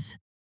blocks is?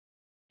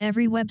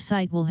 Every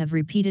website will have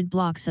repeated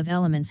blocks of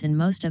elements in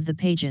most of the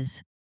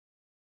pages.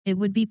 It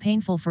would be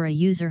painful for a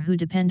user who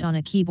depend on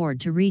a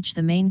keyboard to reach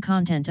the main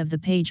content of the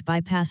page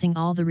bypassing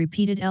all the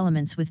repeated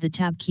elements with the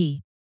tab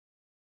key.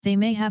 They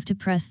may have to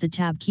press the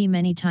tab key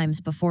many times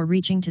before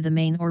reaching to the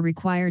main or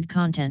required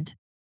content.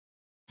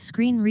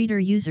 Screen reader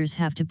users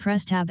have to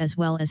press tab as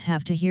well as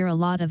have to hear a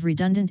lot of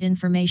redundant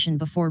information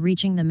before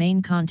reaching the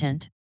main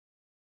content.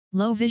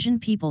 Low vision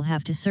people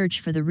have to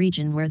search for the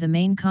region where the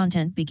main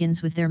content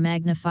begins with their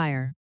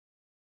magnifier.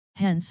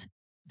 Hence,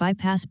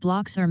 bypass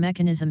blocks are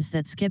mechanisms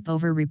that skip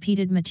over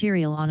repeated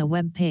material on a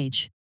web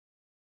page.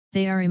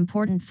 They are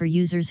important for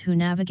users who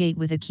navigate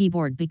with a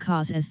keyboard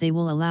because as they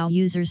will allow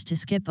users to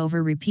skip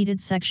over repeated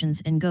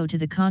sections and go to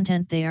the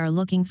content they are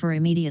looking for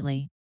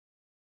immediately.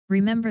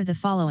 Remember the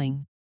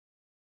following.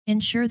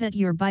 Ensure that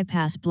your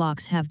bypass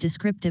blocks have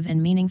descriptive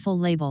and meaningful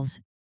labels,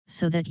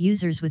 so that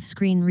users with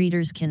screen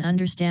readers can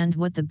understand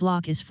what the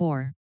block is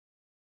for.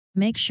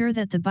 Make sure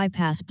that the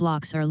bypass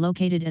blocks are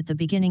located at the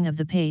beginning of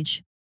the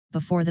page,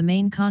 before the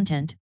main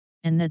content,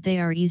 and that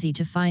they are easy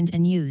to find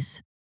and use.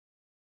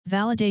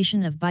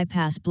 Validation of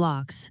bypass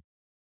blocks.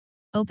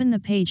 Open the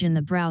page in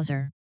the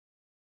browser.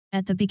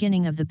 At the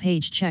beginning of the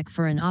page, check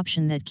for an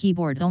option that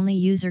keyboard-only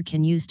user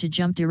can use to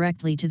jump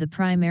directly to the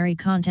primary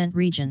content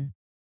region,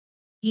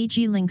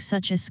 e.g. links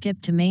such as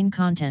skip to main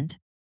content.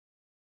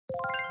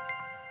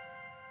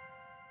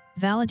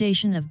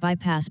 Validation of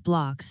bypass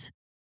blocks.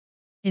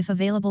 If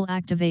available,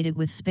 activate it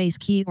with space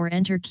key or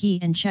enter key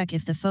and check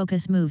if the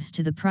focus moves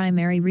to the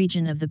primary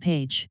region of the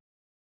page.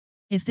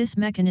 If this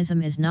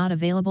mechanism is not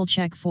available,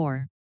 check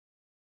for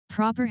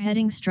proper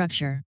heading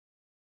structure.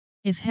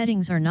 If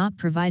headings are not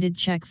provided,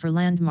 check for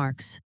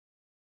landmarks.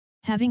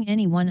 Having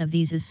any one of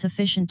these is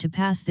sufficient to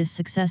pass this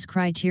success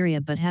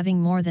criteria, but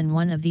having more than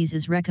one of these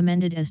is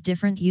recommended as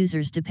different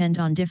users depend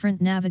on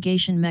different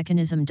navigation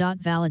mechanism.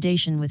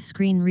 Validation with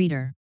screen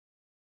reader.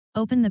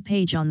 Open the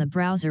page on the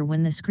browser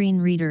when the screen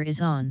reader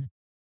is on.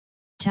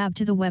 Tab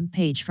to the web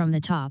page from the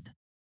top.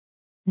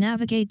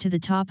 Navigate to the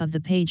top of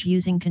the page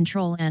using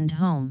Control and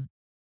Home.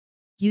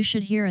 You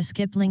should hear a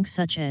skip link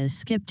such as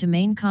skip to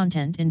main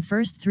content in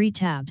first 3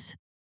 tabs.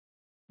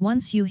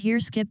 Once you hear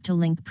skip to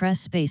link, press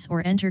space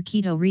or enter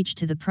key to reach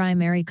to the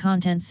primary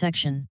content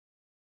section.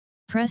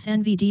 Press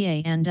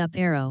NVDA and up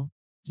arrow.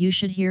 You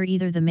should hear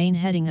either the main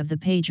heading of the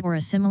page or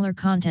a similar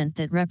content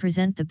that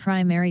represent the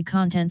primary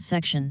content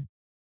section.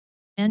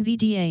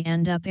 NVDA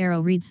and up arrow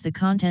reads the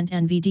content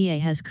NVDA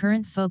has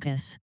current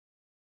focus.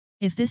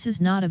 If this is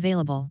not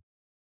available,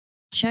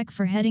 check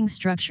for heading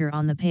structure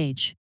on the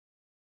page.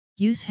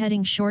 Use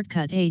heading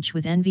shortcut H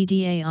with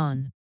NVDA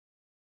on.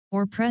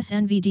 Or press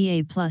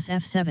NVDA plus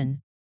F7,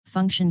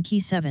 function key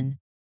 7,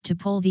 to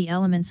pull the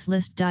elements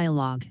list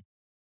dialog.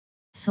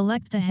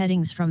 Select the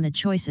headings from the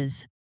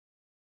choices.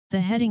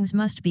 The headings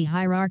must be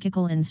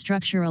hierarchical in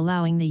structure,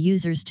 allowing the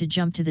users to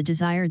jump to the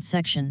desired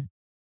section.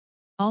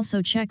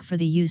 Also check for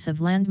the use of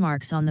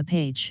landmarks on the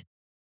page.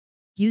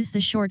 Use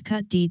the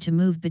shortcut D to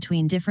move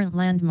between different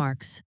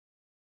landmarks.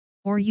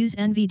 Or use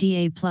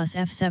NVDA plus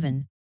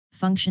F7,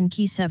 function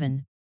key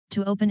 7,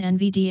 to open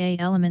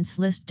NVDA elements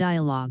list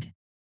dialog.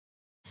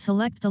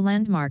 Select the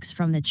landmarks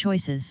from the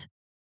choices.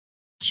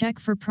 Check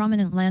for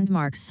prominent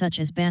landmarks such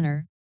as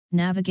banner,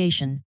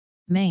 navigation,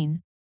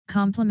 main,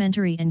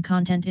 complementary and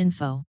content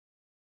info.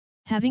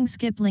 Having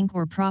skip link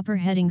or proper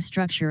heading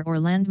structure or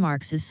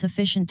landmarks is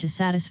sufficient to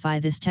satisfy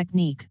this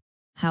technique.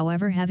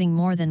 However, having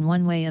more than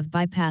one way of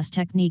bypass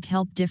technique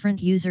help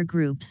different user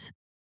groups.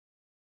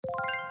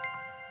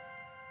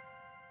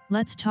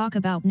 Let's talk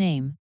about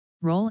name,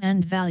 role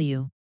and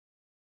value.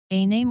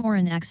 A name or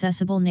an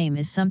accessible name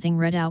is something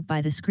read out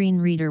by the screen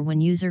reader when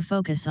user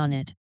focus on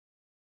it.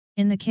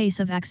 In the case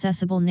of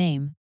accessible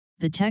name,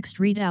 the text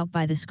read out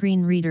by the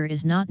screen reader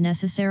is not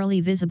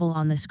necessarily visible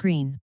on the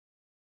screen.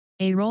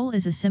 A role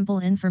is a simple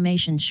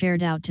information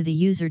shared out to the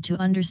user to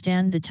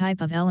understand the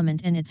type of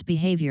element and its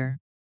behavior.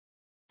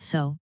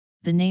 So,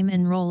 the name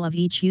and role of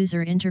each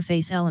user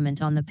interface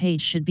element on the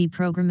page should be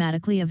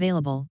programmatically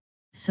available,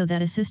 so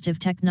that assistive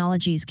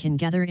technologies can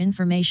gather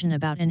information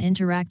about and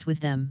interact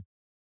with them.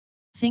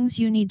 Things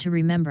you need to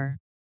remember.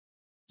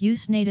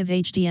 Use native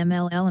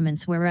HTML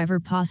elements wherever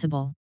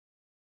possible.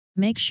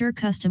 Make sure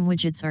custom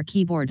widgets are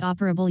keyboard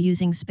operable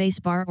using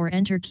spacebar or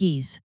enter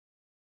keys.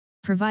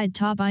 Provide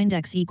top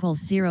index equals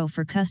 0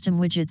 for custom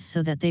widgets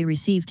so that they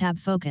receive tab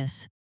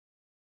focus.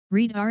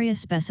 Read ARIA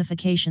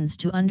specifications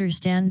to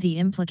understand the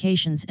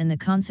implications and the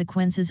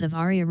consequences of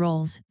ARIA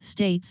roles,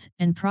 states,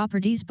 and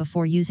properties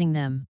before using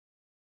them.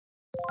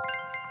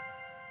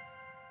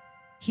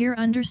 Here,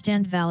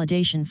 understand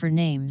validation for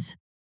names.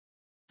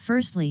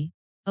 Firstly,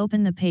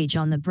 open the page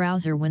on the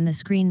browser when the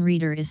screen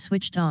reader is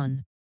switched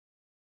on.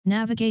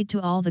 Navigate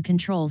to all the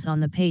controls on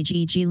the page,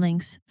 e.g.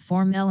 links,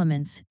 form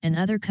elements, and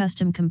other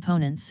custom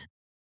components.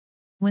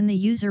 When the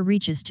user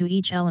reaches to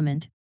each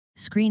element,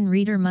 screen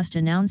reader must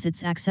announce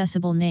its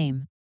accessible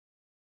name,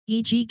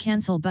 e.g.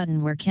 cancel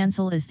button, where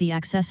cancel is the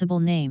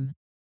accessible name.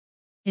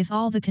 If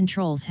all the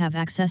controls have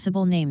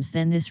accessible names,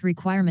 then this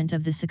requirement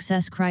of the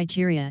success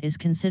criteria is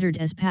considered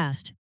as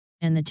passed,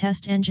 and the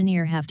test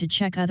engineer have to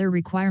check other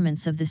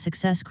requirements of the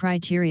success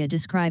criteria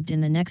described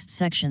in the next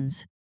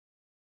sections.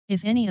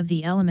 If any of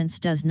the elements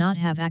does not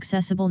have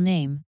accessible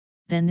name,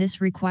 then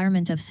this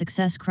requirement of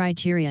success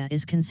criteria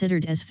is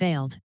considered as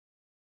failed.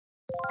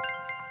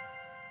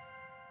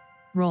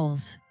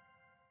 Roles.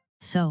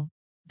 So,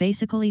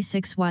 Basically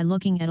 6. While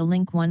looking at a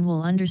link, one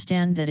will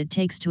understand that it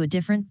takes to a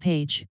different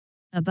page.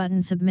 A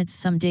button submits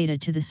some data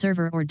to the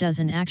server or does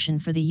an action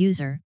for the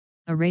user.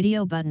 A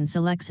radio button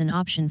selects an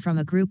option from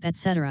a group,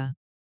 etc.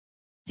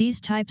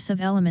 These types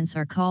of elements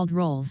are called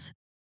roles.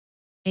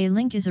 A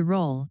link is a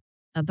role,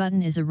 a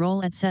button is a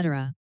role,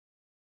 etc.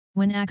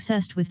 When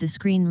accessed with the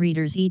screen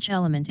readers, each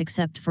element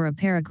except for a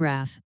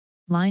paragraph,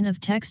 line of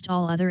text,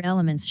 all other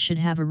elements should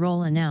have a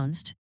role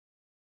announced.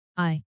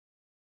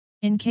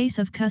 In case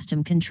of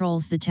custom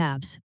controls, the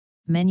tabs,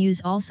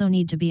 menus also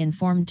need to be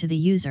informed to the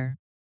user.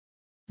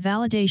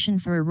 Validation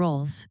for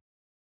roles.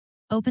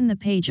 Open the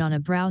page on a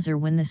browser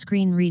when the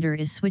screen reader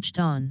is switched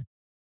on.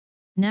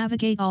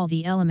 Navigate all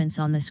the elements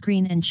on the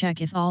screen and check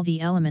if all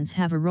the elements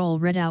have a role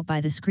read out by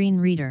the screen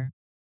reader.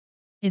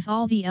 If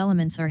all the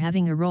elements are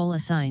having a role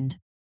assigned,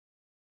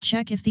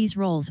 check if these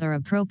roles are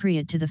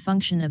appropriate to the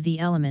function of the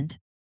element.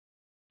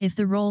 If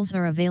the roles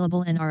are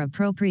available and are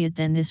appropriate,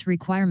 then this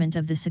requirement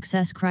of the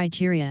success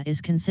criteria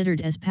is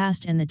considered as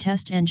passed, and the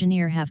test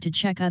engineer have to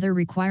check other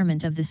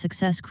requirement of the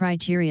success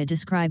criteria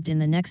described in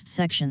the next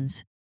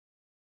sections.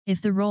 If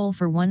the role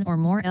for one or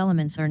more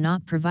elements are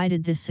not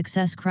provided, this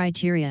success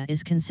criteria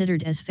is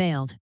considered as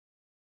failed.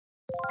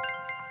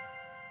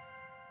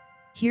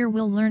 Here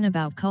we'll learn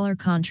about color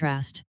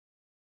contrast.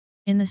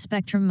 In the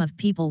spectrum of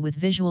people with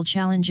visual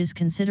challenges,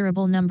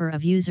 considerable number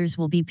of users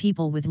will be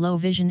people with low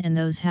vision and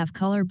those have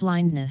color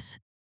blindness.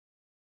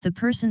 The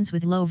persons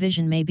with low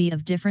vision may be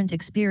of different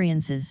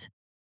experiences.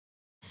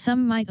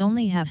 Some might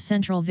only have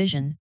central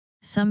vision,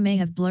 some may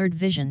have blurred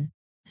vision,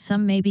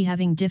 some may be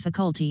having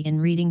difficulty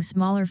in reading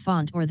smaller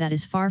font or that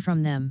is far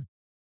from them.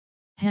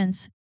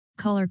 Hence,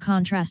 color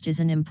contrast is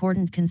an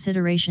important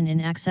consideration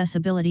in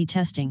accessibility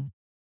testing.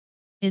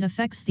 It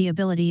affects the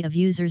ability of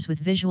users with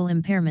visual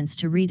impairments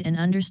to read and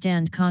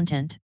understand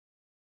content.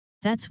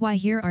 That's why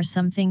here are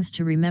some things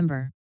to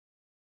remember.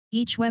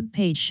 Each web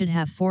page should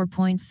have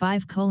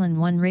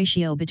 4.5:1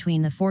 ratio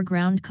between the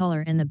foreground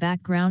color and the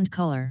background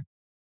color.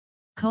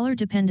 Color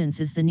dependence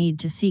is the need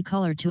to see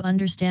color to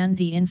understand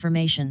the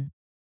information.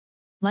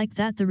 Like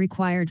that, the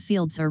required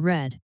fields are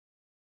red.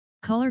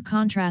 Color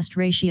contrast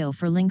ratio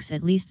for links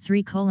at least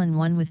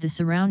 3:1 with the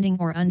surrounding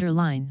or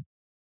underline.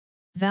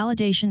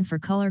 Validation for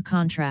color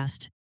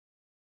contrast.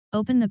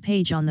 Open the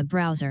page on the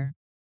browser.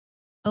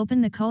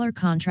 Open the Color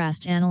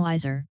Contrast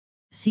Analyzer,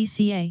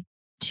 CCA,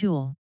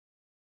 tool.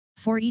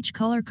 For each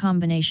color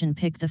combination,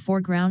 pick the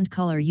foreground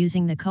color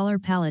using the color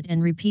palette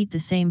and repeat the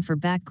same for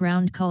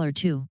background color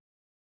too.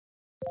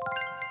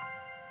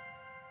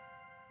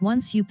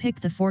 Once you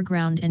pick the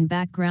foreground and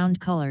background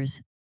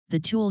colors, the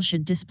tool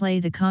should display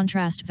the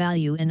contrast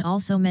value and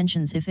also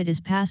mentions if it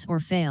is pass or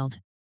failed.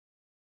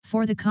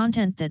 For the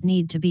content that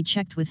need to be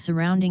checked with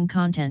surrounding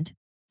content,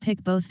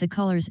 pick both the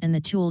colors and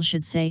the tool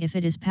should say if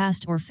it is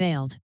passed or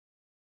failed.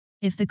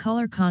 If the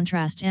color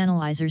contrast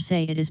analyzer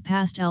say it is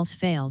passed else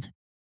failed.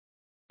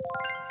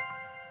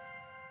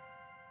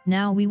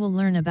 Now we will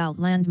learn about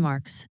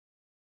landmarks.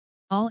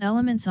 All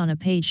elements on a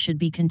page should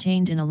be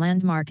contained in a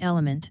landmark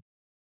element.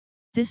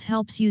 This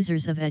helps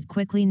users of it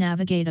quickly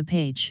navigate a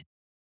page.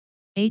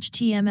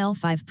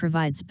 HTML5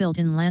 provides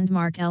built-in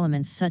landmark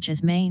elements such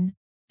as main,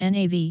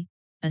 nav,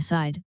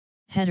 aside,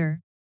 header,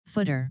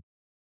 footer.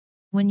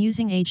 When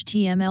using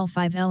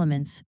HTML5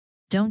 elements,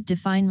 don't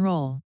define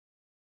role.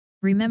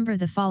 Remember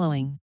the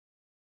following.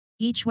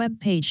 Each web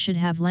page should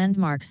have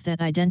landmarks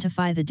that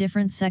identify the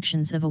different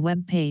sections of a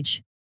web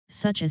page,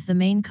 such as the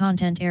main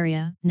content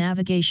area,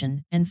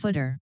 navigation, and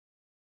footer.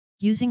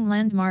 Using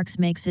landmarks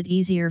makes it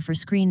easier for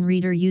screen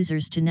reader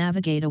users to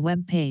navigate a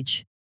web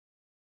page.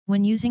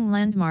 When using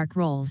landmark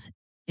roles,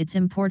 it's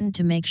important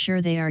to make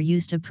sure they are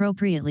used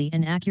appropriately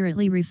and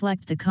accurately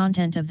reflect the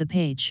content of the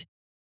page.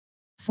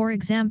 For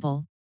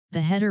example,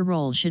 the header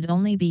role should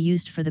only be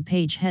used for the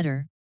page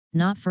header,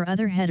 not for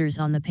other headers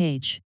on the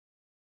page.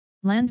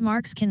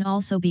 Landmarks can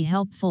also be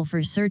helpful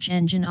for search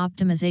engine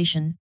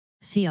optimization,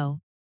 SEO,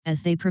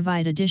 as they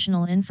provide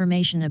additional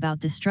information about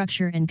the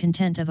structure and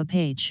content of a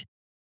page.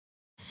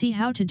 See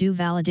how to do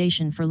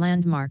validation for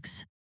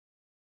landmarks.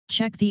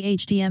 Check the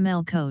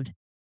HTML code.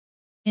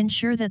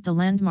 Ensure that the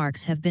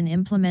landmarks have been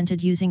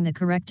implemented using the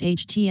correct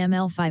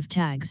HTML5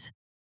 tags.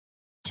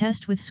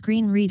 Test with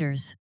screen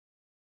readers.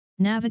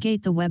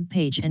 Navigate the web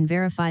page and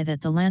verify that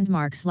the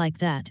landmarks like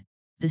that.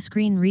 The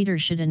screen reader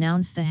should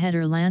announce the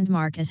header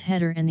landmark as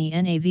header and the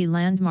NAV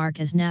landmark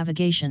as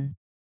navigation.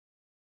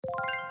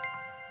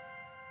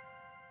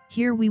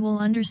 Here we will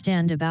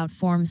understand about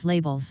forms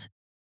labels.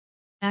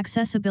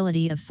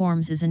 Accessibility of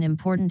forms is an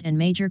important and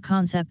major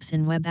concept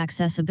in web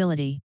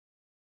accessibility.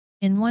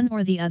 In one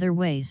or the other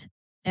ways,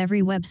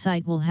 every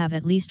website will have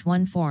at least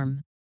one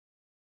form.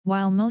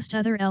 While most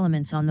other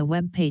elements on the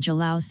web page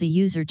allows the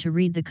user to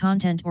read the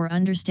content or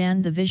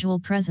understand the visual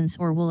presence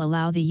or will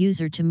allow the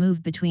user to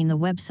move between the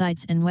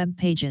websites and web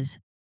pages,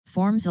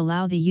 forms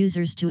allow the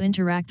users to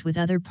interact with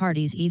other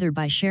parties either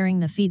by sharing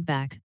the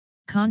feedback,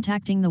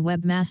 contacting the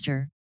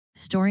webmaster,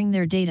 storing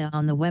their data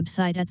on the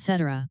website,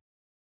 etc.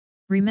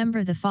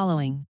 Remember the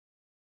following.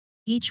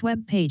 Each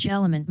web page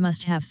element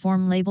must have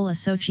form label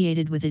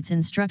associated with its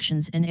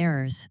instructions and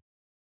errors.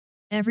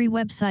 Every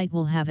website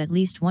will have at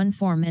least one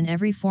form, and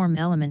every form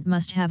element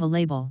must have a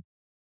label.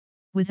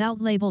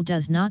 Without label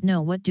does not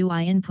know what do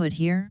I input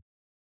here?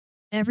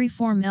 Every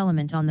form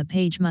element on the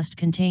page must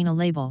contain a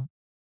label.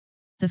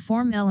 The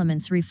form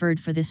elements referred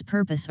for this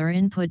purpose are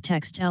input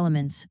text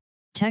elements,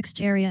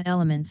 text area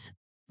elements,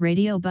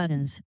 radio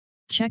buttons,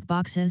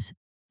 checkboxes,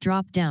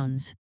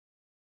 drop-downs.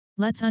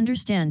 Let's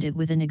understand it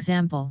with an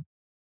example.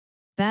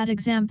 Bad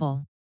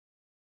example.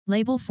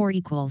 Label 4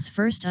 equals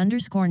first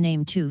underscore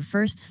name 2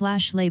 first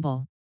slash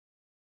label.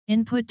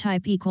 Input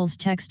type equals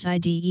text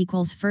ID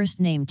equals first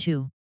name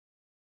 2.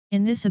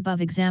 In this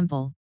above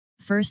example,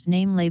 first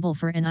name label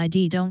for and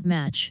ID don't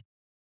match.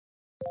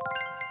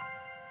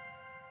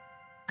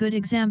 Good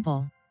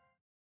example.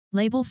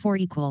 Label 4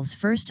 equals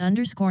first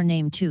underscore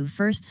name 2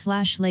 first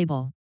slash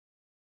label.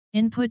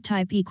 Input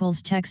type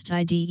equals text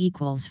ID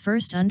equals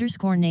first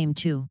underscore name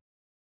 2.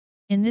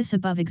 In this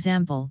above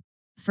example,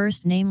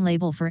 first name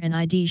label for an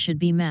ID should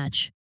be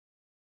match.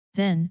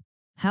 Then,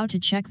 how to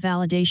check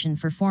validation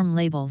for form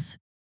labels.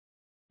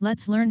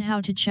 Let's learn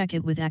how to check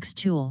it with X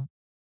tool.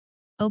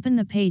 Open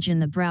the page in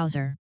the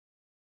browser.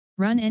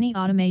 Run any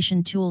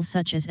automation tool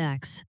such as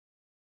X.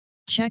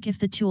 Check if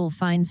the tool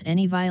finds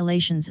any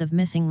violations of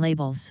missing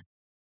labels.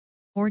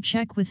 Or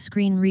check with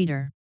screen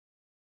reader.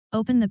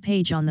 Open the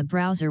page on the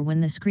browser when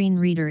the screen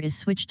reader is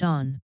switched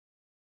on.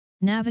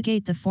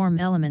 Navigate the form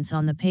elements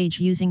on the page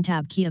using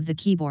Tab key of the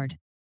keyboard.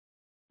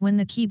 When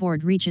the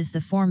keyboard reaches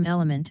the form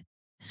element,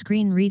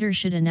 screen reader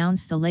should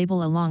announce the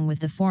label along with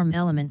the form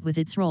element with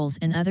its roles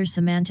and other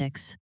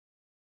semantics.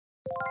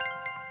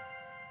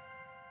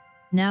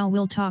 Now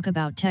we'll talk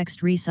about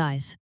text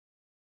resize.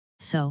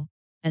 So,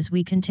 as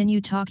we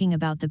continue talking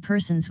about the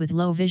persons with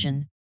low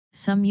vision,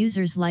 some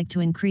users like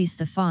to increase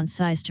the font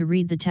size to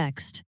read the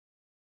text.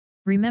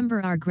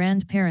 Remember our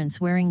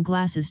grandparents wearing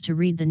glasses to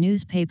read the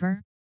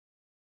newspaper?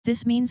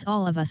 This means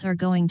all of us are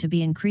going to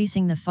be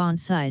increasing the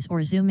font size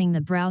or zooming the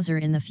browser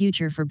in the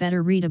future for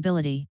better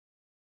readability.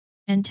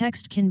 And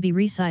text can be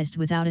resized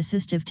without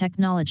assistive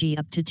technology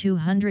up to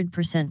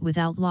 200%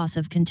 without loss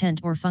of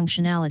content or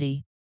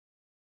functionality.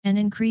 And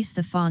increase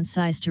the font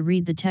size to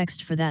read the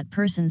text for that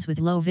persons with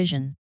low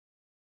vision.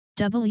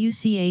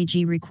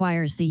 WCAG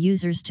requires the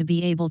users to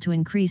be able to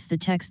increase the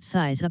text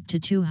size up to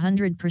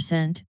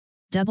 200%,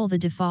 double the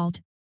default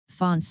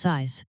font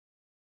size.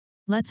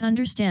 Let's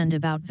understand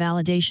about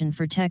validation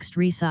for text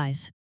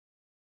resize.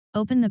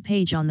 Open the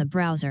page on the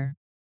browser.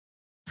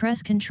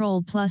 Press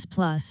Ctrl++,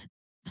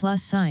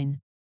 plus sign,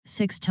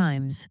 6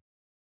 times.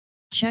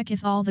 Check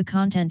if all the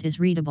content is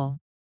readable.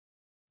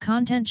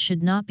 Content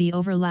should not be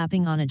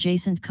overlapping on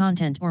adjacent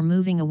content or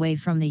moving away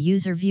from the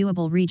user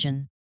viewable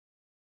region.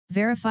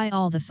 Verify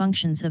all the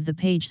functions of the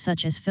page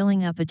such as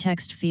filling up a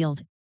text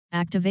field,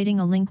 activating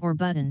a link or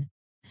button,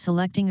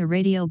 selecting a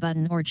radio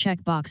button or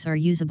checkbox are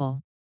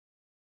usable.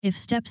 If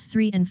steps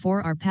 3 and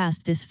 4 are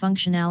passed, this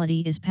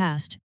functionality is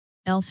passed,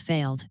 else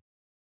failed.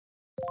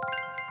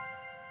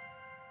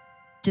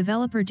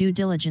 Developer due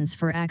diligence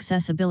for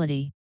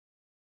accessibility.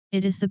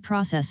 It is the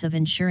process of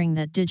ensuring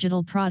that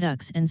digital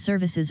products and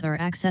services are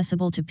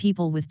accessible to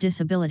people with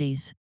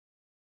disabilities.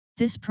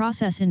 This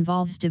process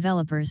involves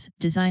developers,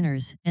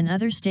 designers, and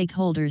other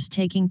stakeholders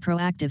taking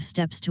proactive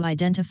steps to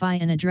identify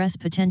and address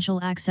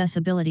potential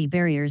accessibility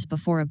barriers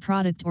before a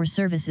product or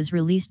service is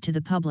released to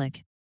the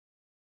public.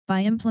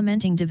 By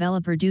implementing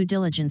developer due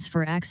diligence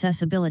for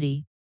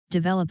accessibility,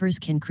 developers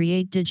can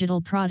create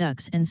digital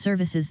products and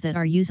services that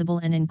are usable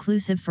and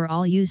inclusive for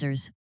all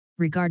users,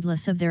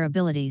 regardless of their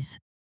abilities.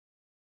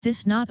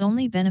 This not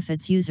only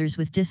benefits users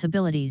with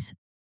disabilities,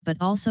 but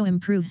also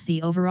improves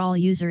the overall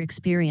user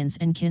experience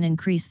and can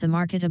increase the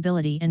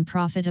marketability and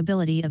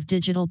profitability of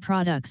digital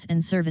products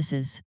and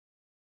services.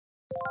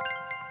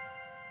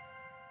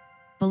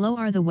 Below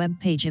are the web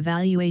page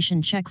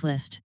evaluation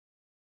checklist.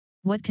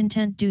 What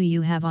content do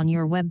you have on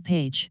your web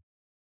page?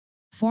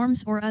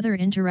 Forms or other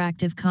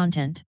interactive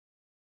content?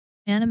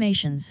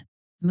 Animations,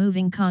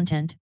 moving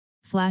content,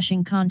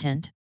 flashing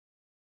content?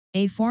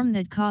 A form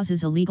that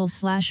causes a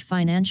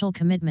legal/financial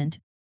commitment,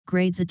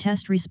 grades a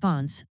test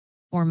response,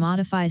 or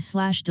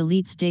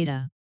modifies/deletes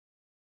data.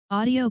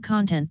 Audio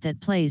content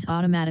that plays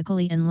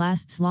automatically and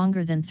lasts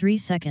longer than 3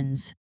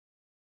 seconds.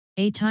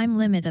 A time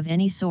limit of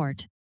any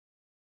sort.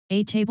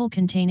 A table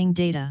containing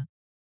data.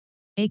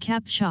 A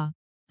CAPTCHA,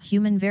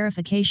 human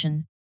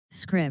verification,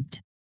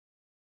 script.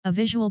 A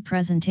visual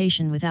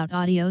presentation without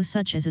audio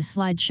such as a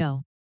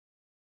slideshow.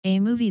 A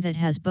movie that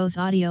has both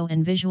audio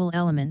and visual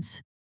elements.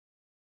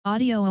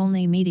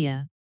 Audio-only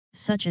media,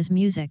 such as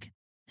music,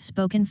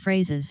 spoken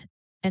phrases,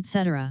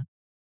 etc.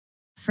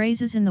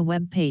 Phrases in the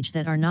web page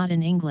that are not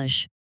in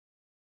English.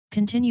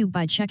 Continue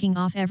by checking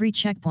off every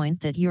checkpoint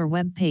that your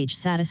web page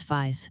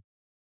satisfies.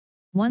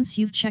 Once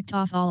you've checked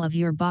off all of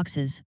your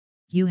boxes,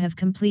 you have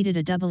completed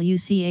a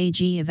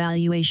WCAG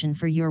evaluation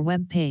for your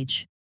web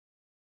page.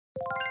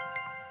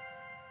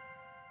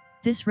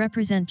 This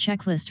represents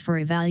checklist for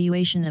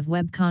evaluation of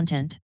web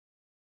content.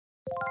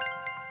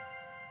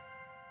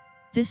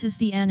 This is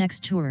the Annex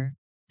Tour,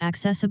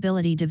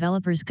 Accessibility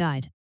Developers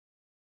Guide.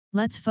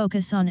 Let's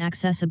focus on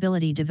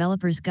Accessibility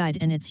Developers Guide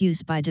and its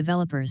use by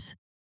developers.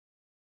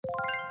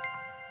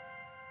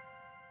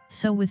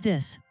 So with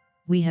this,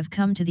 we have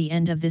come to the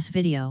end of this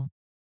video.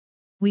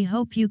 We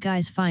hope you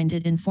guys find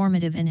it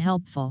informative and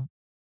helpful.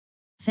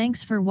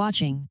 Thanks for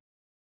watching.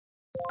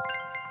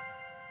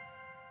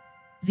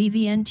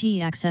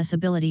 VVNT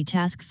Accessibility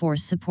Task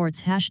Force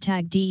supports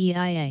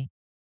 #DEIA.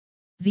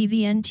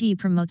 VVNT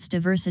promotes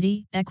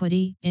diversity,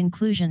 equity,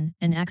 inclusion,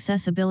 and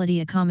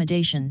accessibility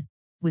accommodation,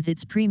 with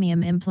its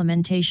premium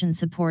implementation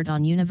support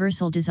on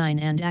universal design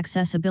and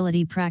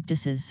accessibility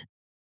practices.